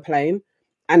get on the plane,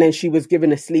 and then she was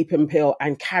given a sleeping pill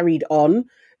and carried on.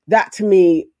 That to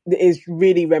me is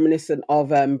really reminiscent of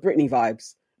Britney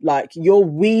vibes. Like, you're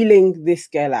wheeling this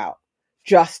girl out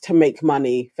just to make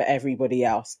money for everybody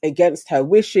else against her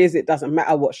wishes. It doesn't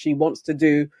matter what she wants to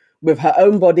do with her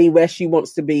own body, where she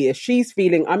wants to be. If she's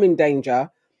feeling I'm in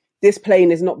danger, this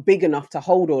plane is not big enough to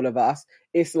hold all of us.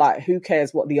 It's like, who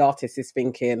cares what the artist is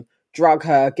thinking? Drug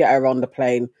her, get her on the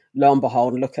plane. Lo and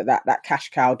behold, look at that. That cash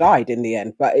cow died in the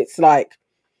end. But it's like,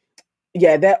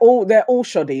 yeah, they're all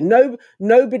shoddy.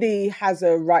 Nobody has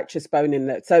a righteous bone in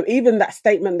it. So even that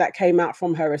statement that came out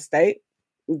from her estate,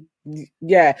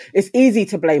 yeah, it's easy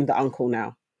to blame the uncle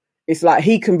now. It's like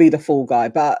he can be the fall guy,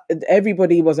 but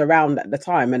everybody was around at the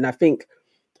time. And I think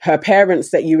her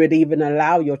parents, that you would even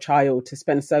allow your child to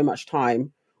spend so much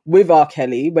time with R.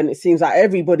 Kelly when it seems like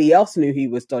everybody else knew he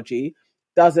was dodgy,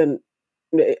 doesn't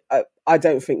I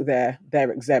don't think they're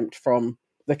exempt from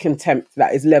the contempt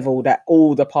that is leveled at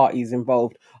all the parties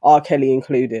involved, R. Kelly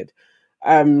included.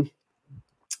 Yeah,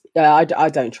 I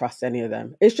don't trust any of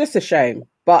them. It's just a shame.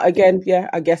 But again, yeah,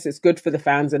 I guess it's good for the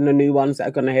fans and the new ones that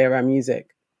are going to hear our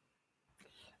music.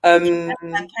 And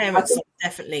parents are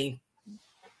definitely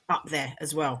up there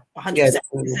as well, 100%.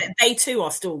 They too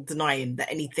are still denying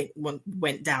that anything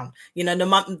went down. You know, the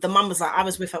mum was like, I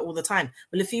was with her all the time.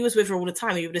 Well, if he was with her all the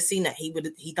time, you would have seen that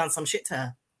he done some shit to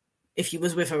her. If he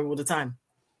was with her all the time.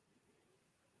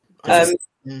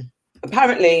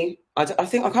 Apparently, I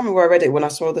think I can't remember where I read it when I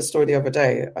saw the story the other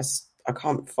day. I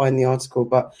can't find the article,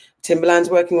 but Timbaland's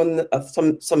working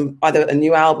on some either a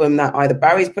new album that either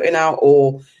Barry's putting out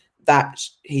or that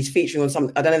he's featuring on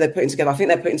something. I don't know. They're putting together. I think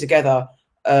they're putting together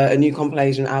a new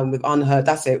compilation album with unheard.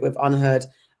 That's it, with unheard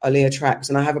Aaliyah tracks.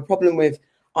 And I have a problem with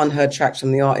unheard tracks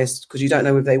from the artists because you don't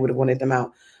know if they would have wanted them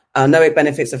out. I know it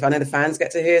benefits I know the fans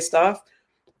get to hear stuff,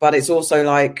 but it's also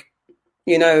like,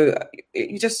 you know,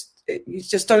 you just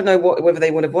don't know whether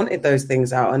they would have wanted those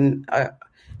things out, and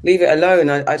leave it alone.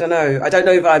 I don't know. I don't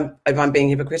know if I'm being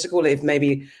hypocritical. If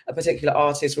maybe a particular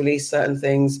artist released certain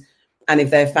things, and if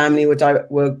their family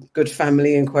were good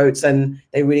family in quotes, and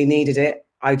they really needed it,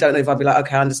 I don't know if I'd be like,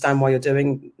 okay, I understand why you're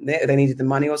doing it. They needed the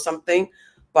money or something,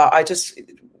 but I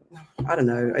don't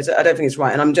know. I don't think it's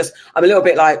right, and I'm a little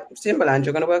bit like, Timbaland,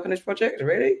 you're going to work on this project,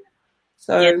 really?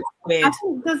 So yeah, weird. I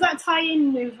think, does that tie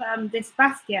in with this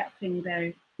Basquiat thing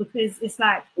though? Because it's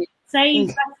like, say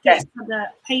Basquiat had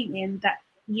a painting that,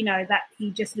 you know, that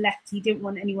he just left, he didn't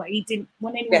want anyone to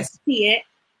see it,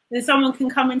 then someone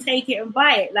can come and take it and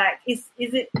buy it. Like, is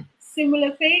it a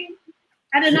similar thing?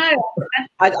 I don't know.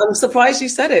 I'm surprised you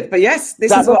said it, but yes,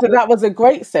 that was a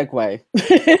great segue.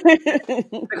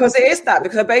 Because it is that.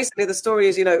 Because basically the story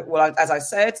is, you know, well, as I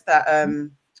said, that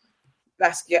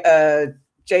Basquiat,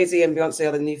 Jay-Z and Beyonce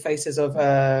are the new faces of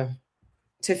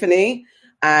Tiffany.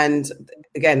 And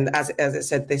again, as it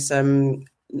said, this long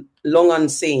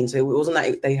unseen, so it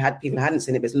wasn't that people hadn't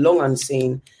seen it, but it's long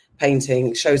unseen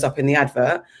painting shows up in the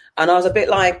advert. And I was a bit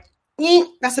like,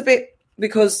 that's a bit,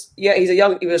 because he was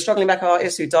a struggling black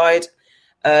artist who died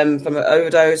from an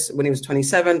overdose when he was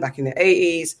 27 back in the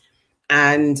 80s.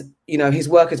 And, you know, his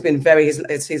work has been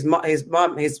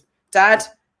his dad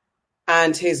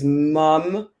and his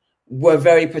mum were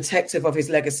very protective of his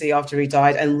legacy after he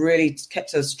died and really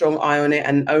kept a strong eye on it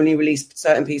and only released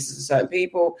certain pieces to certain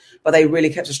people. But they really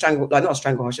kept not a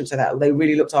stranglehold, I shouldn't say that. They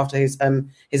really looked after his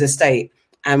estate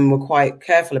and were quite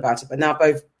careful about it. But now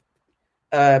both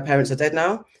parents are dead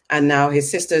now. And now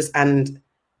his sisters and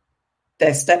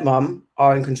their stepmom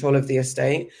are in control of the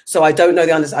estate. So I don't know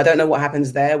I don't know what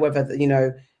happens there, whether, you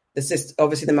know, the sister,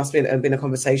 obviously there must have been a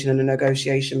conversation and a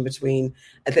negotiation between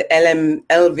the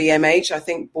LVMH, I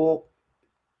think, bought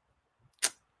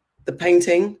the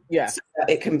painting. Yeah. So that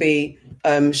it can be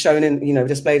shown in, you know,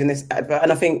 displayed in this advert.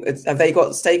 And I think, have they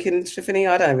got stake in Tiffany?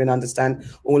 I don't even understand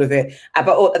all of it.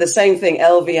 But the same thing,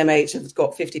 LVMH has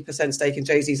got 50% stake in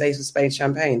Jay-Z's Ace of Spades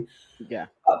champagne. Yeah.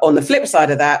 On the flip side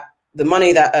of that, the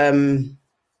money that,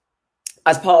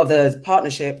 as part of the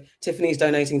partnership, Tiffany's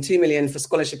donating $2 million for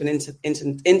scholarship and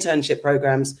internship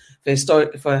programs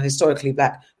for historically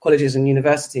Black colleges and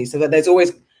universities. So that there's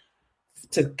always,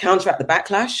 to counteract the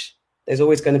backlash, there's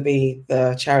always going to be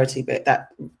the charity bit that,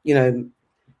 you know,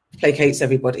 placates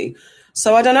everybody.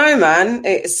 So I don't know, man.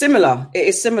 It's similar. It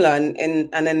is similar. And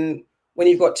then when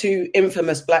you've got two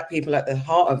infamous Black people at the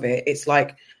heart of it, it's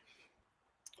like,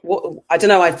 I don't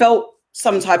know. I felt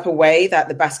some type of way that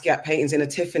the Basquiat painting's in a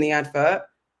Tiffany advert.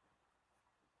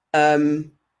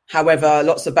 However,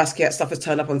 lots of Basquiat stuff has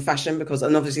turned up on fashion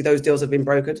and obviously those deals have been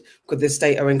brokered because the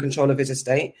estate are in control of his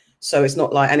estate. So it's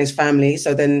not like, and his family.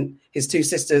 So then his two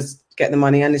sisters get the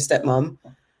money and his stepmom.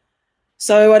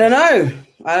 So I don't know.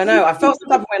 I felt some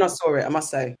type of way when I saw it, I must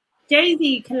say.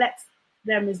 Jay-Z collects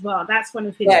them as well. That's one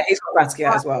of his. Yeah, he's got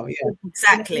Basquiat as well. Yeah,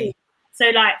 exactly. So,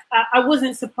 like, I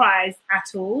wasn't surprised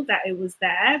at all that it was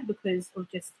there because of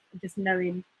just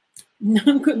knowing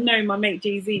my mate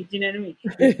Jay-Z. Do you know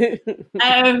what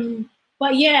I mean?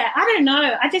 But yeah, I don't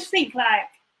know. I just think like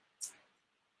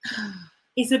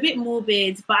it's a bit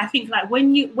morbid. But I think like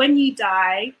when you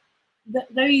die,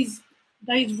 those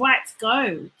rights go.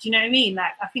 Do you know what I mean?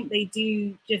 Like I think they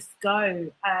do just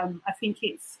go. I think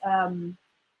it's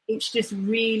just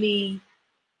really.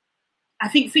 I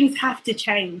think things have to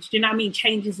change. Do you know what I mean?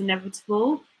 Change is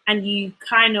inevitable. And you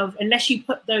kind of, unless you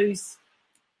put those,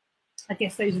 I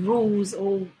guess, those rules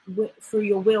or through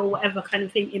your will, whatever kind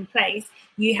of thing in place,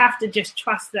 you have to just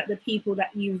trust that the people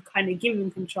that you've kind of given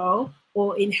control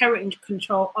or inherited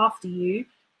control after you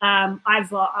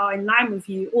either are in line with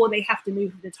you or they have to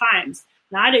move with the times.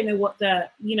 Now, I don't know what the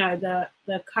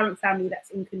current family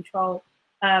that's in control,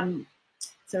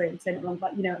 sorry, I'm saying it wrong,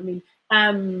 but you know what I mean,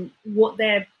 what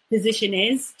their position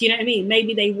is. Do you know what I mean?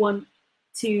 Maybe they want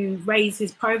to raise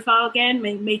his profile again,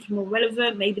 make him more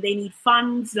relevant. Maybe they need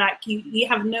funds. Like you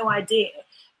have no idea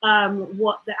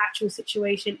what the actual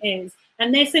situation is.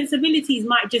 And their sensibilities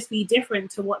might just be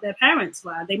different to what their parents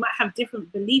were. They might have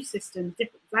different belief systems,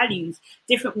 different values,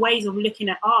 different ways of looking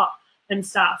at art and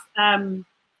stuff. And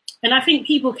I think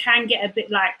people can get a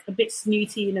bit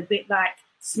snooty and a bit like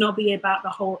snobby about the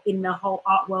whole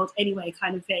art world anyway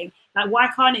kind of thing. Like, why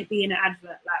can't it be in an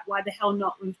advert? Like, why the hell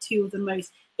not with two of the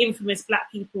most infamous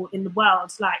Black people in the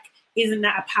world? Like, isn't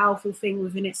that a powerful thing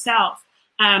within itself?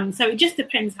 So it just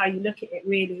depends how you look at it,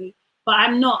 really. But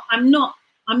I'm not mad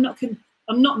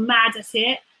at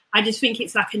it. I just think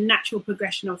it's like a natural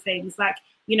progression of things. Like,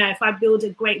 you know, if I build a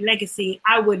great legacy,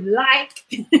 I would like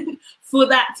for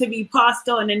that to be passed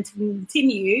on and to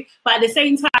continue. But at the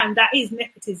same time, that is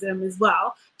nepotism as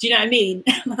well. Do you know what I mean?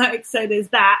 Like, so there's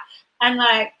that. And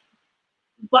like,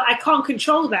 but I can't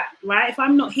control that, right? If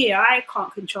I'm not here, I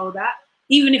can't control that.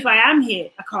 Even if I am here,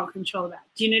 I can't control that.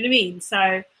 Do you know what I mean?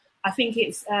 So I think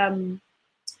it's,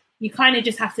 you kind of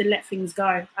just have to let things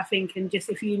go, I think. And just,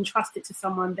 if you entrust it to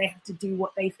someone, they have to do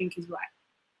what they think is right.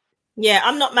 Yeah,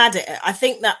 I'm not mad at it. I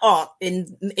think that art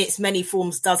in its many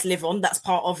forms does live on. That's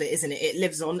part of it, isn't it? It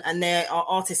lives on. And there are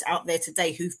artists out there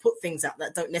today who've put things out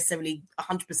that don't necessarily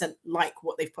 100% like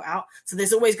what they've put out. So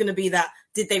there's always going to be that,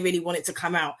 did they really want it to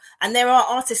come out? And there are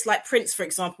artists like Prince, for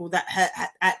example, that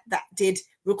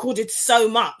recorded so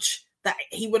much that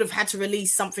he would have had to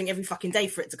release something every fucking day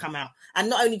for it to come out. And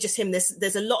not only just him,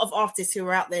 there's a lot of artists who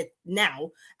are out there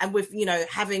now, and with, you know,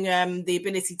 having the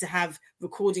ability to have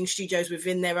recording studios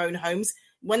within their own homes.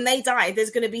 When they die,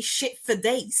 there's going to be shit for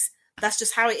days. That's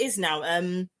just how it is now.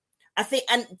 I think,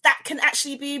 and that can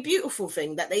actually be a beautiful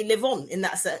thing, that they live on in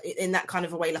that kind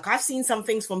of a way. Like, I've seen some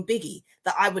things from Biggie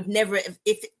that I would never,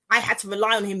 if I had to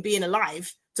rely on him being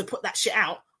alive to put that shit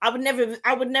out, I would never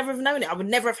have known it. I would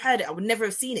never have heard it. I would never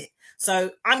have seen it.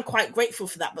 So I'm quite grateful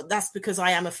for that, but that's because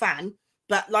I am a fan.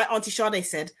 But like Auntie Sade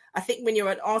said, I think when you're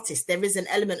an artist, there is an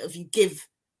element of you give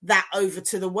that over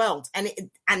to the world, and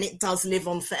it does live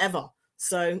on forever.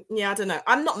 So yeah, I don't know.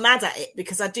 I'm not mad at it,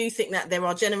 because I do think that there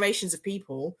are generations of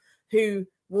people who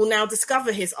will now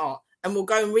discover his art and will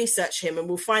go and research him and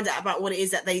will find out about what it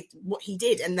is what he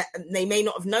did, and that they may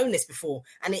not have known this before.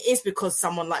 And it is because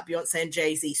someone like Beyonce and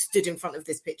Jay-Z stood in front of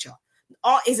this picture.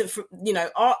 Art isn't for, you know,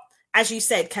 art, as you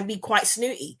said, can be quite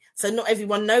snooty. So not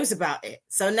everyone knows about it.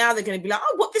 So now they're going to be like,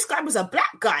 oh, what, this guy was a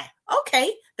Black guy.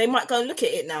 Okay. They might go and look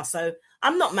at it now. So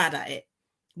I'm not mad at it.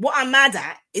 What I'm mad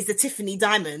at is the Tiffany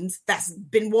diamond that's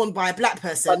been worn by a Black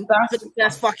person for the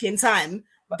first fucking time.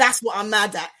 That's what I'm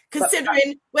mad at.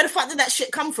 Considering where the fuck did that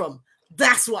shit come from?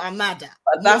 That's what I'm mad at.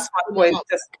 That's my point.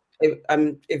 Just,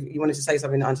 if you wanted to say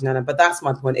something, Auntie Nana, but that's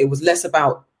my point. It was less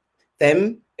about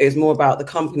them. It was more about the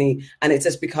company. And it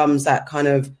just becomes that kind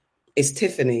of, it's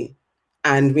Tiffany.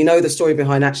 And we know the story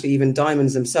behind actually even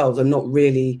diamonds themselves are not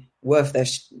really worth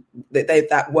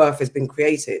that worth has been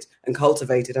created and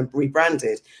cultivated and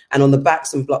rebranded. And on the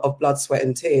backs of blood, sweat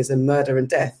and tears and murder and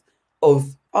death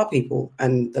of our people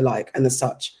and the like and the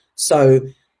such. So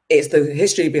it's the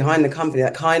history behind the company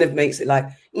that kind of makes it like,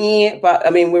 yeah, but I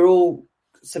mean, we're all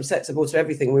susceptible to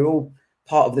everything. We're all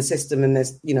part of the system, and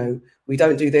there's, you know, we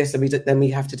don't do this and then we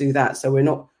have to do that. So we're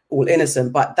not all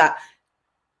innocent. But that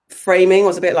framing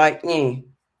was a bit like,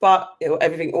 but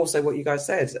everything also what you guys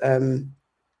said. I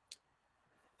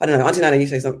don't know, Auntie Nana, you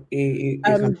say something.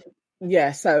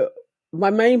 Yeah, so my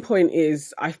main point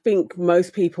is, I think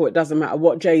most people, it doesn't matter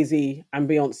what Jay-Z and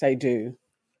Beyonce do,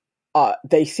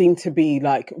 they seem to be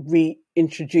like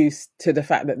reintroduced to the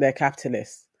fact that they're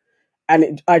capitalists.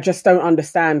 And I just don't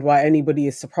understand why anybody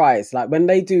is surprised. Like, when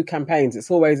they do campaigns,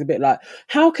 it's always a bit like,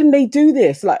 how can they do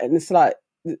this? Like, and it's like,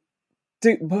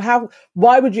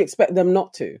 why would you expect them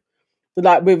not to?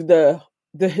 Like, with the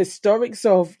historics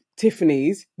of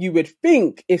Tiffany's, you would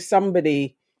think if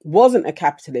somebody wasn't a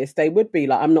capitalist, they would be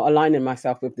like, I'm not aligning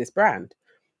myself with this brand.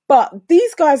 But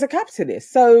these guys are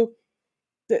capitalists. So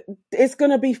it's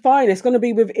going to be fine. It's going to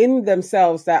be within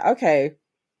themselves that, okay,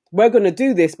 we're going to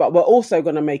do this, but we're also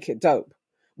going to make it dope.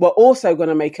 We're also going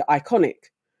to make it iconic.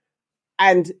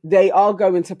 And they are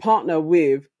going to partner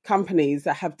with companies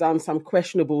that have done some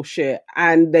questionable shit,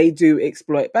 and they do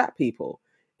exploit Black people.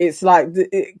 It's like,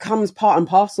 it comes part and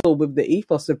parcel with the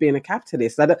ethos of being a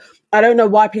capitalist. I don't know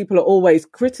why people are always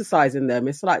criticizing them.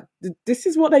 It's like, this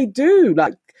is what they do.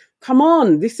 Like, come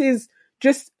on, this is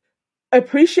just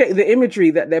appreciate the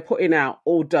imagery that they're putting out,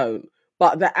 or don't.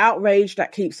 But the outrage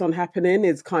that keeps on happening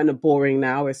is kind of boring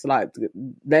now. It's like,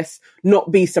 let's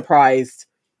not be surprised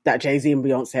that Jay-Z and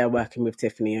Beyonce are working with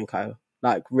Tiffany and Co.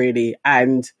 Like, really.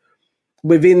 And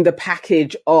within the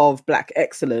package of Black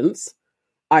excellence,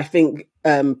 I think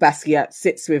Basquiat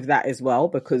sits with that as well,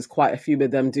 because quite a few of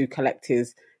them do collect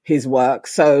his work.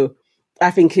 So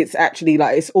I think it's actually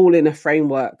like, it's all in a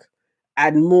framework.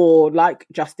 And more like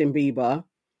Justin Bieber,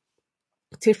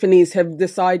 Tiffany's have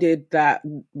decided that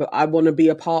I want to be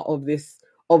a part of this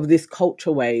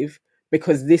culture wave,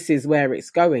 because this is where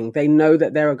it's going. They know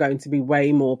that there are going to be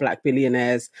way more Black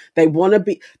billionaires. They want to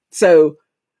be, so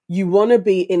you want to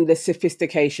be in the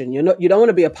sophistication. You don't want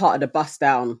to be a part of the bust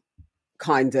down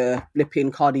kind of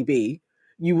flipping Cardi B.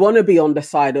 You want to be on the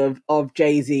side of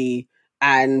Jay-Z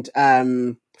and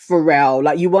Pharrell.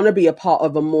 Like, you want to be a part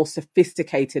of a more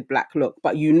sophisticated Black look,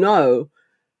 but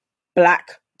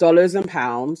Black dollars and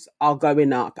pounds are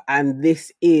going up, and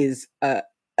this is an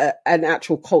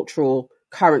actual cultural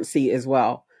currency as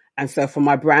well. And so for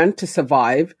my brand to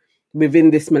survive within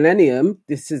this millennium,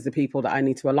 this is the people that I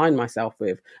need to align myself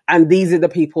with. And these are the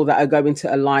people that are going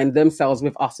to align themselves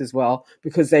with us as well,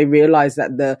 because they realize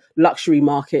that the luxury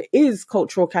market is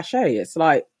cultural cachet. It's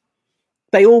like,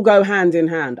 they all go hand in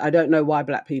hand. I don't know why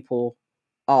Black people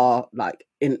are like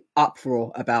in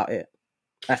uproar about it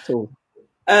at all.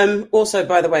 Also,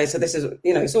 by the way, so this is,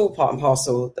 it's all part and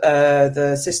parcel.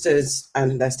 The sisters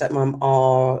and their stepmom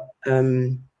are,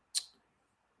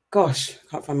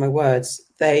 can't find my words.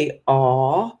 They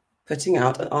are putting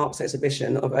out an arts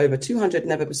exhibition of over 200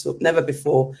 never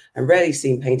before and rarely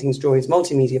seen paintings, drawings,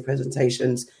 multimedia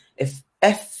presentations,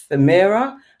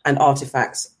 ephemera and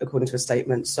artifacts, according to a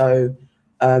statement. So,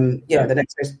 the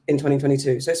next in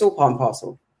 2022. So it's all part and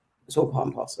parcel. It's all part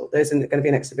and parcel. There's going to be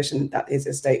an exhibition that his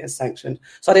estate has sanctioned.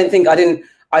 So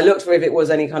I looked for if it was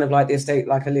any kind of like the estate,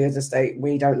 like Aaliyah's estate.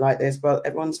 We don't like this, but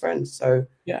everyone's friends. So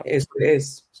it is what it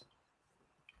is.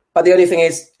 But the only thing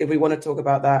is, if we want to talk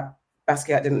about that,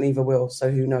 Basquiat didn't leave a will. So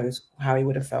who knows how he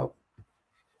would have felt.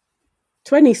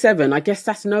 27, I guess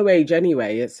that's no age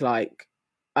anyway. It's like,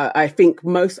 I think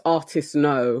most artists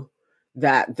know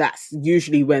that that's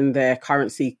usually when their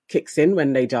currency kicks in,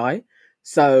 when they die.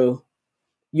 So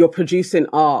you're producing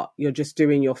art, you're just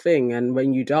doing your thing. And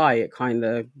when you die, it kind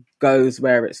of goes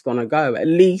where it's going to go. At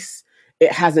least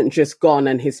it hasn't just gone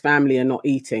and his family are not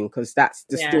eating, because that's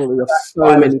the story of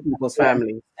so many people's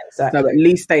families. Exactly. So at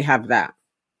least they have that.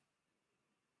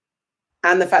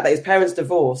 And the fact that his parents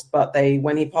divorced, but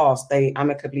when he passed, they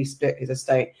amicably split his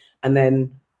estate. And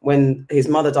then when his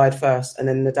mother died first, and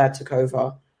then the dad took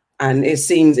over, and it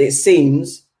seems it's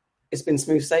been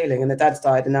smooth sailing. And the dad's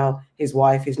died, and now his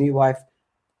new wife,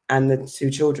 and the two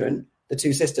children, the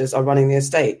two sisters, are running the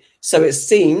estate. So it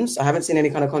seems, I haven't seen any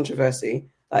kind of controversy,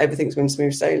 that everything's been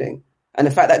smooth sailing. And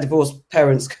the fact that divorced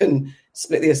parents can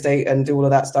split the estate and do all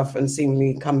of that stuff and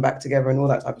seemingly come back together and all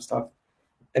that type of stuff.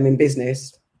 I mean,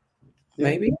 business,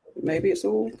 maybe it's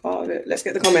all part of it. Let's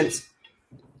get the comments.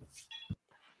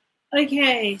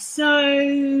 Okay,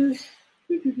 so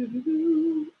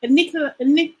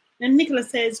Nicola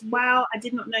says, wow, I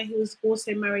did not know he was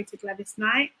also married to Gladys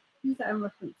Knight. Who's that in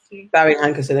reference to? Barry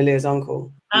Hankerson, Aaliyah's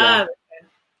uncle. Okay.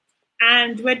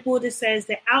 And Red Border says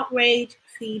the outrage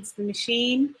feeds the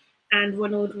machine, and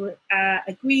Ronald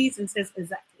agrees and says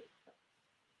exactly.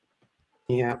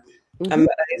 Yeah.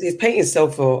 His painting sell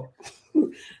for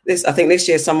this. I think this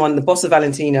year the boss of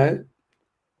Valentino,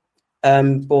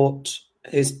 bought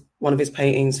one of his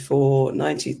paintings for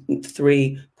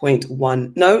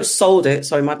 93.1. No, sold it.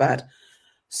 Sorry, my bad.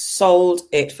 Sold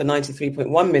it for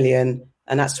 93.1 million.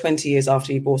 And that's 20 years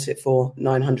after he bought it for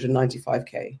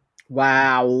 995K.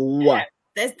 Wow. Yeah.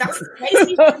 That's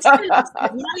crazy. There's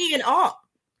money in art.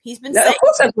 He's been saying. Of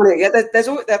course there's money. Yeah, there's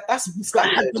always, that's got to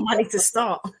have the money to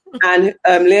start. And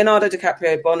Leonardo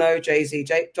DiCaprio, Bono, Jay-Z,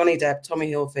 Johnny Depp,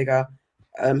 Tommy Hilfiger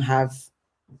have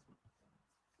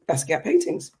Basquiat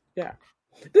paintings. Yeah.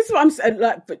 This is what I'm saying.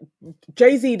 Like, but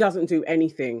Jay-Z doesn't do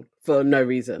anything for no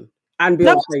reason. And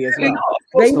Beyonce as well.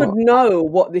 They would know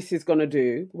what this is going to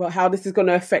do, how this is going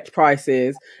to affect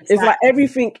prices. Exactly. It's like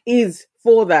everything is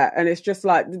for that. And it's just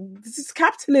like, this is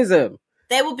capitalism.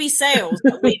 There will be sales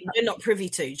that we're not privy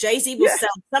to. Jay-Z will sell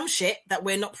some shit that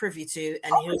we're not privy to.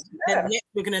 And then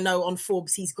we're going to know on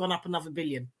Forbes he's gone up another $1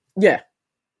 billion. Yeah.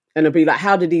 And it'll be like,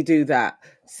 how did he do that?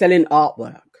 Selling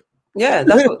artwork. Yeah,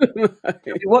 that's what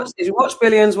if you watch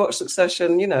Billions, watch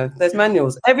Succession, there's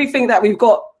manuals. Everything that we've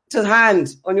got to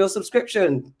hand on your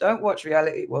subscription. Don't watch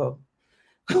reality. Well,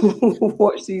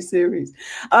 watch these series.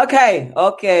 Okay. Is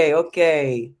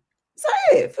that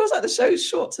it? It feels like the show's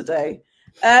short today.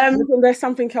 Isn't there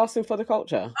something else in For the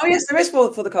Culture? Oh yes, there is for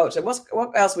the culture.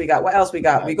 What else we got? What else we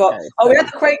got? We got we had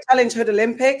the Quake Challenge Hood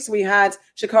Olympics. We had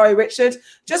Sha'Carri Richard.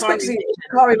 Just quickly,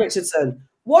 Sha'Carri Richardson.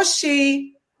 Was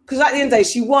she? Because at the end of the day,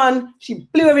 she won. She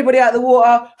blew everybody out of the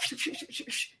water,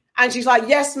 and she's like,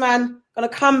 "Yes, man, gonna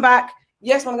come back.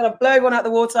 Yes, man, I'm gonna blow everyone out of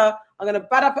the water. I'm gonna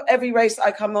bat up every race that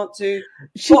I come on to."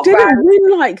 She didn't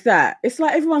win like that. It's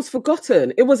like everyone's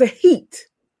forgotten. It was a heat.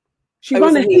 She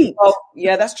won a heat. Oh,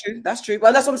 yeah, that's true. That's true.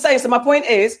 Well, that's what I'm saying. So my point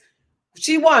is,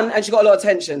 she won and she got a lot of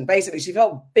attention. Basically, she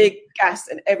felt big, gassed,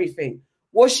 and everything.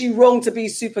 Was she wrong to be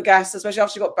super gassed, especially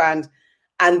after she got banned?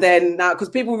 And then now, because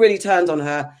people really turned on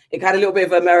her, it had a little bit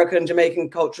of American, Jamaican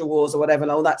cultural wars or whatever,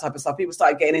 and all that type of stuff. People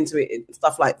started getting into it and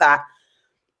stuff like that.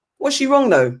 Was she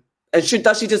wrong though? And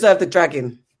does she deserve the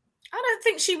dragging? I don't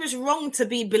think she was wrong to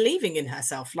be believing in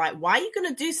herself. Like, why are you going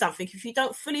to do something if you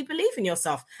don't fully believe in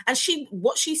yourself? And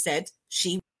what she said,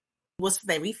 she was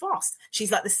very fast.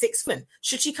 She's like the sixth one.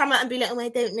 Should she come out and be like, "Oh, I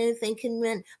don't know if I can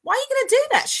run"? Why are you going to do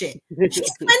that shit?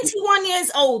 She's 21 years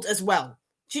old as well.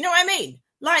 Do you know what I mean?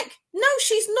 Like, no,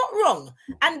 she's not wrong.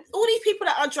 And all these people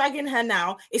that are dragging her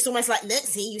now, it's almost like, look,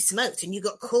 see, you smoked and you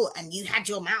got caught and you had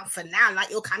your mouth and now,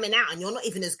 like, you're coming out and you're not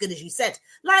even as good as you said.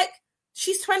 Like,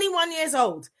 she's 21 years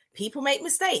old. People make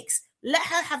mistakes. Let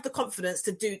her have the confidence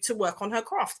to work on her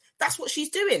craft. That's what she's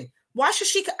doing. Why should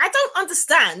she? I don't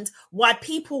understand why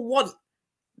people want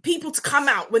people to come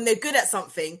out when they're good at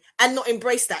something and not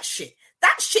embrace that shit.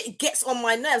 That shit gets on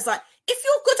my nerves. Like, if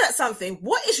you're good at something,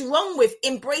 what is wrong with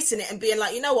embracing it and being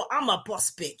like, you know what, I'm a boss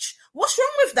bitch? What's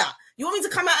wrong with that? You want me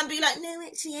to come out and be like, no,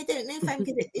 actually, I don't know if I'm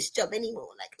good at this job anymore.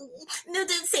 Like, no,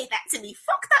 don't say that to me.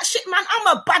 Fuck that shit, man.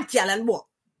 I'm a bad gal and what?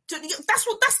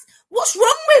 What's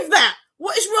wrong with that?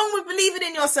 What is wrong with believing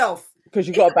in yourself? Because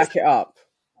you got to back it up.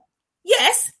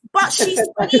 Yes, but she's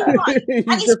 21. You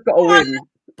just got to win.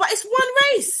 But it's one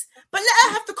race. But let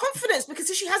her have the confidence, because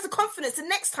if she has the confidence, the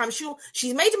next time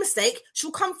she's made a mistake,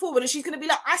 she'll come forward and she's going to be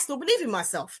like, I still believe in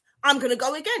myself. I'm going to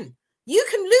go again. You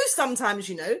can lose sometimes,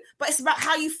 but it's about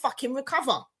how you fucking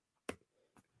recover.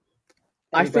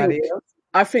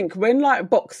 I think when like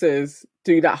boxers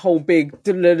do that whole big,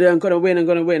 I'm going to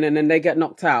win, and then they get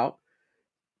knocked out,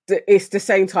 it's the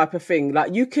same type of thing.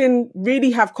 Like, you can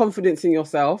really have confidence in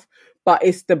yourself, but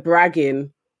it's the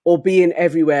bragging or being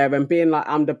everywhere and being like,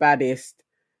 I'm the baddest.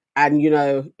 And,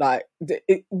 like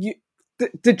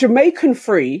the Jamaican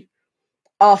Free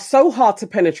are so hard to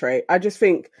penetrate. I just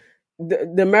think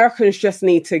the Americans just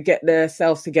need to get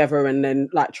themselves together and then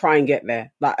like try and get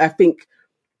there. Like, I think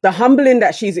the humbling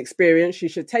that she's experienced, she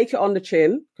should take it on the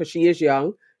chin because she is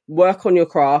young, work on your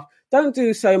craft. Don't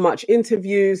do so much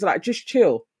interviews, like just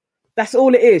chill. That's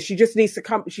all it is. She just needs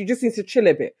to chill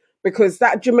a bit, because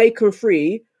that Jamaican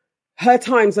Free, her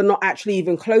times are not actually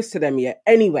even close to them yet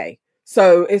anyway.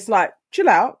 So it's like, chill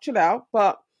out.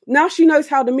 But now she knows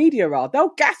how the media are.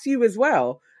 They'll gas you as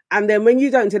well. And then when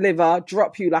you don't deliver,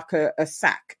 drop you like a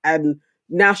sack. And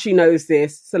now she knows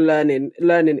this. It's a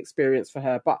learning experience for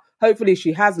her. But hopefully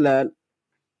she has learned,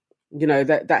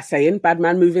 that saying, bad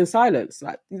man move in silence.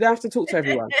 Like, you don't have to talk to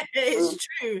everyone. It's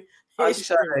true. It's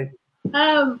true.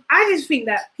 I just think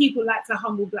that people like to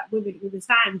humble black women all the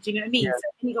time. Do you know what I mean? Yeah. So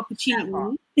any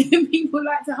opportunity, people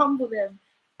like to humble them.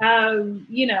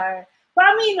 But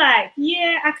I mean, like,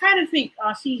 yeah, I kind of think,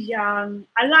 she's young.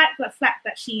 I like the fact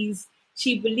that she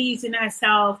believes in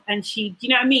herself, and do you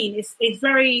know what I mean? It's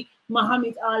very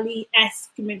Muhammad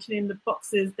Ali-esque, mentioning the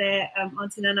boxers there,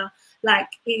 Auntie Nana. Like,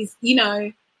 I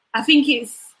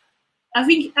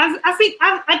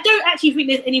don't actually think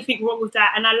there's anything wrong with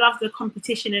that, and I love the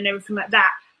competition and everything like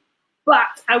that.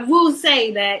 But I will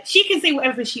say that she can say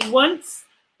whatever she wants,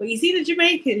 but you see the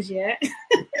Jamaicans, yeah?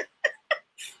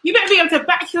 You better be able to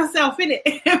back yourself,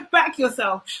 innit? Back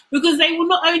yourself, because they will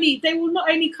not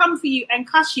only come for you and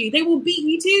cuss you, they will beat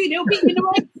you too. They'll beat you in the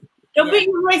race. They'll beat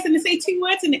you in the race and they say 2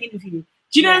 words in the interview.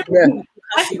 Do you know what I mean?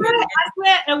 I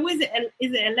swear,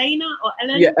 is it Elena or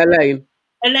Ellen? Yeah,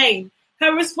 Elaine.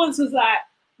 Her response was like,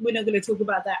 we're not going to talk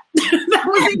about that. That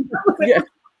was it.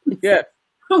 Yeah.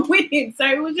 Winning. So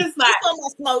it was just like,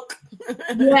 smoke.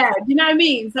 Yeah, do you know what I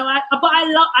mean? So I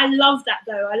love that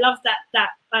though. I love that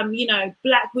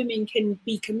black women can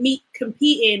be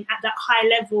competing at that high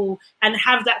level and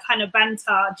have that kind of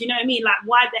banter. Do you know what I mean? Like,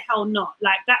 why the hell not?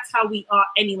 Like, that's how we are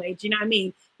anyway. Do you know what I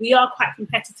mean? We are quite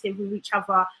competitive with each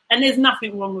other, and there's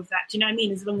nothing wrong with that. Do you know what I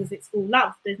mean? As long as it's all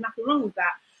love, there's nothing wrong with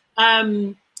that.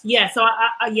 So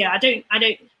I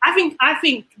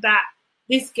think that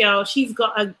this girl, she's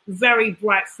got a very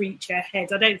bright future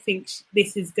ahead. I don't think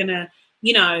this is gonna,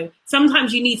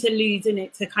 sometimes you need to lose in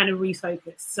it to kind of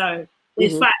refocus. So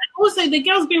it's fine. Also, the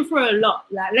girl's been through a lot.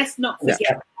 Like, let's not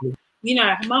forget. You know,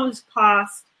 her mum's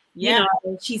passed. Yeah.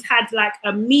 You know, she's had like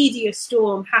a media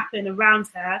storm happen around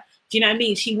her. Do you know what I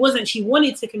mean? She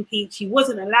wanted to compete. She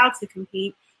wasn't allowed to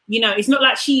compete. You know, it's not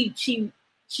like she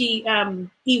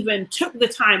even took the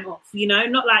time off, you know,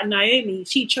 not like Naomi.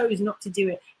 She chose not to do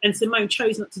it. And Simone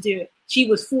chose not to do it. She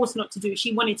was forced not to do it.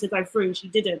 She wanted to go through and she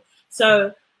didn't.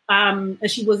 So, and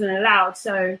she wasn't allowed.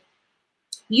 So,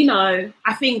 you know,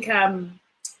 I think, I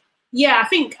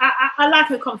like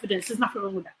her confidence. There's nothing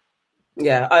wrong with that.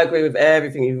 Yeah, I agree with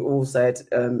everything you've all said,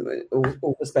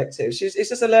 all perspectives. It's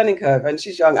just a learning curve, and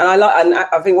she's young. And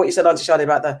I think what you said, Auntie Shadi,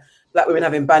 about the black women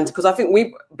having banter, because I think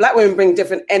black women bring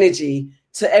different energy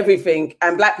to everything,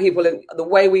 and black people and the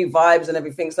way we vibes and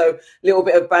everything. So a little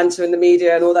bit of banter in the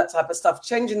media and all that type of stuff,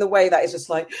 changing the way that it's just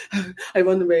like, oh, I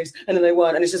won the race and then I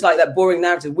won. And it's just like that boring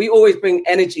narrative. We always bring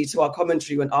energy to our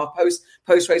commentary when our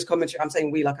post-race commentary, I'm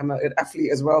saying we, like I'm an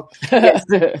athlete as well. Yes.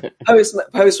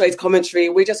 Post-race commentary,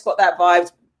 we just got that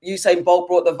vibe. Usain Bolt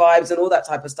brought the vibes and all that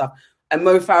type of stuff. And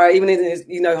Mo Farah, even in his,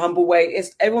 you know, humble way,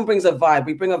 everyone brings a vibe.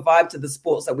 We bring a vibe to the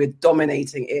sports that we're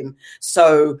dominating in.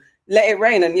 So let it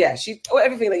rain. And yeah,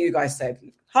 everything that you guys said.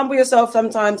 Humble yourself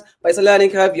sometimes, but it's a learning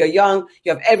curve. You're young.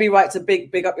 You have every right to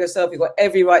big up yourself. You've got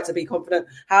every right to be confident.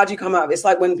 How do you come out of it? It's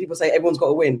like when people say everyone's got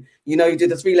to win. You know, you do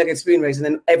the 3-legged spoon race and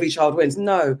then every child wins.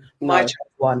 No, my child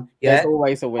won. Yeah, there's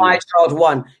always a winner. My child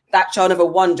won. That child never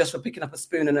won just for picking up a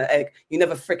spoon and an egg. You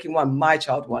never freaking won. My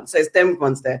child won. So it's them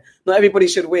ones there. Not everybody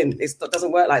should win. It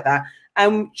doesn't work like that.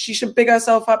 And she should big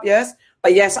herself up, yes.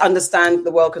 But yes, understand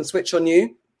the world can switch on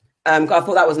you. I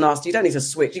thought that was nasty. You don't need to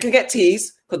switch. You can get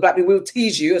teased because black people will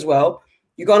tease you as well.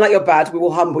 You go on like you're bad, we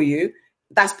will humble you.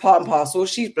 That's part and parcel.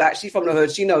 She's black. She's from the hood.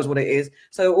 She knows what it is.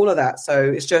 So all of that. So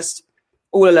it's just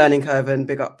all a learning curve, and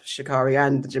big up Sha'Carri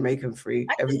and the Jamaican Free.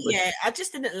 Everybody. Yeah, I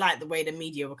just didn't like the way the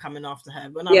media were coming after her.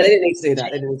 They didn't need to do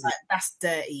that. They didn't need to. That's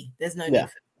dirty. There's no need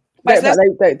for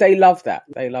they love that.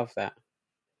 They love that.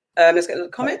 Let's get a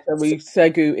comment. So we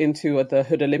segue into the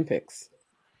Hood Olympics.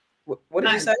 What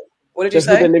did you say? What did you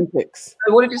say? Hood Olympics.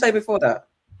 What did you say before that?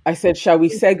 I said, shall we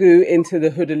segue into the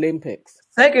Hood Olympics?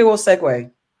 Segue or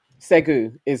segue?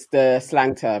 Segue is the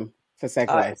slang term for segue.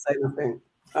 All right, say nothing.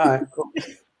 All right, cool.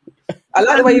 I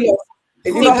like the way you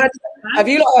look. Have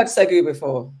you not heard segue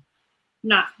before?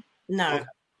 No. Okay,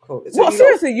 cool. So what,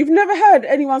 seriously? You've never heard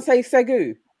anyone say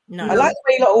segue? No. I like the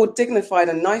way you look all dignified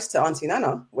and nice to Auntie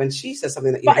Nana when she says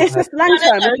something that you. But it's a slang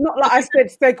term. It's not like I said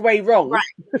segue wrong. Right.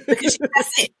 Because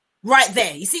that's it. Right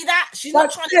there. You see that? She's but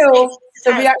not trying still, to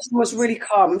the reaction was really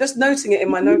calm. I'm just noting it in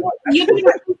my note. You're doing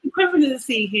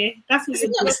equivalency here. That's what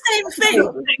you're doing. The same thing.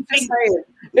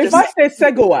 If I said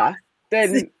Segua,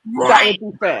 then that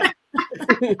would be fair.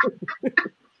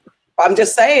 I'm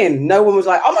just saying, no one was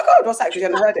like, "Oh my God, what's that?" Because you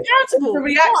hadn't heard it. It was a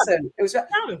reaction. It was a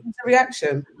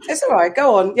reaction. It's all right.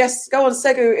 Go on. Yes, go on.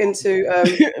 Segue into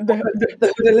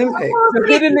the Hood Olympics. The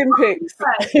Hood Olympics.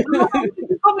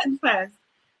 Comments first.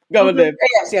 Go on then.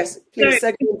 Yes. Please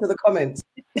segue into the comments.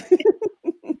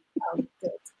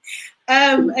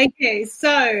 Okay,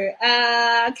 so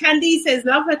Candy says,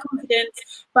 love her confidence,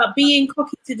 but being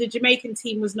cocky to the Jamaican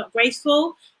team was not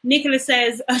graceful. Nicola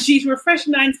says, she's refreshed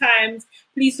 9 times.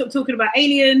 Please stop talking about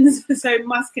aliens so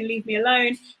Musk can leave me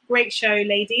alone. Great show,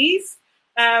 ladies.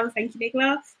 Thank you,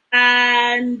 Nicola.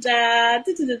 And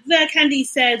Candy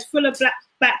said, full of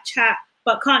back chat,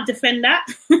 but can't defend that.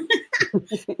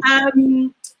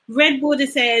 Red Border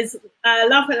says,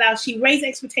 love her loud. She raised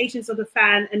expectations of the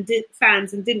fans and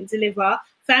didn't deliver.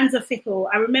 Fans are fickle.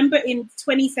 I remember in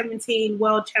 2017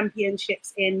 World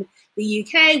Championships in the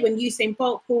UK when Usain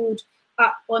Bolt pulled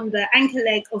up on the anchor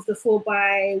leg of the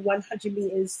 4x100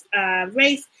 meters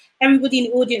race. Everybody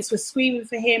in the audience was screaming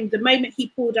for him. The moment he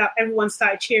pulled up, everyone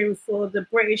started cheering for the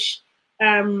British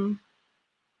men's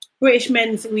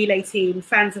relay team.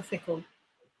 Fans are fickle.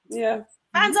 Yeah.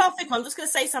 Fans are fickle. I'm just going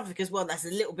to say something as well that's a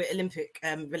little bit Olympic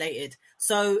related.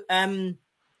 So,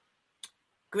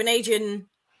 Grenadian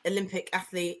Olympic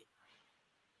athlete,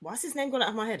 why's his name gone out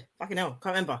of my head? Fucking hell,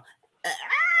 can't remember.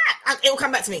 It'll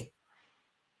come back to me.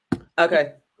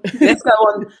 Okay, let's go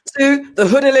on to the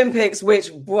Hood Olympics,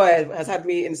 which, boy, has had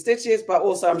me in stitches, but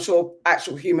also I'm sure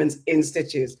actual humans in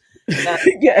stitches.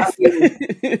 Yes.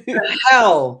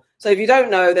 Hell. So if you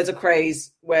don't know, there's a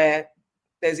craze where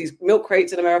there's these milk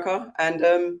crates in America,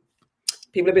 and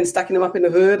people have been stacking them up in the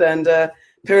hood and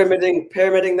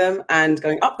pyramiding them and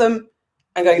going up them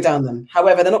and going down them.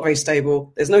 However, they're not very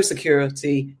stable. There's no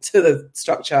security to the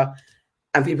structure,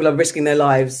 and people are risking their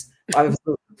lives either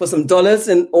for some dollars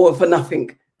or for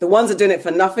nothing. The ones that are doing it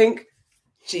for nothing,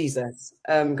 Jesus.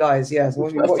 Guys, yes. For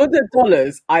the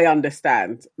dollars, I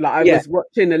understand. Like I was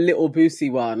watching a Little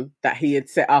Boosie one that he had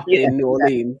set up in New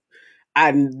Orleans.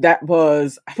 and that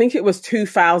was, I think it was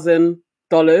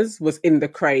 $2,000 was in the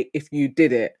crate if you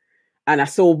did it. And I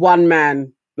saw one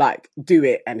man like do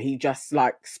it, and he just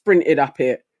like sprinted up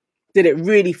it, did it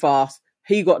really fast.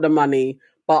 He got the money,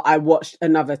 but I watched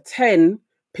another 10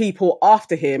 people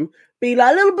after him be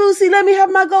like, little Boosie, let me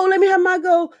have my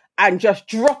goal, and just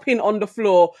dropping on the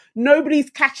floor. Nobody's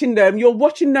catching them. You're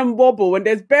watching them wobble, and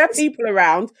there's bare people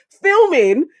around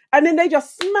filming, and then they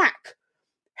just smack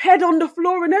head on the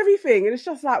floor and everything. And it's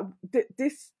just like,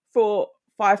 this for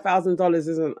 $5,000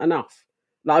 isn't enough.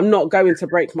 Like, I'm not going to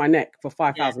break my neck for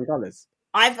 $5,000.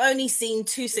 I've only seen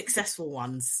 2 successful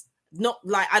ones. Not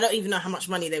like, I don't even know how much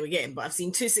money they were getting, but I've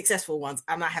seen 2 successful ones,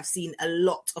 and I have seen a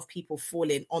lot of people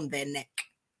falling on their neck.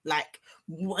 Like,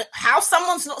 how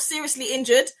someone's not seriously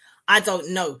injured, I don't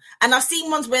know. And I've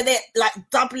seen ones where they're like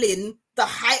doubling the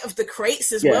height of the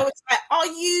crates as well. It's like, are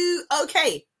you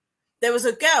okay? There was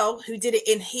a girl who did it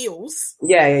in heels.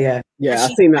 Yeah,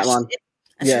 I've seen that one.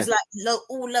 And she was like,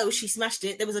 low, she smashed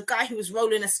it. There was a guy who was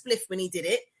rolling a spliff when he did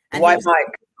it. And White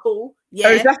Mike. Cool. Yeah.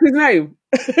 Oh, that's his name.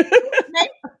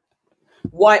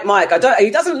 White Mike.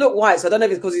 He doesn't look white, so I don't know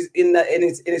if it's because he's in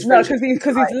his. No, because he's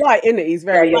light, isn't it? He's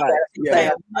very light.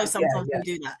 Yeah. I know sometimes we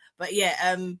do that, but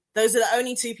those are the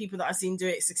only 2 people that I've seen do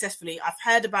it successfully. I've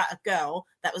heard about a girl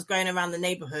that was going around the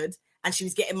neighborhood and she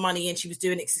was getting money and she was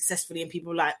doing it successfully, and people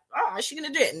were like, "Oh, is she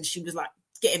gonna do it?" And she was like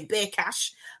getting bare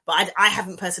cash. But I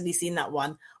haven't personally seen that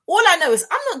one. All I know is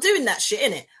I'm not doing that shit,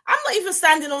 innit? I'm not even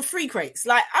standing on 3 crates.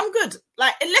 Like, I'm good.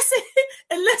 Like, unless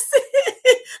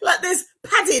like there's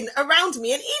padding around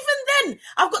me. And even then,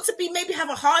 I've got to maybe have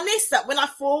a harness that when I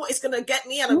fall, it's going to get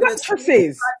me. And I'm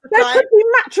mattresses. There could be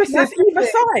mattresses either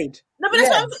side. No, but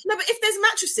but if there's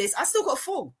mattresses, I still got to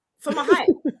fall for my height.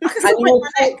 I can still break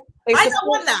my neck. I don't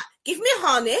want that. Give me a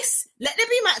harness, let there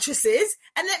be mattresses,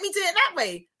 and let me do it that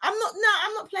way. I'm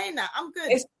not playing that. I'm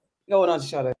good. Go on,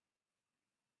 Charlotte.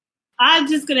 I'm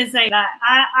just going to say that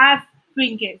I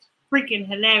think it's freaking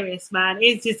hilarious, man.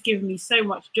 It's just giving me so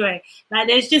much joy. Like,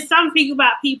 there's just something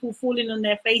about people falling on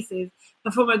their faces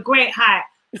from a great height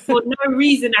for no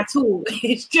reason at all.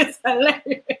 It's just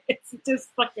hilarious. It's just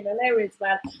fucking hilarious,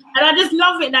 man. And I just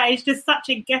love it that it's just such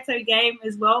a ghetto game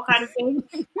as well, kind of thing.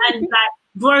 And like,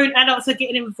 grown adults are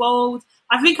getting involved.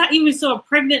 I think I even saw a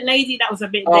pregnant lady that was a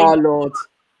bit dangerous. Oh, Lord.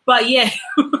 But yeah,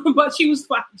 but she was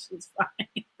fine.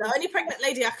 The only pregnant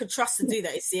lady I could trust to do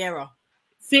that is Sierra.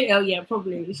 Oh yeah,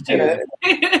 probably. It's true. Yeah.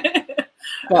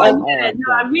 I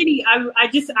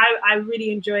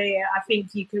really enjoy it. I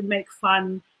think you can make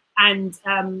fun, and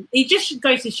it just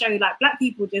goes to show, like, black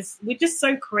people we're just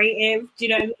so creative. Do you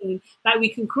know what I mean? Like, we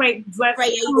can create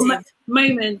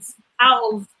moments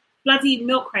out of bloody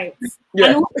milk crates. Yeah.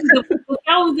 And also the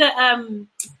girl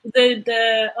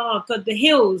the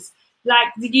hills. Like,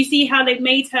 did you see how they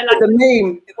made her like the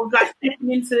meme of like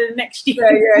stepping into the next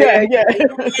year? Yeah.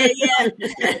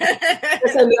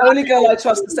 Listen, the only girl I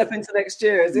trust to step into next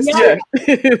year is this. Yeah.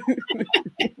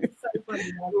 So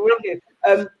funny,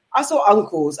 I saw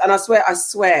uncles, and I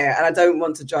swear, and I don't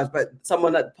want to judge, but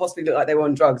someone that possibly looked like they were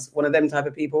on drugs, one of them type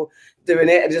of people doing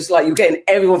it, and just like you're getting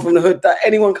everyone from the hood, that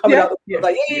anyone coming out the hood,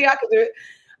 like, I can do it.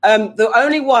 The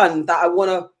only one that I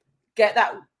want to get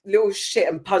that little shit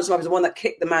and punch him up is the one that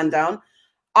kicked the man down.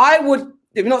 I would, if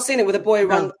you've not seen it, with a boy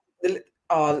run.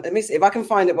 Let me see if I can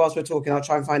find it whilst we're talking. I'll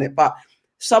try and find it. But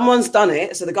someone's done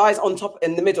it. So the guy's on top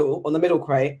on the middle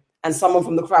crate, and someone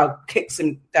from the crowd kicks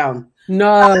him down.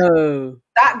 No,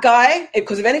 that guy.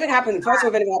 Because if anything happened, first of all,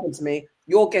 if anything happened to me,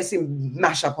 you're getting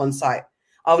mash up on sight.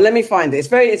 Let me find it. It's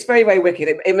very, very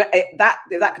wicked.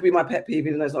 That could be my pet peeve,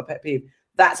 even though it's not a pet peeve.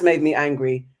 That's made me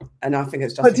angry, and I think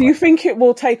it's just. But do you think it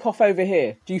will take off over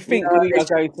here? Do you think we are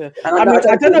going to?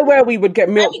 I don't know where we would get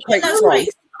milk crates from.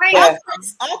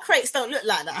 Our crates don't look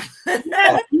like that.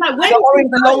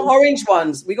 The long orange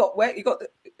ones. We got where you got the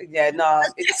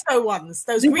those Tesco ones,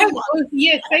 those green ones.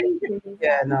 Yeah, thank you.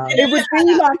 Yeah, no. It would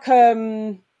be like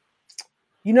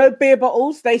beer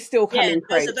bottles. They still come in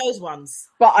crates. Those are those ones.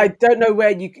 But I don't know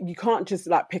where you can't just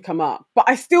like pick them up. But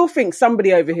I still think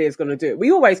somebody over here is going to do it.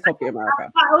 We always copy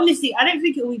America. Honestly, I don't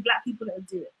think it will be black people that will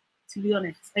do it. To be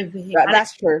honest, over here.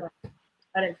 That's true.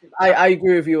 I don't think. I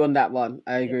agree with you on that one.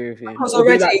 I agree with you. Because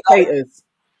already, like skaters.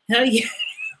 Hell yeah,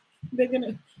 they're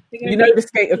gonna. You know the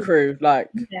skater crew,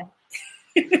 like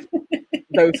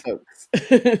those folks.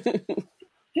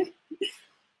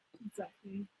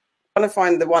 Exactly. Trying to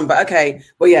find the one, but okay.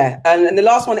 Well, yeah, and the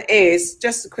last one is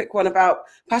just a quick one about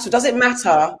Pastor. Does it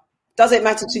matter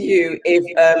to you if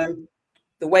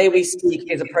the way we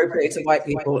speak is appropriate to white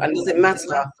people, and does it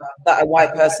matter that a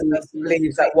white person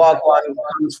believes that Wagwan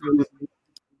comes from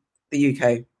the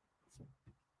UK?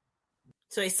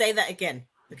 So say that again.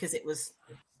 because it was.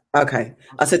 Okay.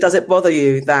 I said, does it bother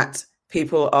you that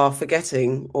people are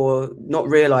forgetting or not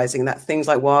realizing that things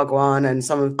like Wagwan and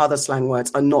some other slang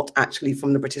words are not actually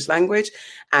from the British language,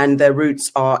 and their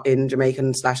roots are in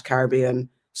Jamaican / Caribbean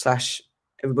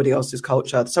 / everybody else's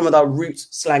culture? Some of our root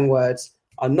slang words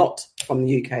are not from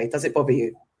the UK. Does it bother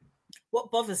you?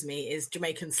 What bothers me is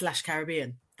Jamaican /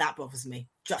 Caribbean. That bothers me.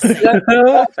 Just saying.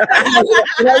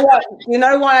 You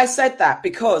know why I said that?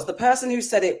 Because the person who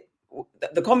said it,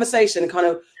 the conversation kind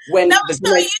of went. No, it's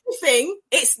not a you thing.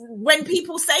 It's when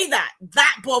people say that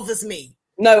bothers me.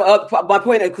 No, my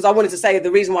point is, because I wanted to say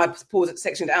the reason why I paused it,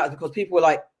 sectioned it out, is because people were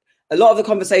like, a lot of the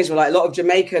conversation were like, a lot of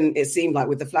Jamaican, it seemed like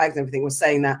with the flags and everything, was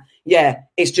saying that, yeah,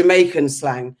 it's Jamaican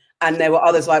slang. And there were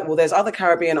others like, well, there's other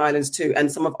Caribbean islands too,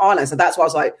 and some of our lands. So that's why I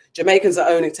was like, Jamaicans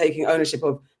are taking ownership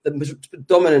of the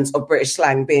dominance of British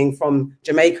slang being from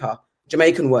Jamaica,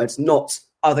 Jamaican words, not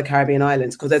other Caribbean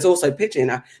islands. Because there's also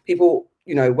pidgin. People,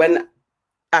 when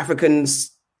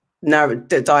Africans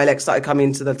dialects started coming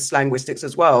into the linguistics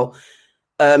as well,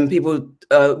 people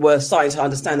were starting to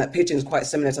understand that pidgin is quite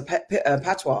similar to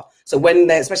patois. So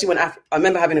especially when I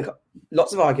remember having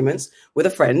lots of arguments with a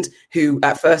friend who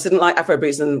at first didn't like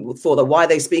Afrobeats and thought that why are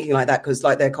they speaking like that, because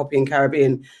like they're copying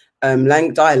Caribbean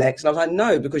dialects. And I was like,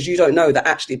 no, because you don't know that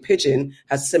actually pidgin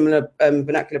has similar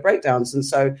vernacular breakdowns. And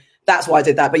so that's why I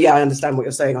did that. But yeah, I understand what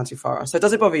you're saying, Auntie Farah. So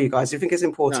does it bother you guys? Do you think it's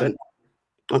important?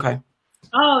 No. Okay.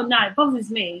 Oh no, it bothers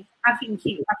me. I think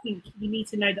you need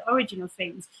to know the origin of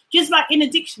things. Just like in a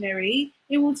dictionary,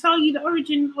 it will tell you the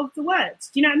origin of the words.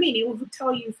 Do you know what I mean? It will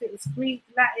tell you if it's Greek,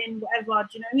 Latin, whatever. Do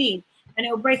you know what I mean? And it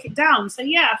will break it down. So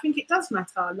yeah, I think it does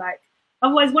matter. Like,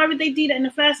 otherwise, why would they do that in the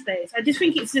first place? I just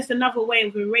think it's just another way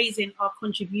of erasing our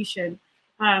contribution.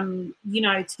 And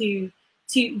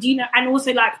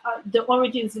also like the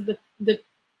origins of the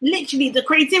literally the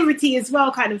creativity as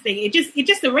well, kind of thing. It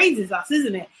just erases us,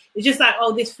 isn't it? It's just like,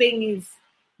 oh, this thing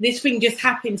just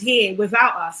happened here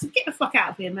without us. Get the fuck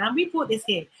out of here, man. We brought this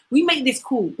here. We make this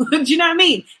cool. Do you know what I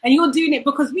mean? And you're doing it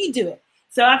because we do it.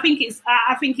 So I think it's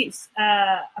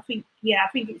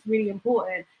really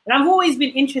important. And I've always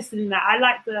been interested in that. I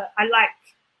like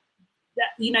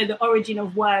that, the origin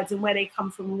of words and where they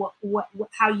come from, what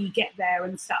how you get there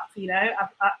and stuff,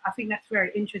 I think that's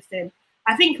very interesting.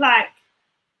 I think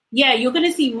you're going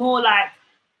to see more like,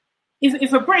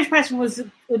 if a British person was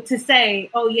to say,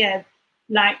 oh yeah,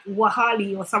 like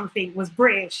Wahali or something was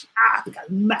British, I think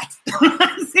I'm mad.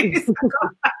 Seriously,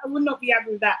 I would not be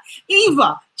happy with that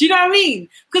either. Do you know what I mean?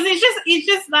 Because it's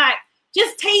just like,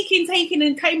 just taking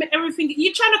and claiming everything.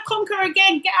 You're trying to conquer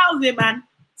again. Get out of it, man.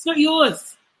 It's not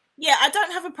yours. Yeah, I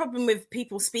don't have a problem with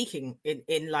people speaking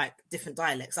in like different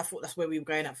dialects. I thought that's where we were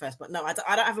going at first, but no, I don't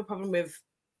have a problem with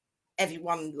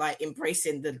everyone like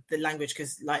embracing the language,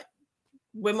 because like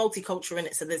we're multicultural in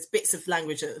it, so there's bits of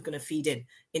language that are going to feed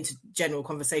into general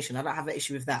conversation. I don't have an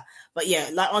issue with that. But yeah,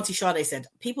 like Auntie Sade said,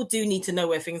 people do need to know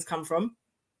where things come from,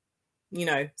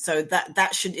 so that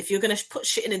should, if you're going to put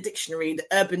shit in a dictionary, the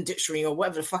Urban Dictionary or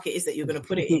whatever the fuck it is that you're going to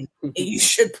put it in, you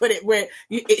should put it where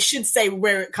it should say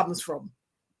where it comes from,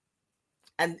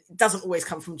 and it doesn't always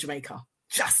come from Jamaica.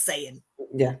 Just saying.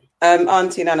 Yeah.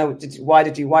 Auntie Nana, why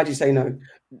did you say no?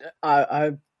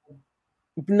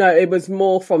 No, it was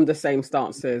more from the same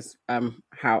stances,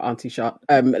 how Auntie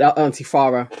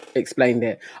Farah explained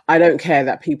it. I don't care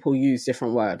that people use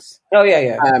different words. Oh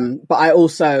yeah. But I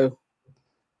also,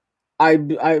 I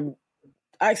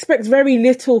expect very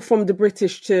little from the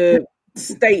British to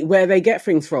state where they get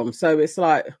things from. So it's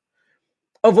like,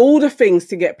 of all the things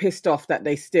to get pissed off that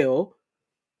they steal,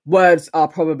 words are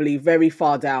probably very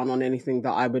far down on anything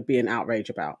that I would be in outrage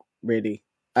about, really.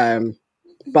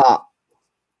 But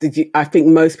I think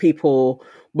most people,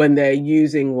 when they're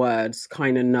using words,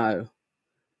 kind of know.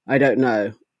 I don't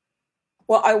know.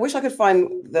 Well, I wish I could find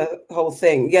the whole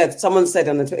thing. Yeah, someone said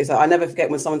on the Twitter, I never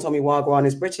forget when someone told me Wagwan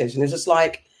is British, and it's just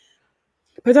like,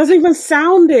 but it doesn't even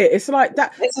sound it. It's like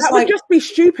that. That would like, just be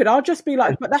stupid. I'll just be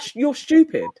like, but you're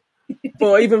stupid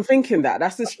for even thinking that.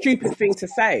 That's a stupid thing to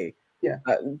say. Yeah.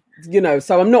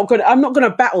 So I'm not gonna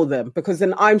battle them, because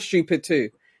then I'm stupid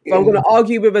too. If I'm going to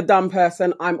argue with a dumb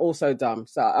person, I'm also dumb.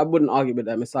 So I wouldn't argue with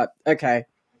them. It's like, okay,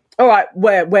 all right,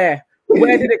 where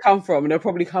did it come from? And they'll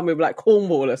probably come with like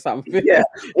Cornwall or something. Yeah.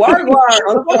 In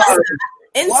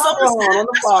Somerset,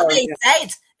 that's what they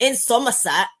said. In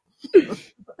Somerset.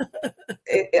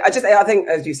 I think,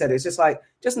 as you said, it's just like,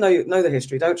 just know the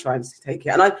history. Don't try and take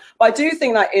it. But I do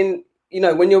think that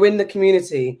when you're in the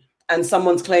community and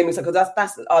someone's claiming something, because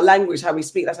that's our language, how we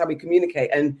speak, that's how we communicate.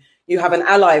 And you have an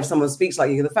ally if someone speaks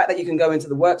like you. The fact that you can go into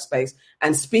the workspace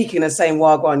and speak in the same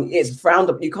Wagwan is frowned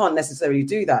upon. You can't necessarily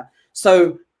do that.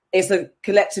 So it's a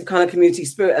collective kind of community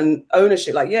spirit and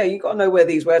ownership. Like, yeah, you got to know where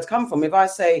these words come from. If I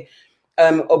say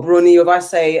Obruni, or if I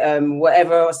say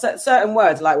whatever, certain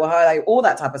words like Wahale, all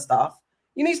that type of stuff,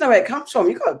 you need to know where it comes from.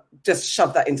 You can't just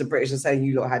shove that into British and say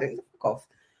you lot had it. Fuck off.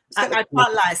 I can't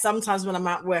lie. Sometimes when I'm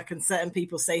at work and certain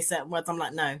people say certain words, I'm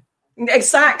like, no.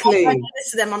 Exactly. I listen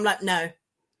to them, I'm like, no,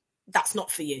 that's not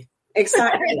for you.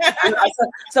 Exactly.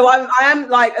 So I am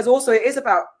like, as also it is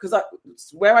about, because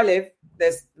where I live,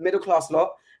 there's middle class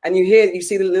lot, and you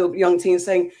see the little young teens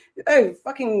saying, "Oh,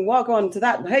 fucking walk on to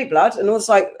that, hey blood," and it's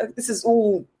like, this is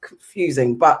all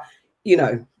confusing, but you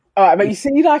know. All right, but you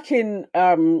see, like in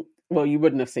well, you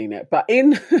wouldn't have seen it, but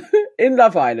in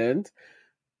Love Island,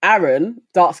 Aaron,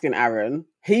 dark-skinned Aaron,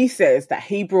 he says that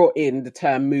he brought in the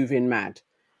term "moving mad,"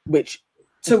 which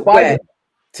to where?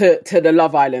 To the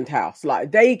Love Island house.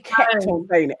 Like, they kept on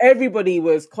saying it. Everybody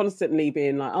was constantly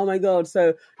being like, oh my God,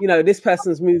 so, you know, this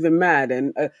person's moving mad,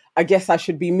 and I guess I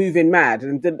should be moving mad.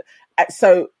 And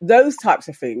so those types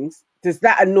of things, does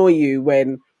that annoy you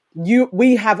when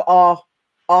we have our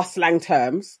slang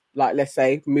terms, like let's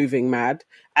say moving mad,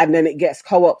 and then it gets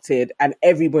co-opted and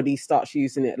everybody starts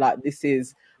using it like this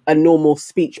is a normal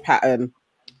speech pattern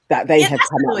that they have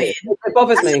come up with? It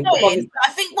bothers me. I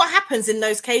think what happens in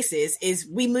those cases is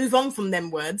we move on from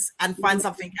them words and find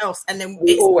something else, and then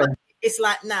it's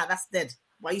like, nah, that's dead.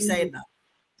 Why are you saying that?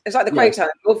 It's like the Craig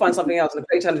challenge. We'll find something else, and the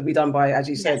Craig challenge will be done by, as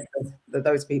you said,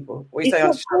 those people. What you it's say?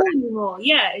 not cool anymore.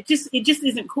 Yeah, it just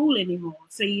isn't cool anymore.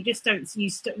 So you just don't.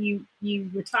 You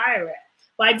retire it.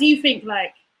 But I do think,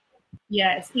 like,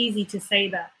 yeah, it's easy to say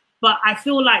that. But I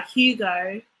feel like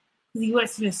Hugo, because he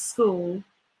works in a school,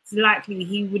 it's likely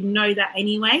he would know that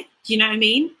anyway. Do you know what I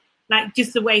mean? Like,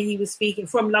 just the way he was speaking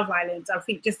from Love Island, I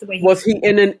think just the way he was he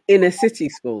in an inner city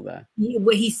school there?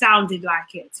 He sounded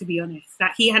like it, to be honest.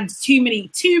 Like, he had too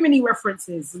many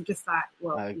references. I'm just like,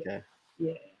 well, okay,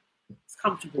 yeah, it's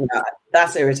comfortable. Yeah,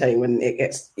 that's irritating when it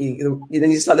gets then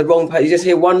you just like the wrong person. You just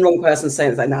hear one wrong person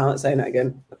saying it's like, "No, I'm not saying that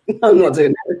again. I'm not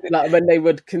doing it." Like when they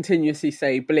would continuously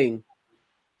say bling.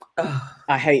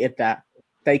 I hated that.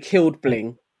 They killed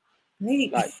bling.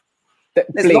 Like,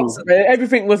 bling.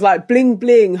 Everything was like bling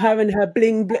bling, her and her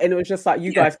bling bling, and it was just like,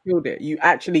 you guys killed it. You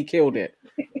actually killed it.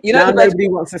 You know, now nobody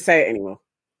wants to say it anymore.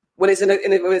 When it's in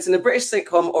a British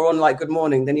sitcom or on like Good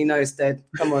Morning, then you know it's dead.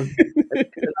 Come on.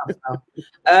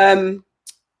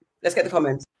 Let's get the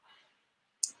comments.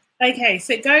 Okay,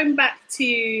 so going back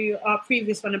to our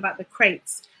previous one about the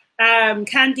crates,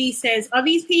 Candy says, are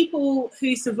these people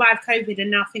who survived COVID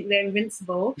and now think they're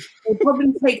invincible? It'll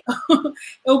probably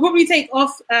take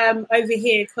off over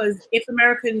here, because if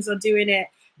Americans are doing it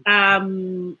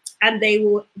and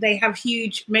they have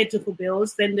huge medical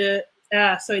bills, then the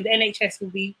NHS will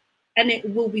be, and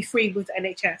it will be free with the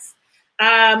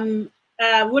NHS.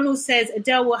 Ronald says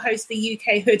Adele will host the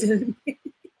UK Hood Olympics.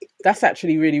 That's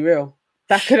actually really real.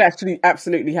 That could actually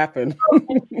absolutely happen.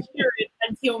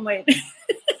 Until when?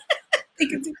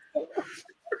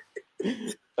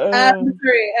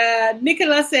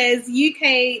 Nicola says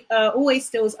UK always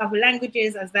steals other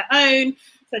languages as their own,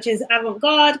 such as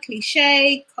avant-garde,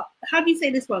 cliche. How do you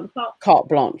say this one? Carte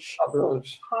blanche.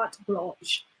 Carte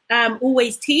blanche.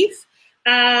 Always teeth.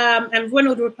 And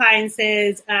Ronald replying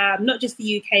says, not just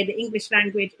the UK, the English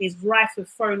language is rife with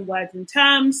foreign words and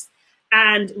terms.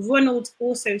 And Ronald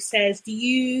also says, do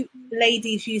you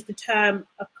ladies use the term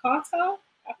akata?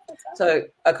 So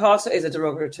akata is a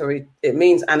derogatory, it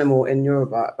means animal in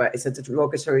Yoruba, but it's a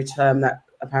derogatory term that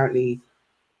apparently,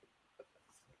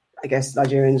 I guess,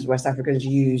 Nigerians, West Africans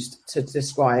used to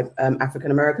describe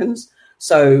African Americans.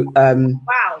 So,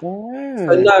 wow.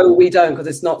 So no, we don't, because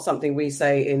it's not something we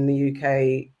say in the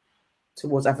UK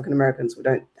towards African Americans. We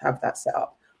don't have that set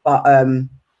up. But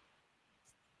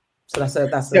so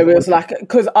that's it was like,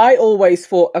 because I always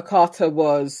thought akata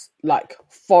was like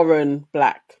foreign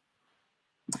black.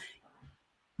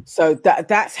 So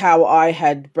that's how I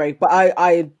had but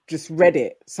I just read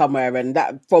it somewhere, and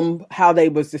that from how they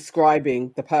was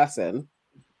describing the person,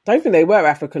 I don't think they were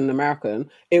African American.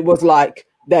 It was like,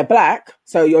 they're black,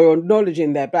 so you're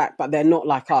acknowledging they're black, but they're not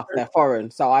like us, they're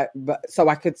foreign. So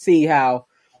I could see how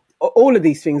all of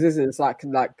these things isn't like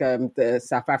the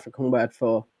South African word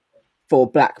for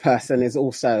black person is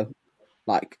also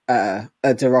like a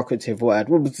derogative word.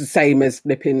 It was the same as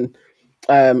flipping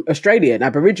Australian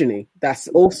Aborigine. That's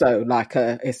also like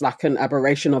it's like an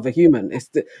aberration of a human.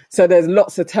 So there's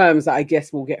lots of terms that I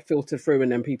guess will get filtered through,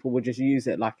 and then people will just use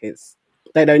it like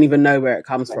they don't even know where it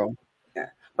comes from. Yeah,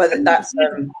 but that's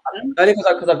only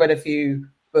because I've read a few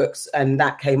books and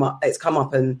that came up. It's come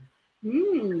up, and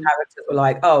Characters were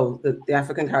like, oh, the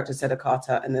African character said a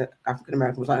carter, and the African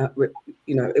American was like,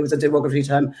 you know, it was a derogatory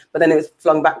term, but then it was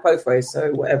flung back both ways.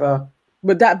 So whatever.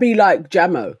 Would that be like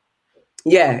Jamo?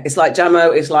 Yeah, it's like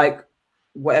Jamo. It's like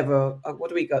whatever. What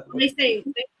do we got? They say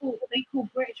they call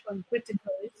British ones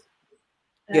Briticos.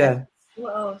 Yeah.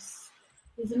 What else?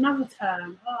 There's another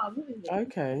term. Oh, what is it?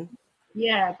 Okay.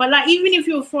 Yeah, but like even if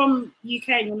you're from UK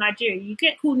and you're Nigerian, you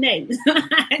get cool names. Yeah,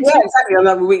 exactly.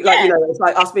 And you know, it's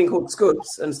like us being called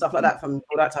Scoobs and stuff like that from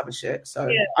all that type of shit. So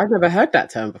Yeah. I've never heard that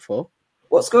term before.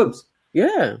 what Scoobs?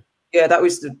 Yeah. Yeah, that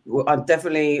was I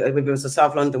definitely maybe it was a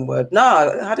South London word. No,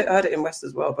 I heard it in West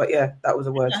as well. But yeah, that was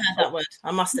a word. I heard that word.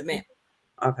 I must admit.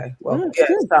 Okay, well, Oh, yeah,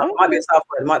 good. it might be a South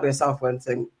word. It might be a Southwest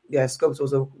thing. Yeah, Scoobs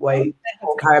was a way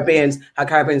for Caribbeans. How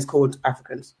Caribbeans called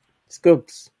Africans.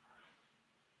 Scoobs.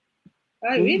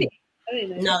 Oh, really? I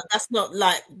didn't know. No, that's not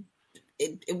like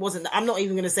it wasn't. I'm not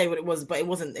even going to say what it was, but it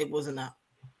wasn't that.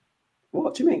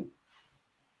 What do you mean?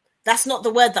 That's not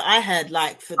the word that I heard.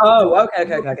 Like for Oh, okay.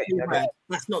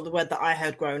 That's not the word that I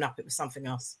heard growing up. It was something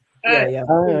else. Yeah.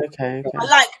 Oh, okay.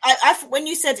 I when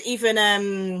you said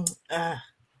even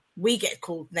we get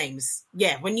called names.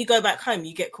 Yeah, when you go back home,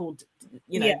 you get called.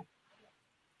 You know, Yeah.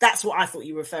 That's what I thought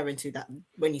you were referring to. That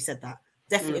when you said that,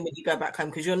 definitely when you go back home,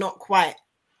 because you're not quite.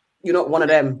 You're not one of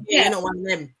them. Yeah, you're not one of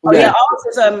them. Oh yeah, ours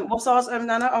is what's ours,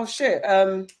 Nana? Oh shit.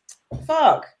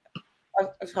 Fuck.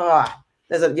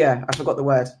 There's I forgot the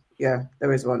word. Yeah,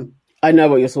 there is one. I know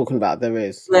what you're talking about. There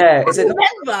is. Yeah, is it not?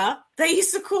 Remember, they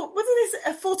used to call wasn't it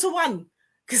a 4-to-1?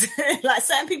 Because like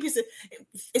certain people used to,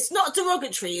 it's not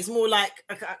derogatory. It's more like,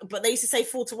 but they used to say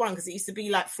 4-to-1 because it used to be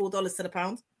like $4 to the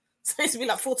pound. So it used to be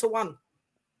like 4-to-1.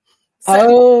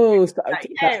 So,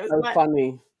 That's so like,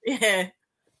 funny. Yeah.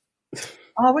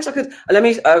 Oh, I wish I could. Let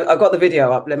me. I got the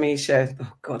video up. Let me share.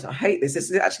 Oh God, I hate this.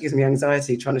 This actually gives me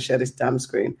anxiety trying to share this damn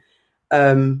screen.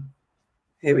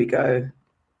 Here we go.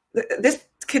 This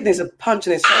kid needs a punch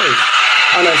in his face.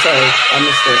 Oh no, sorry, I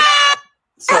missed it.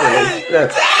 Sorry.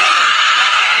 Look.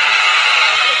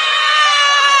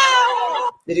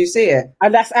 Did you see it?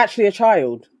 And that's actually a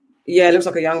child. Yeah, it looks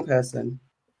like a young person.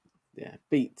 Yeah,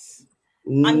 beats.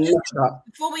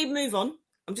 Before we move on,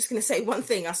 I'm just going to say one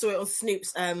thing. I saw it on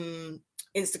Snoop's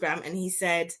Instagram, and he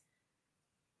said,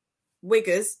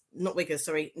 not wiggers,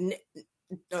 sorry.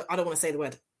 I don't want to say the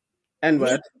word.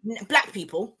 N-word. Black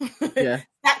people Yeah.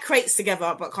 stack crates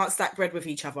together but can't stack bread with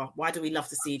each other. Why do we love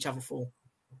to see each other fall?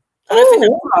 I don't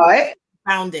think Oh, right.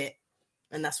 found it,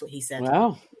 and that's what he said.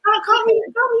 Wow. Oh, can't we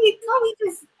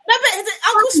just? No, but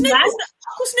Uncle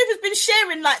Snoop has been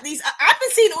sharing like these. I've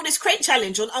been seeing all this crate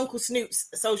challenge on Uncle Snoop's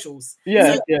socials.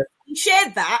 Yeah, So yeah. he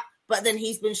shared that, but then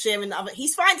he's been sharing the other.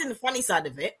 He's finding the funny side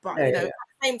of it, but at the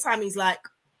same time, he's like,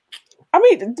 I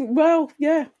mean, well,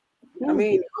 yeah. I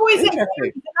mean, Always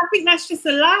Interesting. I think that's just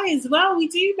a lie as well. We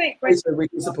do make bread. we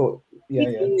can support. Yeah.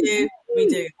 we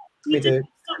do.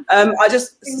 I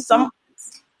just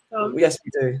yes,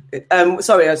 we do.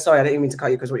 Sorry, I didn't even mean to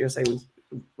cut you because what you were saying was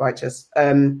righteous.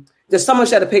 Just someone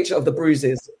shared a picture of the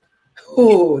bruises.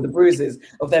 Oh, the bruises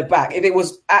of their back. If it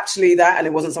was actually that and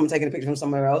it wasn't someone taking a picture from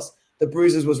somewhere else, the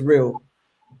bruises was real.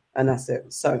 And that's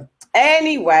it. So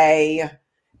anyway,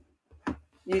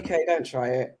 UK, don't try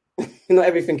it. Not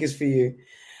everything is for you.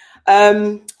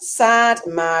 Sad,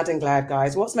 mad, and glad,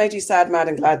 guys. What's made you sad, mad,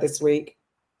 and glad this week?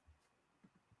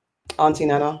 Auntie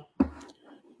Nana?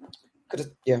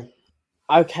 Yeah.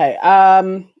 Okay.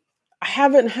 I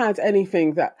haven't had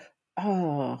anything that.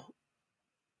 No.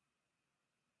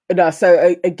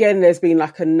 So again, there's been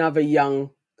like another young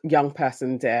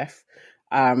person death.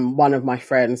 One of my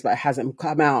friends, but it hasn't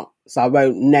come out, so I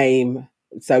won't name.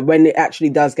 So when it actually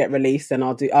does get released, then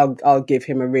I'll give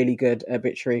him a really good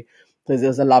obituary because he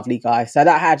was a lovely guy. So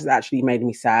that has actually made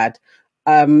me sad.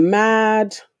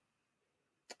 Mad.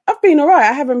 I've been all right.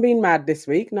 I haven't been mad this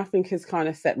week. Nothing has kind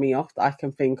of set me off that I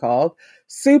can think of.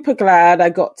 Super glad I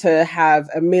got to have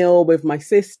a meal with my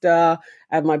sister,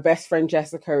 and my best friend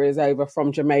Jessica is over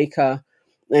from Jamaica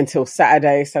until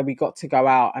Saturday, so we got to go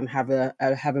out and have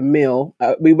a meal.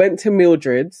 We went to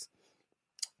Mildred's,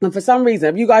 and for some reason,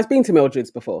 have you guys been to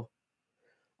Mildred's before?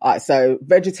 All right, so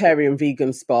vegetarian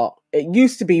vegan spot. It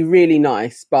used to be really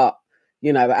nice, but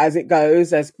you know, as it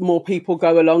goes, as more people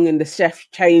go along and the chefs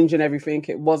change and everything,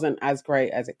 it wasn't as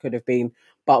great as it could have been,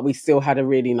 but we still had a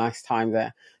really nice time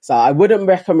there. So I wouldn't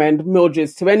recommend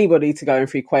Mildred's to anybody to go and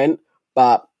frequent,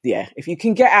 but yeah, if you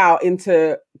can get out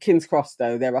into King's Cross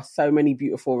though, there are so many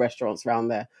beautiful restaurants around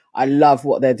there. I love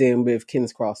what they're doing with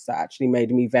King's Cross. That actually made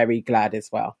me very glad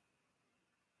as well.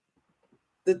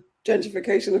 The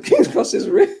gentrification of King's Cross is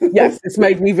real. Yes, it's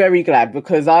made me very glad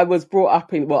because I was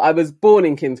born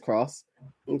in King's Cross.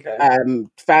 Okay.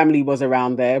 Family was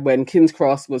around there when King's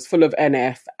Cross was full of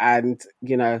NF and,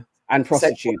 and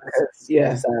prostitutes.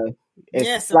 Yeah. So it's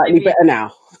Yeah, so slightly maybe- better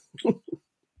now.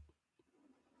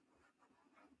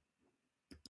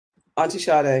 Auntie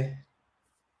Sade.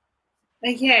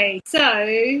 Okay, so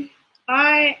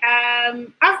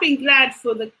I've been glad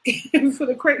for the for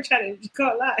the Crate Challenge. You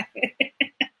can't lie. I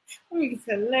think it's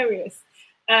hilarious,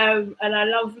 and I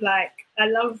love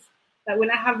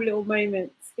when I have little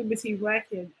moments in between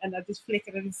working and I just flick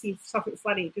and I see something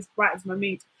funny. It just brightens my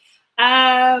mood.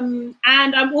 And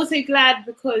I'm also glad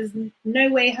because No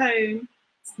Way Home,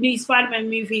 new Spider-Man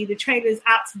movie, the trailer's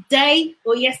out today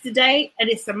or yesterday, and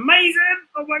it's amazing.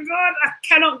 Oh my god, I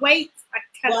cannot wait.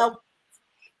 Well,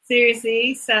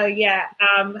 seriously. So yeah,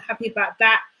 I'm happy about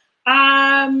that.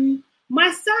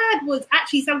 My sad was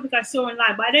actually something I saw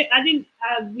online, but I didn't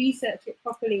research it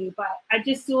properly. But I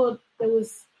just saw there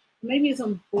was, maybe it's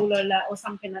on Baller Alert or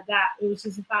something like that. It was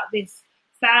just about this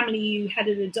family who had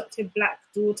an adopted black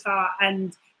daughter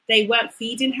and they weren't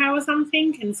feeding her or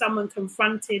something, and someone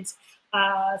confronted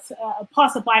a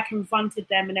passerby confronted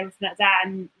them and everything like that,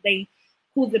 and they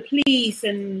called the police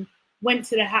and went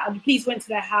to the house. The police went to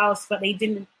their house, but they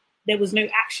didn't. There was no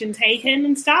action taken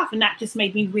and stuff, and that just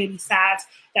made me really sad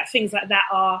that things like that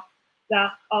are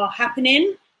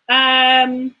happening.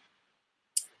 And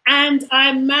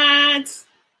I'm mad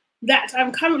that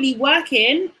I'm currently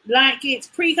working like it's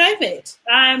pre-COVID.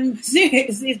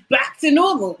 It's back to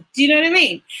normal. Do you know what I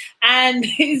mean? And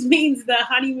it means the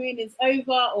honeymoon is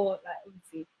over, or like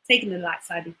obviously taking the light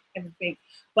side of everything.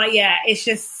 But yeah, it's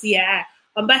just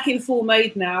I'm back in full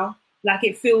mode now. Like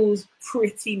it feels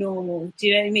pretty normal. Do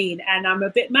you know what I mean? And I'm a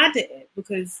bit mad at it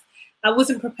because I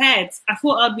wasn't prepared. I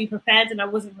thought I'd be prepared and I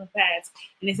wasn't prepared.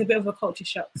 And it's a bit of a culture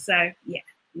shock. So yeah,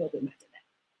 a little bit mad at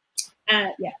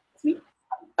that. Yeah.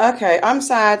 Okay, I'm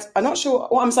sad. I'm not sure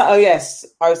what I'm sad. Oh yes,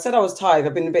 I said I was tired.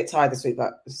 I've been a bit tired this week,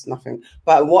 but it's nothing.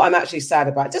 But what I'm actually sad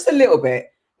about, just a little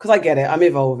bit, because I get it. I'm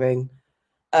evolving.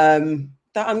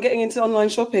 That I'm getting into online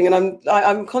shopping, and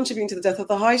I'm contributing to the death of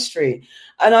the high street,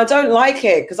 and I don't like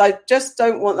it because I just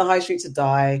don't want the high street to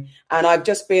die. And I've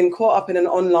just been caught up in an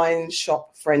online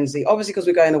shop frenzy, obviously because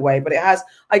we're going away. But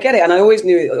I get it, and I always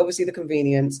knew it, obviously the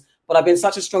convenience. But I've been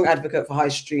such a strong advocate for high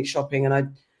street shopping, and I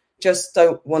just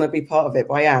don't want to be part of it.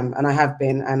 But I am, and I have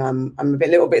been, and I'm a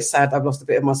little bit sad. I've lost a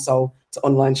bit of my soul to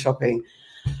online shopping,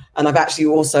 and I've actually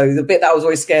also the bit that I was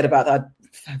always scared about that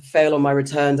I'd fail on my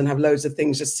returns and have loads of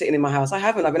things just sitting in my house. I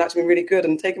haven't. I've been actually really good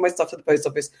and taking my stuff to the post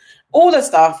office, all the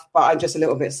stuff. But I'm just a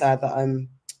little bit sad that I'm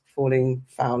falling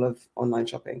foul of online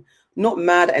shopping. Not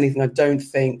mad at anything. I don't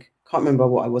think. Can't remember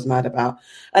what I was mad about.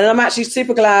 And I'm actually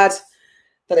super glad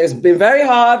that it's been very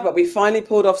hard, but we finally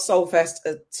pulled off Soulfest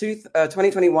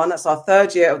 2021. That's our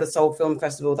third year of the Soul Film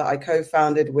Festival that I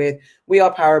co-founded with We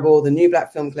Are Parable, the New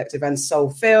Black Film Collective, and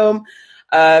Soul Film.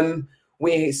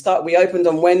 We opened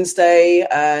on Wednesday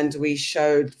and we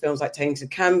showed films like Tainted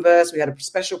Canvas. We had a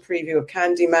special preview of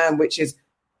Candyman, which is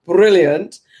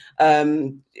brilliant.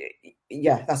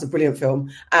 That's a brilliant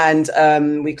film.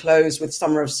 And we closed with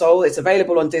Summer of Soul. It's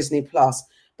available on Disney Plus,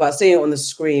 but seeing it on the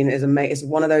screen is amazing. It's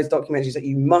one of those documentaries that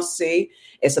you must see.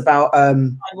 It's about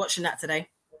I'm watching that today.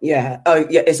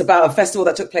 It's about a festival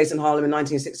that took place in Harlem in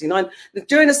 1969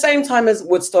 during the same time as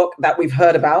Woodstock that we've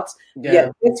heard about.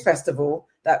 This festival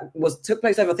that took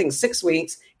place over, I think, 6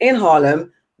 weeks in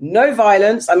Harlem. No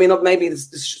violence. I mean, maybe the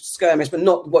skirmish, but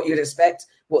not what you'd expect,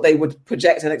 what they would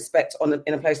project and expect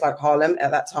in a place like Harlem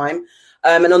at that time.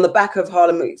 And on the back of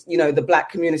Harlem, the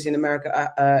Black community in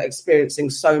America experiencing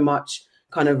so much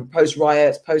kind of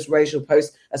post-riots, post-racial,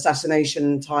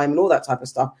 post-assassination time and all that type of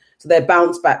stuff. So their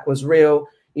bounce back was real.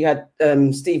 You had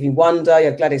Stevie Wonder, you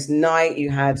had Gladys Knight, you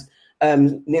had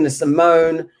Nina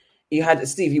Simone, you had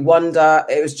Stevie Wonder.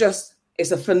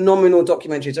 It's a phenomenal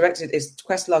documentary. It's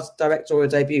Questlove's directorial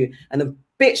debut. And the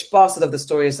bitch bastard of the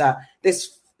story is that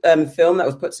this film that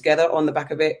was put together on the back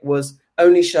of it was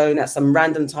only shown at some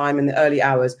random time in the early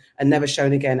hours and never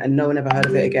shown again, and no one ever heard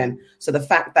of it again. So the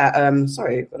fact that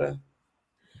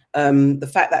the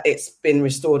fact that it's been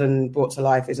restored and brought to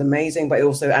life is amazing, but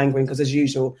also angering because, as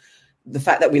usual, the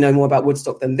fact that we know more about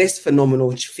Woodstock than this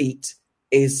phenomenal feat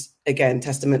is, again,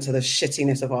 testament to the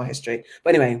shittiness of our history.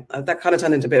 But anyway, that kind of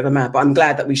turned into a bit of a mad, but I'm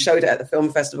glad that we showed it at the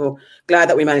film festival. Glad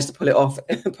that we managed to pull it off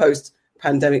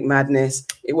post-pandemic madness.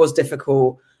 It was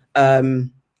difficult,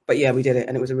 but yeah, we did it,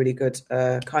 and it was a really good,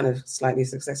 kind of slightly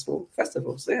successful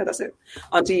festival. So yeah, that's it.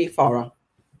 Auntie Farah.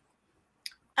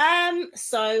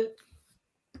 So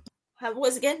what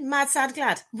was it again? Mad, sad,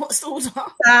 glad. What's the order?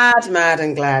 Sad, mad,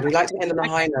 and glad. We like to end on a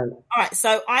high note. All right,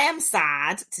 so I am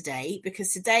sad today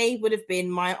because today would have been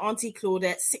my Auntie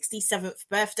Claudette's 67th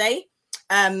birthday.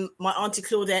 My auntie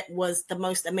Claudette was the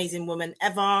most amazing woman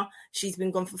ever. She's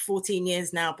been gone for 14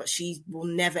 years now, but she will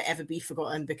never ever be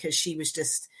forgotten because she was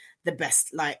just the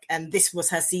best. Like, and this was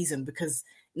her season because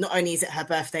not only is it her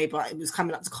birthday, but it was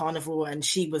coming up to Carnival, and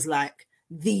she was like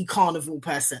the Carnival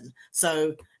person.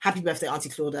 So happy birthday, Auntie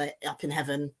Claudette, up in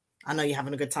heaven. I know you're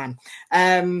having a good time.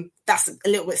 That's a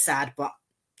little bit sad, but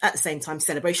at the same time,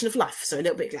 celebration of life. So a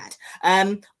little bit glad.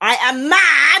 I am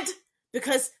mad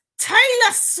because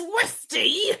Taylor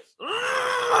Swiftie,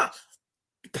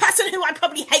 the person who I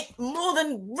probably hate more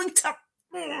than Rita,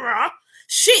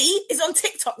 she is on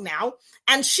TikTok now,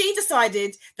 and she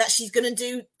decided that she's going to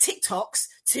do TikToks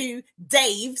to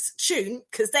Dave's tune,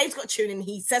 because Dave's got a tune and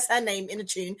he says her name in a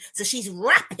tune, so she's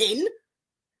rapping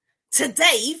to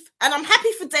Dave, and I'm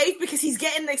happy for Dave because he's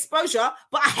getting the exposure,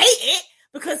 but I hate it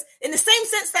because in the same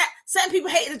sense that certain people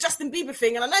hated the Justin Bieber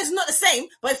thing, and I know it's not the same,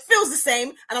 but it feels the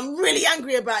same, and I'm really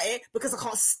angry about it because I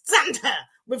can't stand her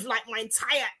with like my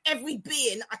entire every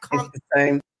being. I can't. It's the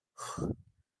same.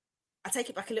 I take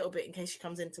it back a little bit in case she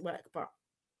comes into work, but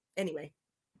anyway.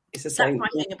 It's the same.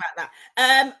 That's my thing about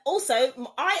that.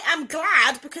 Also, I am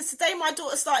glad because today my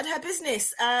daughter started her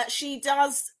business. She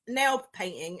does nail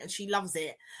painting and she loves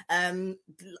it.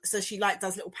 So she like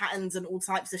does little patterns and all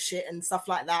types of shit and stuff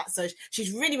like that. So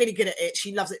she's really, really good at it.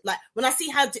 She loves it. Like when I see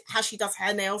how she does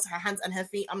her nails, her hands and her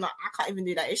feet, I'm like, I can't even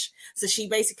do that ish. So she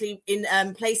basically in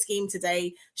Play Scheme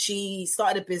today, she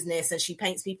started a business and she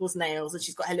paints people's nails and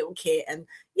she's got her little kit and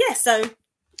yeah. So.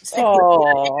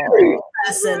 Oh,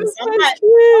 Person. that's So so I'm like,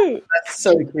 cute. That's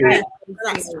so cute.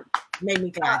 that's made me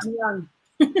glad.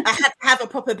 I had to have a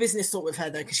proper business talk with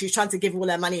her though, because she was trying to give all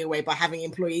her money away by having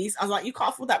employees. I was like, you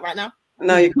can't afford that right now.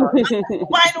 No, you can't.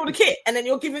 Buying all the kit and then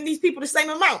you're giving these people the same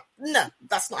amount. No,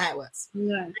 that's not how it works.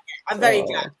 No. I'm very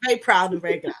glad, very proud and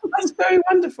very glad. That's very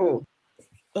wonderful.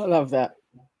 I love that.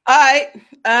 All right.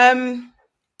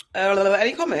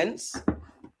 Any comments?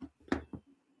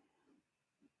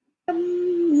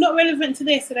 Not relevant to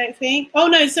this, I don't think. Oh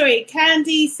no, sorry.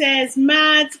 Candy says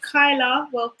Mad Kyla,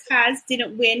 well, Kaz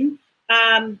didn't win,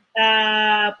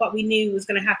 but we knew it was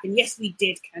going to happen. Yes, we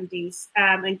did, Candice.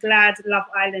 And glad Love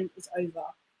Island is over.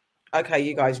 Okay,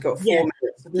 you guys got 4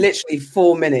 minutes, literally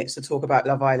 4 minutes to talk about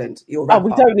Love Island. You'll Oh, wrap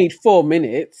we up. don't need 4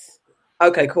 minutes.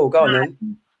 Okay, cool. Go on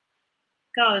then.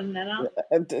 Go on, Nana.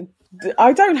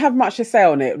 I don't have much to say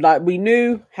on it. Like, we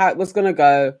knew how it was going to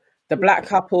go. The black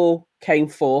couple came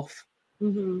forth.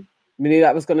 Mm-hmm. We knew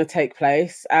that was going to take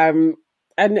place. And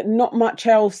not much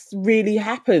else really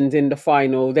happened in the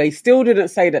final. They still didn't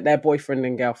say that they're boyfriend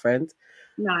and girlfriend.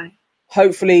 No.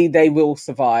 Hopefully they will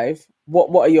survive.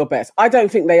 What are your bets? I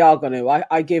don't think they are going to.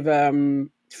 I give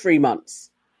 3 months.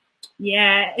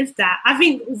 Yeah, it's that. I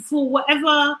think for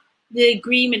whatever the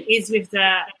agreement is with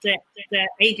the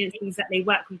agencies that they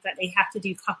work with, that they have to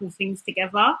do couple things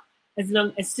together. As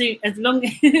long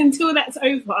until that's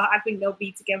over, I think they'll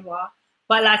be together.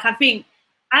 But like, I think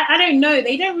I don't know.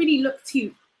 They don't really look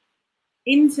too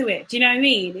into it. Do you know what I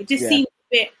mean? It just seems a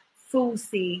bit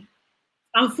falsy,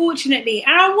 unfortunately.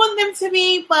 And I want them to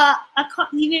be, but I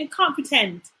can't. Can't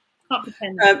pretend. Can't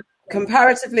pretend.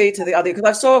 Comparatively to the other, because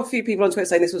I saw a few people on Twitter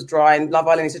saying this was dry and Love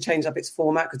Island needs to change up its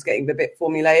format because it's getting a bit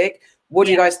formulaic. What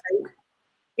do you guys think?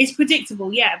 It's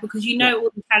predictable, because you know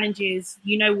all the challenges,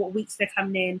 you know what weeks they're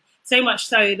coming in. So much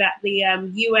so that the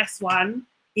US one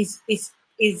is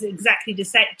exactly the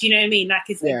same. Do you know what I mean? Like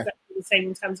it's exactly the same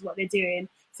in terms of what they're doing.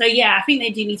 So I think they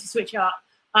do need to switch up.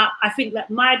 I think that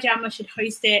Maya Jama should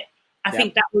host it. I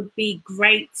think that would be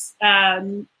great.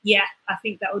 I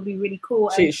think that would be really cool.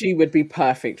 She would be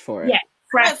perfect for it. Yeah,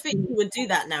 I don't think she would do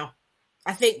that now.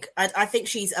 I think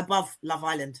she's above Love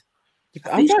Island.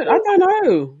 I don't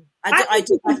know.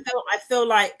 I feel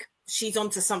like she's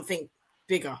onto something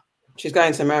bigger. She's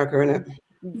going to America, isn't it?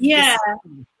 Yeah,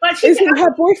 but isn't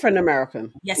her boyfriend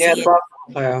American? Yes, yeah, he is.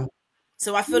 the player.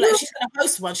 So I feel like if she's going to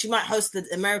host one, she might host the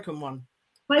American one.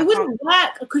 But it wouldn't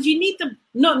work because you need the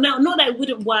not that it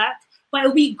wouldn't work. But it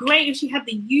would be great if she had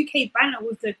the UK banner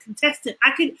with the contestant.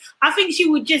 I think she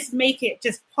would just make it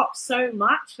just pop so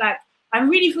much. Like I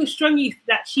really feel strongly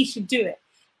that she should do it.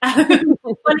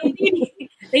 But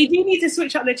they do need to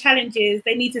switch up the challenges.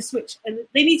 They need to switch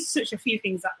a few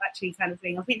things up, actually, kind of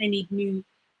thing. I think they need new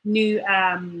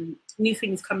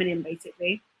things coming in,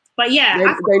 basically. But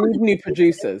they need new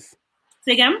producers.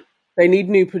 Say again? They need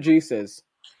new producers.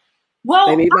 Well,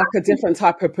 they need like a different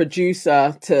type of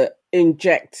producer to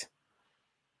inject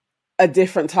a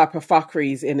different type of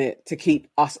fuckeries in it to keep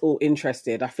us all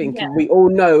interested. I think we all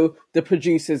know the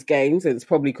producers' games, and it's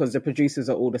probably because the producers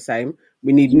are all the same.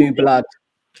 We need new blood.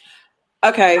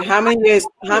 Okay, how many years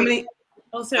do you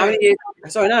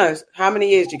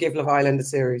give Love Island a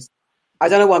series? I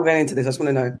don't know why I'm going into this. I just want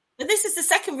to know. But this is the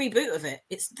second reboot of it.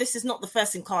 This is not the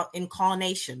first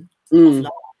incarnation Mm. of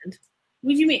Love Island.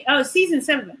 What do you mean? Oh, season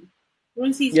 7. We're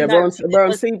on season. Yeah, No, we're on there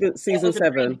was season a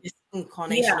 7. previous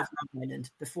incarnation Yeah. of Love Island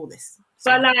before this.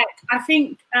 But like, I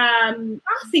think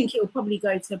it'll probably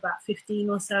go to about 15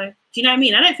 or so. Do you know what I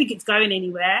mean? I don't think it's going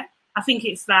anywhere. I think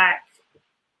it's like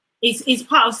it's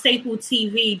part of staple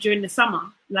TV during the summer.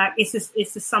 Like it's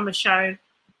a summer show.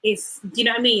 Do you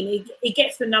know what I mean? It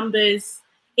gets the numbers.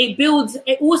 It builds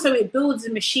a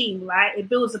machine, right? It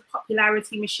builds a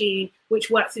popularity machine, which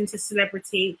works into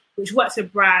celebrity, which works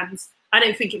with brands. I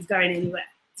don't think it's going anywhere,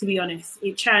 to be honest.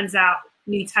 It churns out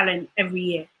new talent every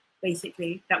year,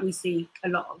 basically, that we see a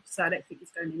lot of. So I don't think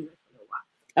it's going anywhere for a little while.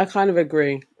 I kind of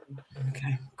agree.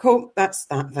 Okay, cool. That's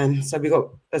that then. So we got,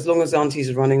 as long as Auntie's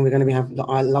are running, we're going to have the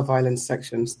Love Island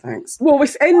sections. Thanks. Well,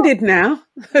 it's ended now.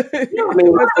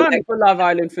 We're done for Love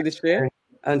Island for this year.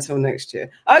 Until next year.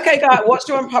 Okay, guys, what's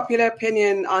your unpopular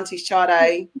opinion, Auntie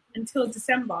Sade? Until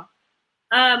December.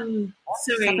 What's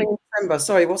happening in December?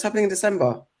 Sorry, what's happening in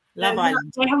December? Love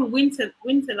Island. They have a winter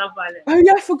Love Island. Oh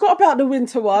yeah, I forgot about the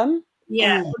winter one.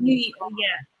 Yeah, Oh.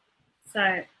 yeah.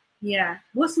 So yeah,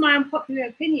 what's my unpopular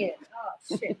opinion?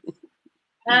 Oh shit.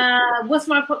 What's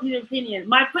my popular opinion?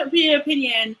 My popular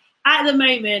opinion at the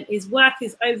moment is work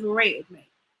is overrated, mate.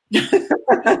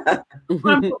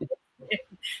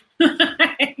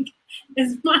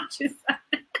 As much as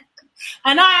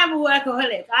and I am a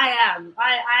workaholic. I am.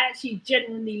 I actually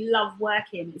genuinely love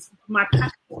working. It's my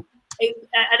passion.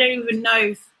 I don't even know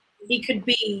if it could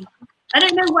be. I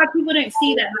don't know why people don't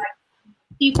see that. Like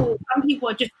some people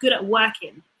are just good at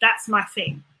working. That's my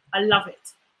thing. I love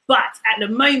it. But at the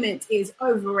moment, it is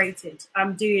overrated.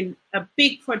 I'm doing a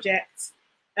big project,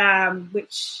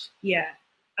 which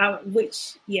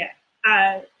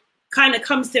kind of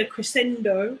comes to a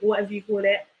crescendo, or whatever you call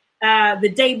it, the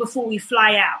day before we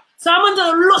fly out. So I'm under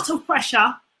a lot of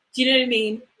pressure. Do you know what I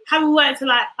mean? Haven't worked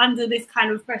under this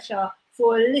kind of pressure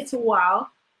for a little while.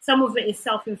 Some of it is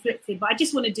self-inflicted, but I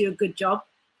just want to do a good job.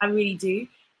 I really do.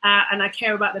 And I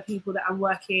care about the people that I'm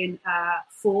working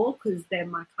for because they're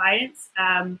my clients.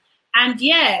 But I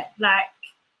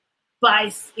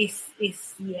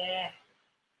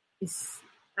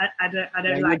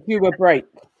don't like. You do a break.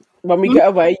 When we get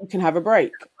away, you can have a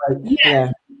break.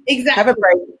 Yeah, exactly. Have a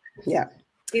break. Yeah.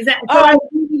 Exactly. So I'm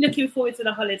really looking forward to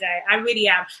the holiday. I really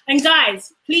am. And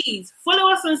guys, please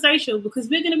follow us on social because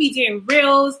we're going to be doing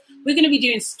reels. We're going to be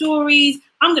doing stories.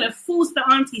 I'm going to force the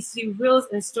aunties to do reels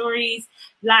and stories.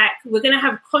 Like, we're going to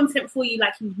have content for you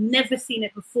like you've never seen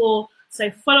it before. So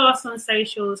follow us on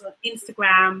socials, on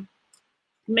Instagram,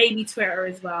 maybe Twitter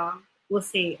as well. We'll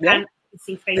see. Yeah. And we'll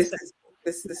see Facebook.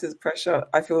 This is pressure.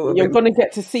 I feel You're going to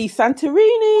get to see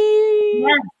Santorini.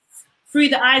 Yes. Through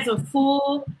the eyes of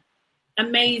 4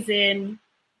 amazing,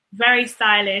 very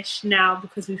stylish now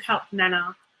because we've helped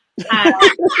Nana.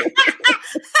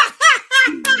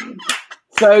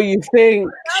 So you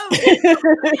think?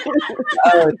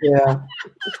 Oh yeah.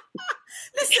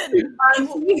 Listen, it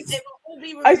will all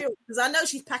be revealed because I know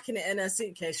she's packing it in her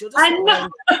suitcase. She'll just I know.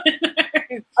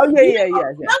 Oh yeah. Now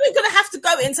we're gonna have to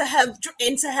go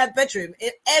into her bedroom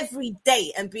every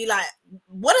day and be like,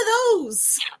 "What are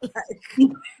those?"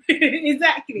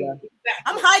 Exactly.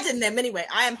 I'm hiding them anyway.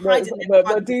 I am We'll hiding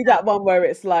them. do that one where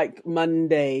it's like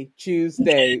Monday,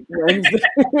 Tuesday, Wednesday.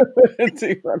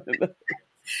 Do one of them.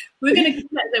 We're gonna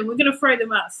collect them. We're gonna throw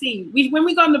them out. See, when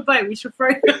we go on the boat, we should throw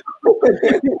them.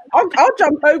 I'll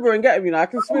jump over and get them. I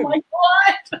can swim. Oh my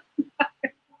god!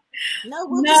 No,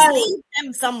 we'll just leave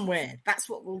them somewhere. That's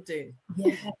what we'll do.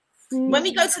 Yeah. When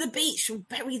we go to the beach, we'll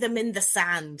bury them in the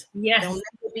sand. Yes. They'll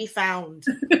never be found.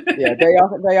 Yeah,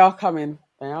 they are coming.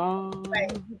 They are.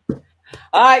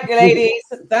 All right, ladies,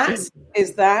 that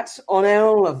is that on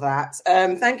all of that.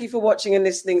 Thank you for watching and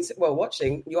listening to,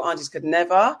 watching. Your aunties could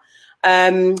never.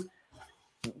 Don't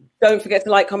forget to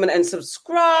like, comment, and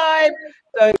subscribe.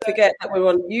 Don't forget that we're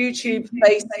on YouTube,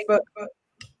 Facebook.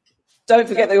 Don't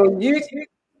forget that we're on YouTube.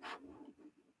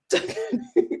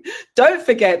 Don't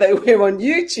forget that we're on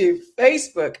YouTube,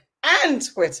 Facebook, and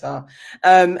Twitter.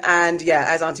 And yeah,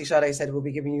 as Auntie Sade said, we'll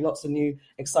be giving you lots of new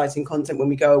exciting content when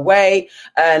we go away.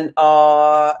 And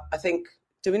do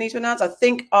we need to announce? I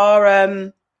think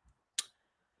our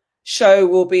show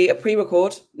will be a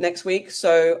pre-record next week.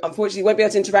 So unfortunately, you won't be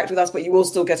able to interact with us, but you will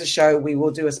still get a show. We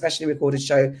will do a specially recorded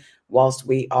show whilst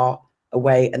we are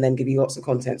away and then give you lots of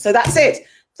content. So that's it.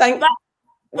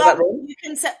 You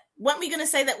can set. Weren't we going to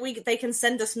say that they can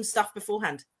send us some stuff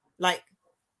beforehand? Like,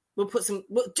 we'll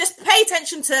just pay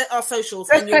attention to our socials.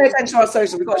 Just pay attention to our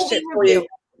socials. We've got shit for you.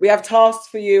 We have tasks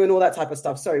for you and all that type of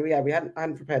stuff. Sorry, I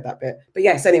hadn't prepared that bit. But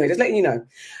yes, anyway, just letting you know.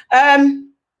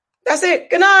 That's it.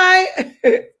 Good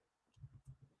night.